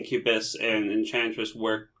that Incubus and Enchantress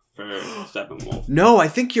worked for Steppenwolf? No, I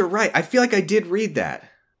think you're right. I feel like I did read that.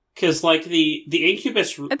 Because like the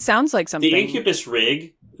Incubus, It sounds like something. the Incubus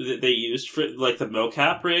rig that they used for like the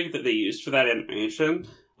mocap rig that they used for that animation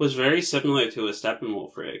was very similar to a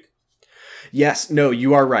Steppenwolf rig. Yes, no,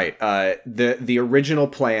 you are right. The original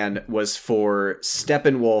plan was for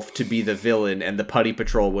Steppenwolf to be the villain, and the Putty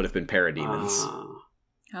Patrol would have been parademons.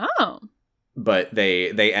 Oh. But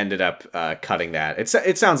they ended up cutting that.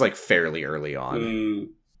 It sounds like fairly early on,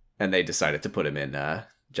 and they decided to put him in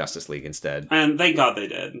Justice League instead. And thank God they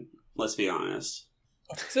did. Let's be honest.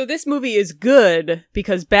 So this movie is good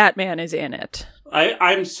because Batman is in it.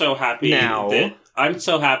 I'm so happy Now- that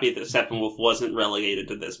Steppenwolf wasn't relegated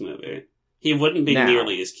to this movie. He wouldn't be Now.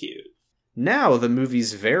 nearly as cute. Now, the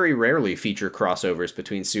movies very rarely feature crossovers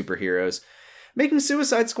between superheroes, making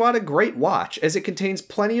Suicide Squad a great watch, as it contains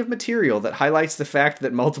plenty of material that highlights the fact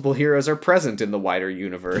that multiple heroes are present in the wider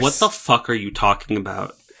universe. What the fuck are you talking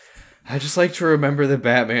about? I just like to remember that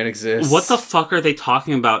Batman exists. What the fuck are they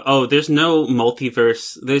talking about? Oh, there's no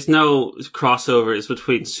multiverse. There's no crossovers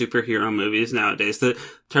between superhero movies nowadays. The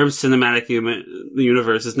term cinematic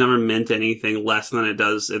universe has never meant anything less than it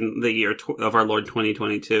does in the year of our Lord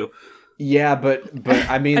 2022. Yeah, but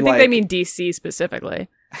I mean, I think like, they mean DC specifically.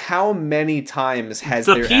 how many times has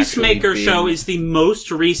The there Peacemaker actually show been... is the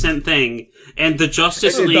most recent thing, and the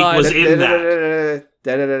Justice League was in that.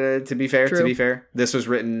 To be fair, True. this was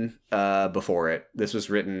written before it. This was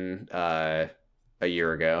written a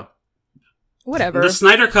year ago. Whatever. The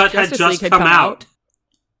Snyder Cut had Justice just League had come come out. out.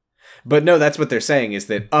 But no, that's what they're saying, is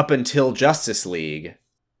that up until Justice League,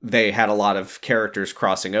 they had a lot of characters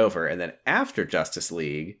crossing over, and then after Justice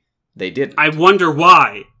League, they didn't. I wonder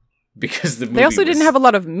why. Because the movie They also was... didn't have a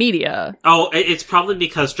lot of media. Oh, it's probably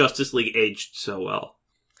because Justice League aged so well.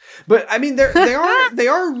 But I mean, they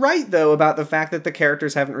are right though about the fact that the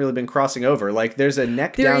characters haven't really been crossing over. Like, there's a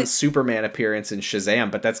neck down Superman appearance in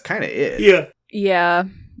Shazam, but that's kind of it. Yeah. Yeah.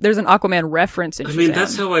 There's an Aquaman reference in Shazam. I mean,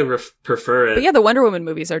 that's how I prefer it. But yeah, the Wonder Woman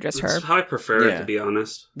movies are just her. That's how I prefer it, to be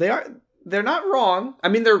honest. They're not wrong. I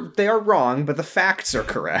mean, they are wrong, but the facts are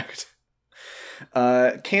correct.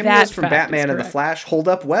 Cameos from Batman and the Flash hold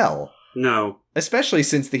up well. No. Especially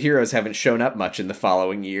since the heroes haven't shown up much in the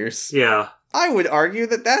following years. Yeah. I would argue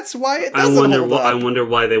that that's why it doesn't hold up. I wonder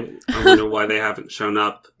why they haven't shown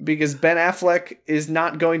up. Because Ben Affleck is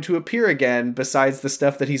not going to appear again, besides the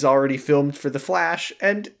stuff that he's already filmed for The Flash,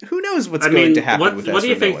 and who knows what's going to happen with Ezra what do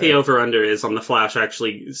you think Miller. the over-under is on The Flash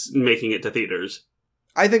actually making it to theaters?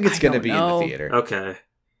 I think it's going to be know. in the theater. Okay.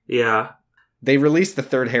 Yeah. They released the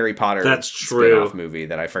third Harry Potter spin-off movie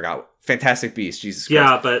that I forgot. Fantastic Beasts, Jesus Christ.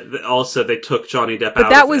 Yeah, but also they took Johnny Depp out But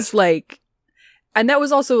that of was it. like... And that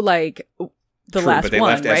was also like... The True, last but they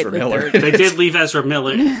one, left right? Ezra Miller. They did leave Ezra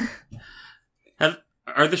Miller.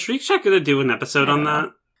 Are the Shriek Shack going to do an episode on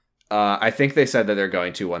that? I think they said that they're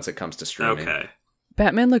going to once it comes to streaming. Okay.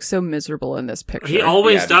 Batman looks so miserable in this picture. He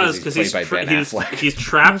always Yeah, does, because because he's played by Ben Affleck. he's He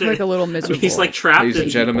trapped looks in... like a little miserable. He's like trapped Ladies and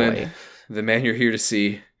in... gentlemen, boy. the man you're here to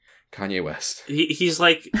see, Kanye West. He's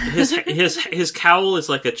like... His cowl is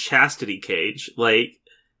like a chastity cage. Like...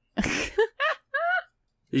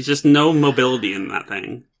 There's just no mobility in that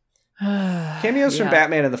thing. Cameos from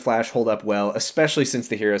Batman and the Flash hold up well, especially since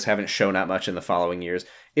the heroes haven't shown up much in the following years.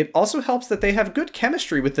 It also helps that they have good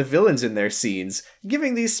chemistry with the villains in their scenes,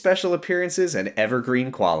 giving these special appearances an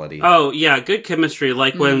evergreen quality. Oh yeah, good chemistry.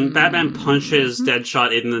 Like when Batman punches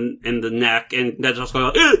Deadshot in the neck, and Deadshot's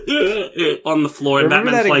going on the floor, and Remember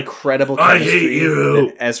Batman's that like, incredible "I chemistry hate you."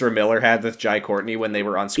 that Ezra Miller had with Jai Courtney when they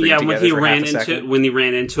were on screen yeah, together for half a second? when he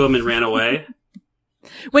ran into him and ran away.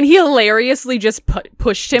 When he hilariously just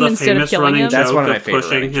pushed him The instead of famous killing running him. That's joke one of my of favorite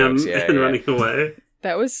pushing running him jokes. Yeah, and yeah. running away.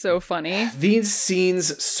 That was so funny. These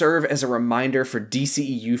scenes serve as a reminder for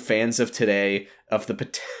DCEU fans of today of the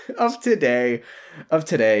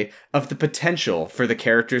potential for the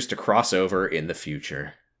characters to cross over in the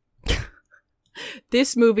future.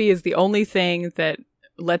 This movie is the only thing that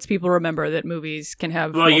lets people remember that movies can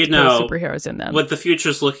have multiple superheroes in them. With the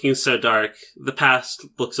future's looking so dark, the past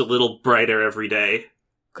looks a little brighter every day.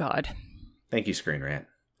 God. Thank you, Screen Rant,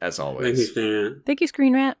 as always. Thank you,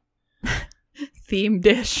 Screen Rant. Theme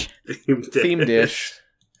dish. Theme dish.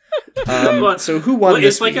 So who won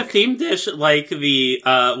this It's like week? a theme dish, like the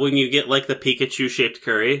when you get like the Pikachu shaped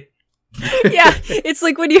curry. Yeah, it's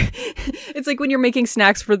like when you're making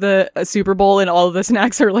snacks for the Super Bowl and all of the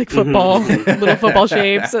snacks are like football, little football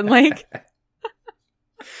shapes, and like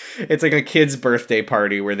it's like a kid's birthday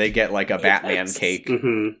party where they get like a Batman cake.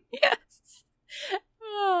 Mm-hmm. yes.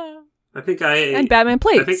 And Batman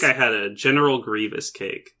plates. I think I had a General Grievous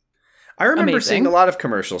cake. I remember Amazing. seeing a lot of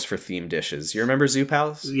commercials for theme dishes. You remember Zoo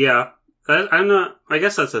Pals? Yeah, I'm not. I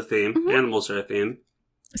guess that's a theme. Mm-hmm. Animals are a theme.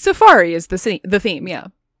 Safari is the theme, yeah.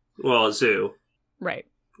 Well, a zoo. Right.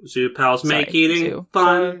 Zoo pals Sorry, make eating zoo.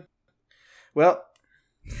 fun. Well,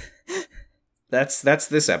 that's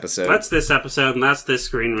this episode. That's this episode, and that's this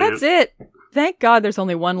Screen Rant. That's it. Thank God there's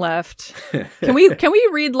only one left. Can we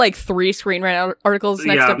read like 3 Screen Rant articles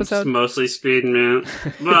next It's episode? mostly Screen Rant.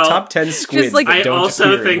 Well, Top 10 squids like- that I don't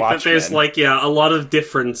also appear in think that there's Watchmen. a lot of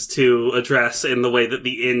difference to address in the way that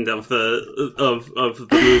the end of the of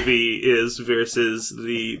the movie is versus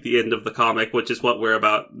the end of the comic, which is what we're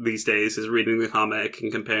about these days, is reading the comic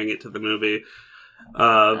and comparing it to the movie.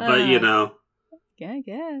 But you know, Yeah, I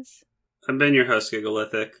guess. I've been your host,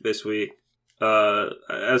 Gigalithic, this week.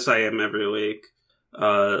 As I am every week.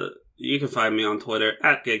 You can find me on Twitter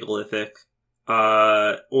at Gigalithic.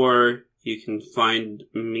 Or you can find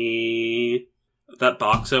me that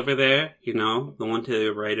box over there, you know, the one to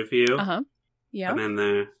the right of you. Uh-huh. Yeah. I'm in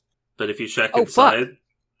there. But if you check Oh, inside,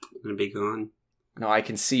 I'm gonna be gone. No, I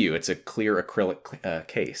can see you. It's a clear acrylic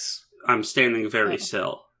case. I'm standing very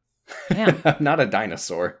still. Damn. Not a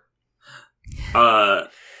dinosaur.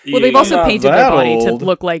 Well, they've also not painted their that body old. to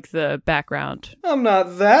look like the background. I'm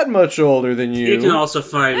not that much older than you. You can also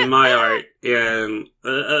find my art in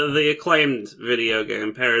the acclaimed video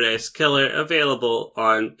game Paradise Killer, available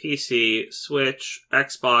on PC, Switch,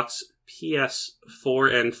 Xbox,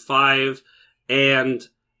 PS4 and 5, and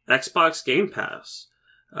Xbox Game Pass.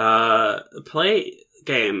 Play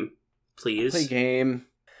game, please. Play game.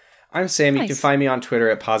 I'm Sam. You Nice. can find me on Twitter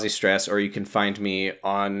at PosiStress, or you can find me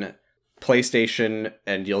on PlayStation,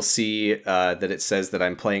 and you'll see that it says that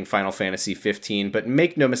I'm playing Final Fantasy 15. But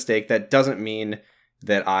make no mistake, that doesn't mean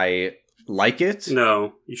that I like it.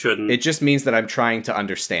 No, you shouldn't. It just means that I'm trying to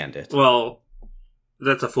understand it. Well,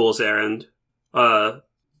 that's a fool's errand.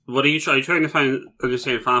 What are you trying to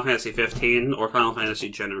understand Final Fantasy 15 or Final Fantasy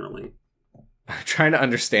generally? I'm trying to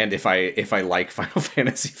understand if I like Final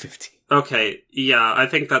Fantasy 15. Okay, yeah, I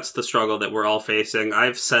think that's the struggle that we're all facing.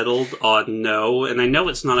 I've settled on no, and I know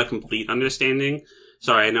it's not a complete understanding.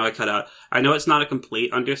 Sorry, I know I cut out. I know it's not a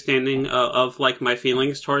complete understanding of like my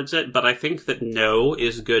feelings towards it, but I think that no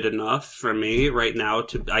is good enough for me right now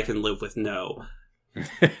I can live with no.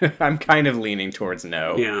 I'm kind of leaning towards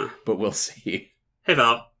no, Yeah. but we'll see. Hey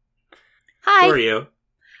Val, Hi. who are you?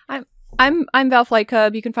 I'm Val Flight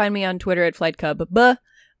Cub. You can find me on Twitter at FlightCub.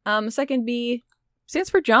 Second B stands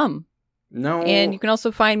for Jum. No, And you can also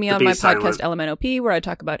find me The on B my silent. podcast Elementop, where I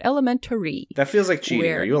talk about elementary. that feels like cheating.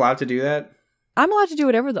 Where- Are you allowed to do that? I'm allowed to do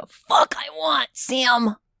whatever the fuck I want,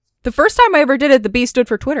 Sam. The first time I ever did it, the B stood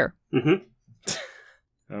for Twitter. Mm-hmm.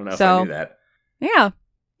 I don't know if I So- knew that.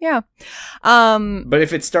 Yeah. But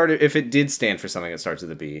if it did stand for something that starts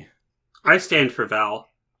with a B, I stand for Val.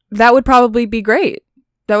 That would probably be great.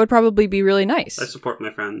 That would probably be really nice I support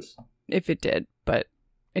my friends. if it did, but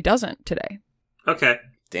it doesn't today. Okay.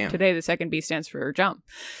 damn. Today, the second B stands for Jump.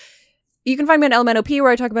 You can find me on Elementop,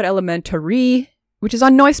 where I talk about elementary, which is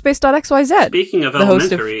on noisepace.xyz. Speaking of The host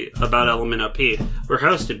of- elementary, about Element OP, we're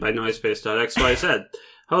hosted by Noisepace.xyz,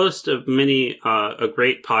 host of many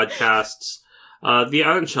great podcasts. The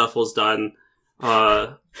Unshuffle's done.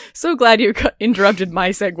 So glad you interrupted my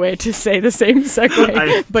segue to say the same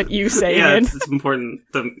segue, but you saying yeah, it. it's important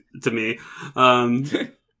to me.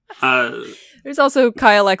 There's also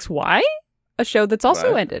Kyle XY, a show that's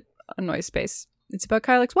also What? ended on Noisepace. It's about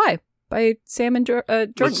Kyle XY by Sam and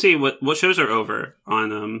Jordan. Let's see what shows are over on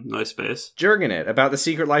Noisepace. Jurgen It, about the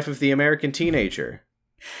secret life of the American teenager.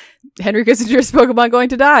 Henry Kissinger's Pokemon going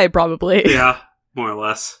to die, probably. Yeah, more or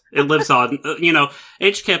less. It lives on.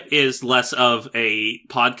 HKIP is less of a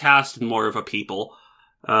podcast and more of a people.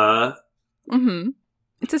 Mm-hmm.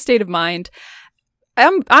 It's a state of mind.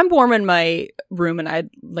 I'm warm in my room, and I'd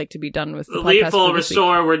like to be done with the podcast Leave full for this week.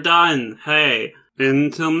 restore. We're done. Hey,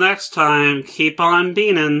 until next time, keep on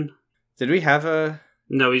beanin'. Did we have a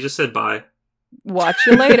No, he just said bye. Watch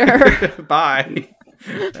you later. bye?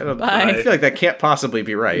 Bye. I feel like that can't possibly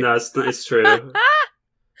be right. No, it's true.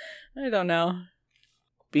 I don't know.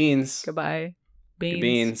 Beans. Goodbye. Good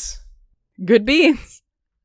beans. Good beans.